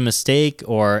just made a mistake,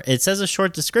 or it says a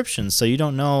short description, so you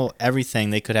don't know everything.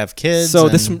 They could have kids. So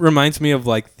this reminds me of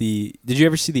like did you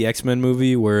ever see the X-Men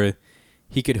movie where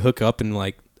he could hook up and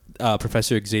like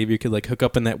Professor Xavier could like hook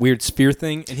up in that weird spear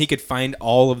thing and he could find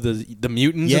all of the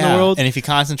mutants in the world? And if he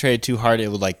concentrated too hard,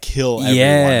 it would like kill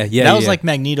everyone. Yeah. That was like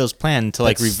Magneto's plan to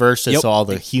like reverse it so all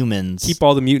the humans. Keep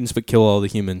all the mutants but kill all the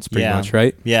humans pretty much,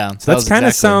 right? Yeah. So that's kind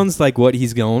of sounds like what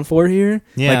he's going for here.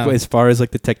 Yeah. Like as far as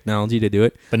like the technology to do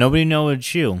it. But nobody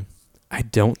knows you. I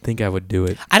don't think I would do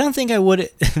it. I don't think I would.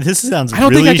 This sounds I don't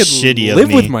really think I could shitty live of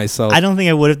me. with myself. I don't think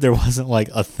I would if there wasn't like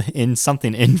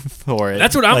something in for it.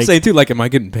 That's what I'm like, saying too. Like, am I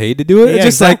getting paid to do it? Yeah, It's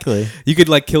just exactly. like you could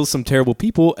like kill some terrible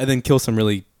people and then kill some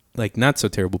really like not so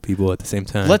terrible people at the same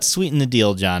time. Let's sweeten the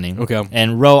deal, Johnny. Okay.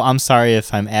 And Ro, I'm sorry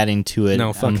if I'm adding to it.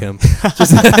 No, fuck him.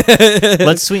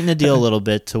 Let's sweeten the deal a little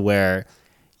bit to where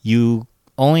you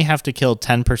only have to kill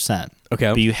 10%. Okay.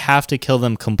 But you have to kill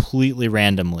them completely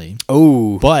randomly.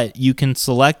 Oh. But you can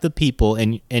select the people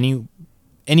in any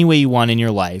way you want in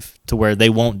your life to where they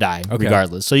won't die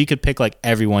regardless. So you could pick like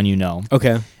everyone you know.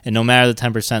 Okay. And no matter the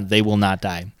 10%, they will not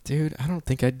die. Dude, I don't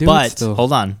think I'd do but, it still.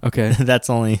 Hold on. Okay. That's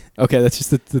only... Okay, that's just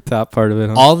the top part of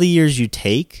it, huh? All the years you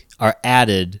take are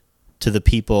added to the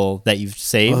people that you've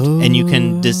saved, and you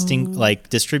can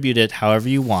distribute it however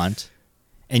you want,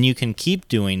 and you can keep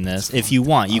doing this if you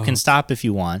want. You can stop if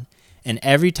you want. And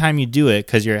every time you do it,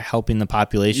 because you're helping the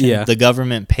population, the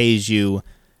government pays you...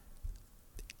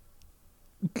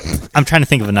 I'm trying to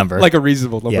think of a number. Like a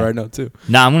reasonable number, I know, too.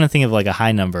 No, I'm going to think of like a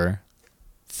high number.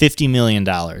 $50 million.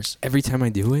 Every time I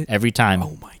do it? Every time.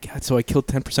 Oh, my God. So I kill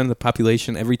 10% of the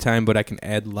population every time, but I can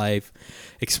add life.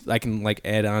 I can like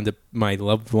add on to my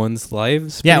loved ones'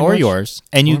 lives. Yeah, or much. yours.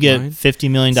 And you get $50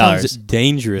 million. Sounds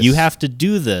dangerous. You have to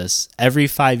do this every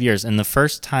 5 years. And the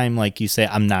first time, like you say,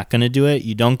 I'm not going to do it,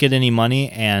 you don't get any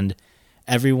money, and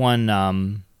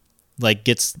everyone like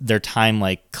gets their time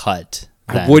like cut.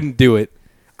 I wouldn't do it.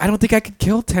 I don't think I could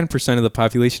kill 10% of the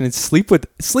population and sleep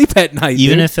at night.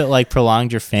 Even dude. if it like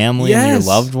prolonged your family and your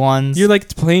loved ones. You're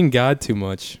like playing God too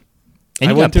much.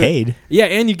 And you got paid. Yeah,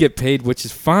 and you get paid, which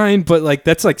is fine, but like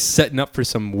that's like setting up for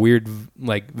some weird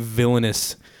like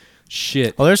villainous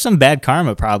shit. Well, there's some bad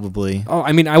karma probably. Oh,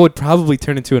 I mean, I would probably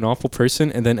turn into an awful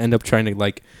person and then end up trying to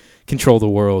like control the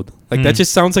world. Like that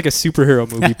just sounds like a superhero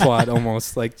movie plot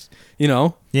almost, like,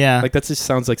 Yeah. Like that just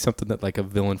sounds like something that like a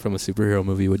villain from a superhero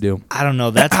movie would do. I don't know.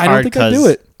 That's I hard don't think I'd do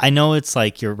because it. I know it's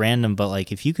like you're random, but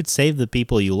like if you could save the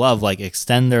people you love, like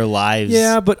extend their lives.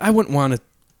 Yeah, but I wouldn't want to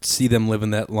see them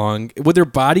living that long. Would their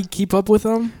body keep up with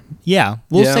them? Yeah.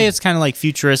 We'll say it's kind of like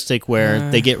futuristic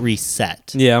where they get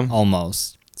reset. Yeah.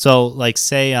 Almost. So like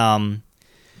say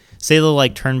they'll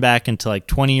like turn back into like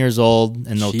 20 years old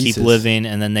and they'll keep living,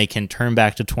 and then they can turn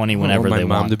back to 20 whenever they want.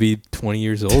 My mom to be 20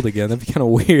 years old again. That'd be kind of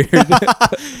weird.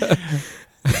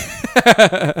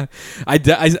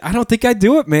 I don't think I'd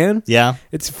do it, man. Yeah.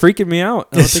 It's freaking me out.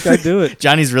 I don't think I'd do it.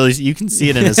 Johnny's really, you can see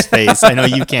it in his face. I know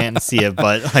you can't see it,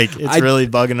 but like it's really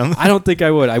bugging him. I don't think I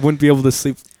would. I wouldn't be able to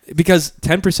sleep because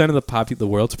 10% of the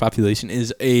world's population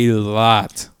is a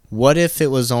lot. What if it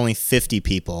was only 50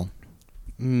 people?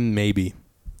 Maybe.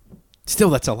 Still,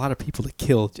 that's a lot of people to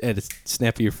kill at a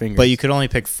snap of your fingers. But you could only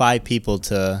pick 5 people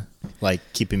to like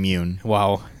keep immune.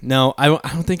 Wow. No, I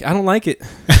don't like it.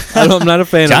 I'm not a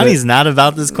fan of it. Johnny's not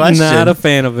about this question. Not a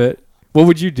fan of it. What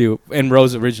would you do? And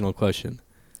Ro's original question.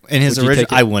 In his original,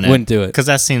 I wouldn't do it because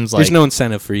that seems like there's no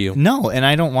incentive for you. No, and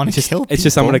I don't want to kill people. It's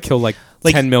just I'm going to kill like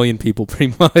 10 million people,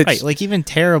 pretty much. Right, like even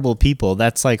terrible people.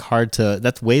 That's like hard to.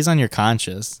 That weighs on your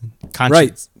conscience.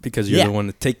 Right, because you're the one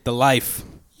to take the life.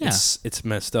 Yeah. It's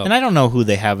messed up. And I don't know who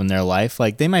they have in their life.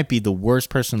 Like they might be the worst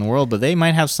person in the world, but they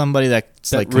might have somebody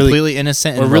that's like really, completely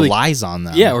innocent and really, relies on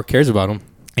them. Yeah, or cares about them.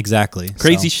 Exactly.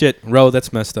 Crazy shit. Ro,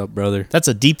 that's messed up, brother. That's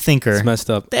a deep thinker. It's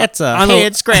messed up. That's a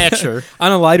head scratcher.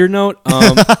 On a lighter note,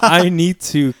 I need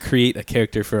to create a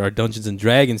character for our Dungeons &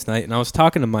 Dragons night, and I was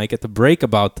talking to Mike at the break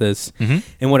about this,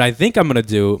 and what I think I'm going to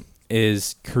do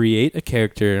is create a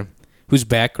character whose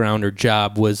background or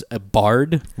job was a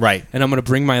bard. Right. And I'm going to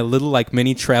bring my little like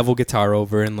mini travel guitar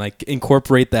over and like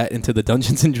incorporate that into the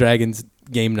Dungeons & Dragons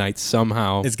game nights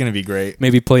somehow. It's going to be great.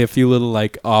 Maybe play a few little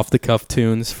like off the cuff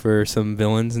tunes for some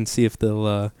villains and see if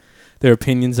they'll their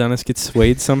opinions on us get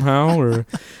swayed somehow, or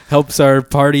helps our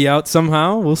party out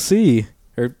somehow. We'll see.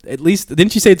 Or at least,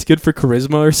 didn't you say it's good for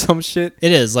charisma or some shit?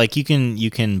 It is. Like, you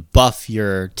can buff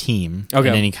your team in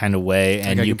any kind of way,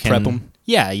 and Like I you can prep 'em?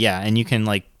 Yeah, and you can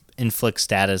like inflict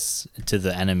status to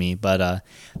the enemy. But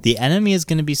the enemy is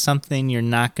going to be something you're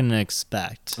not going to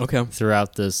expect.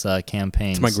 Throughout this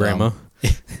campaign. It's my grandma.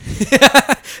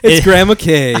 It's Grandma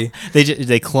K.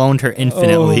 They cloned her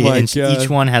infinitely, Oh my and God. each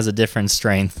one has a different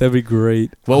strength. That'd be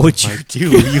great. What would you do?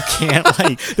 You can't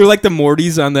like. They're like the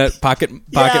Mortys on that Pocket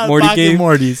Morty Pocket game.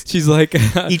 Mortys. She's like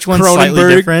Each one's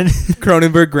slightly different.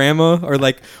 Cronenberg grandma, or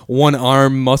like one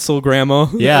arm muscle grandma.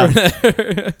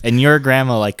 Yeah. And your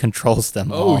grandma like controls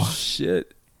them all. Oh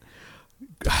shit.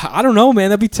 I don't know, man.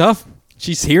 That'd be tough.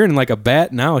 She's hearing like a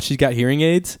bat now. She's got hearing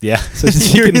aids. Yeah. So she can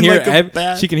Hearing hear like a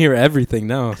bat. she can hear everything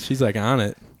now. She's like on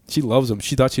it. She loves them.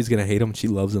 She thought she was gonna hate them. She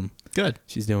loves them. Good.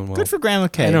 She's doing well. Good for Grandma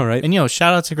K. I know, right? And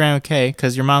shout out to Grandma K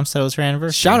because your mom said it was her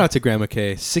anniversary. Shout out to Grandma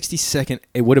K. 62nd.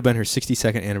 It would have been her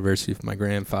 62nd anniversary if my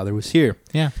grandfather was here.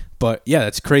 Yeah. But yeah,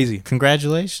 that's crazy.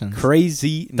 Congratulations.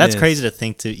 Crazy. That's crazy to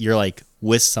think you're like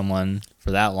with someone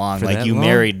for that long. For like that you long?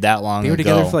 married that long They were ago.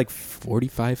 together for like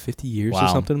 45, 50 years or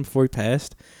Wow. something before he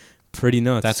passed. Pretty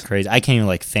nuts. That's crazy. I can't even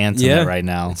like phantom it right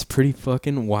now. It's pretty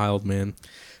fucking wild, man.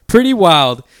 Pretty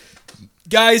wild.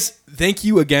 Guys, thank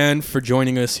you again for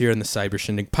joining us here on the Cyber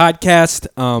Shindig podcast.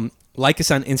 Like us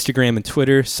on Instagram and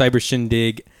Twitter, Cyber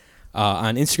Shindig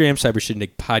on Instagram, Cyber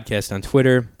Shindig podcast on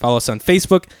Twitter. Follow us on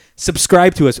Facebook.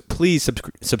 Subscribe to us. Please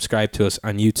subscribe to us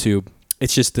on YouTube.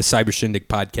 It's just the Cyber Shindig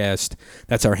podcast.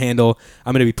 That's our handle.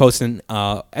 I'm going to be posting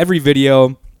every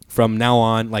video from now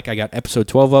on. Like I got episode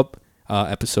 12 up.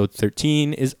 Episode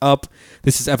 13 is up.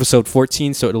 This is episode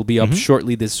 14, so it'll be up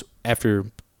shortly this after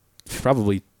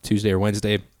probably Tuesday or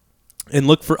Wednesday. And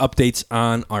look for updates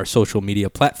on our social media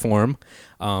platform.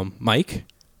 Mike,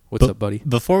 what's up, buddy?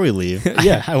 Before we leave,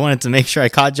 Yeah. I wanted to make sure I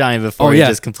caught Johnny before he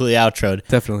just completely outroed.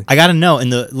 Definitely. I got to know,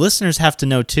 and the listeners have to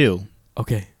know too.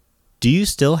 Okay. Do you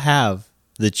still have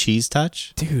the cheese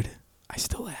touch? Dude, I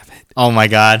still have it. Oh my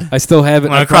God. I still have it.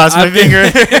 I'm going to cross my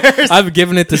fingers. I've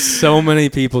given it to so many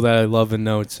people that I love and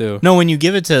know too. No, when you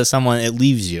give it to someone, it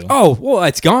leaves you. Oh, well,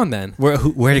 it's gone then. Where'd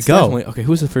It's it go? definitely- Okay,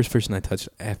 who was the first person I touched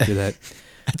after that?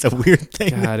 That's a weird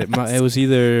thing. God, it was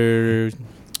either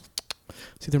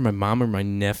my mom or my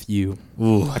nephew.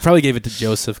 Ooh. I probably gave it to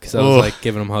Joseph because I was Ooh. like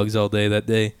giving him hugs all day that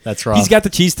day. That's rough. He's got the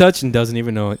cheese touch and doesn't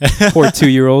even know it. Poor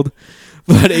 2-year-old.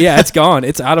 But yeah, it's gone.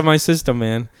 It's out of my system,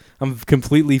 man. I'm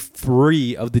completely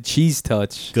free of the cheese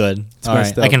touch. Good. It's All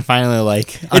messed right. I up. can finally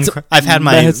like. It's I've had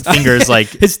my messed- fingers like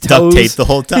his duct toes, taped the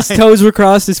whole time. His toes were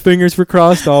crossed. His fingers were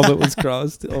crossed. All of it was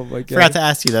crossed. Oh my god! Forgot to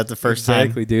ask you that the first time.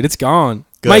 Exactly, dude. It's gone.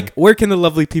 Good. Mike, where can the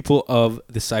lovely people of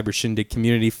the Cyber Shindig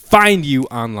community find you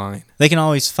online? They can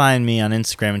always find me on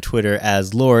Instagram and Twitter as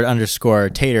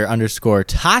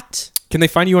Lord_Tater_Tot. Can they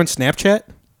find you on Snapchat?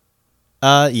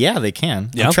 Yeah, they can.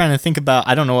 Yeah? I'm trying to think about.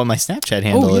 I don't know what my Snapchat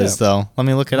handle yeah. is though. Let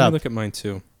me look it Let me up. look at mine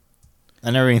too.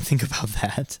 I never even think about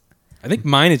that. I think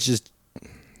mine is just.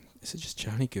 Is it just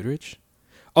Johnny Goodrich?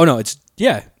 Oh no, it's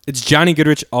Johnny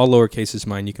Goodrich. All lowercase is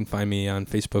mine. You can find me on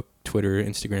Facebook, Twitter,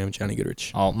 Instagram, Johnny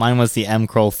Goodrich. Oh, mine was the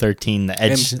MCroll13, the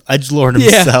edgelord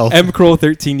himself. Yeah,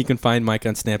 MCroll13. You can find Mike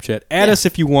on Snapchat. Add us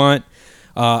if you want.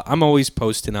 I'm always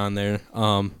posting on there.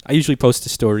 I usually post a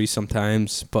story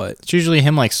sometimes, but It's usually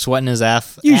him like sweating his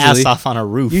ass off on a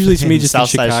roof. Usually it's me just in South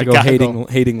side of Chicago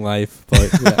hating life. But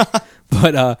yeah.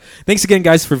 But thanks again,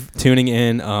 guys, for tuning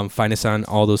in. Find us on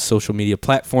all those social media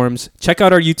platforms. Check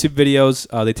out our YouTube videos.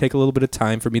 They take a little bit of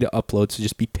time for me to upload, so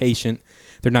just be patient.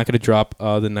 They're not going to drop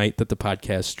the night that the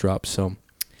podcast drops. So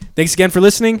thanks again for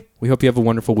listening. We hope you have a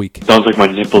wonderful week. Sounds like my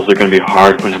nipples are going to be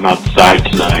hard when I'm outside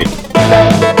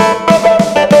tonight.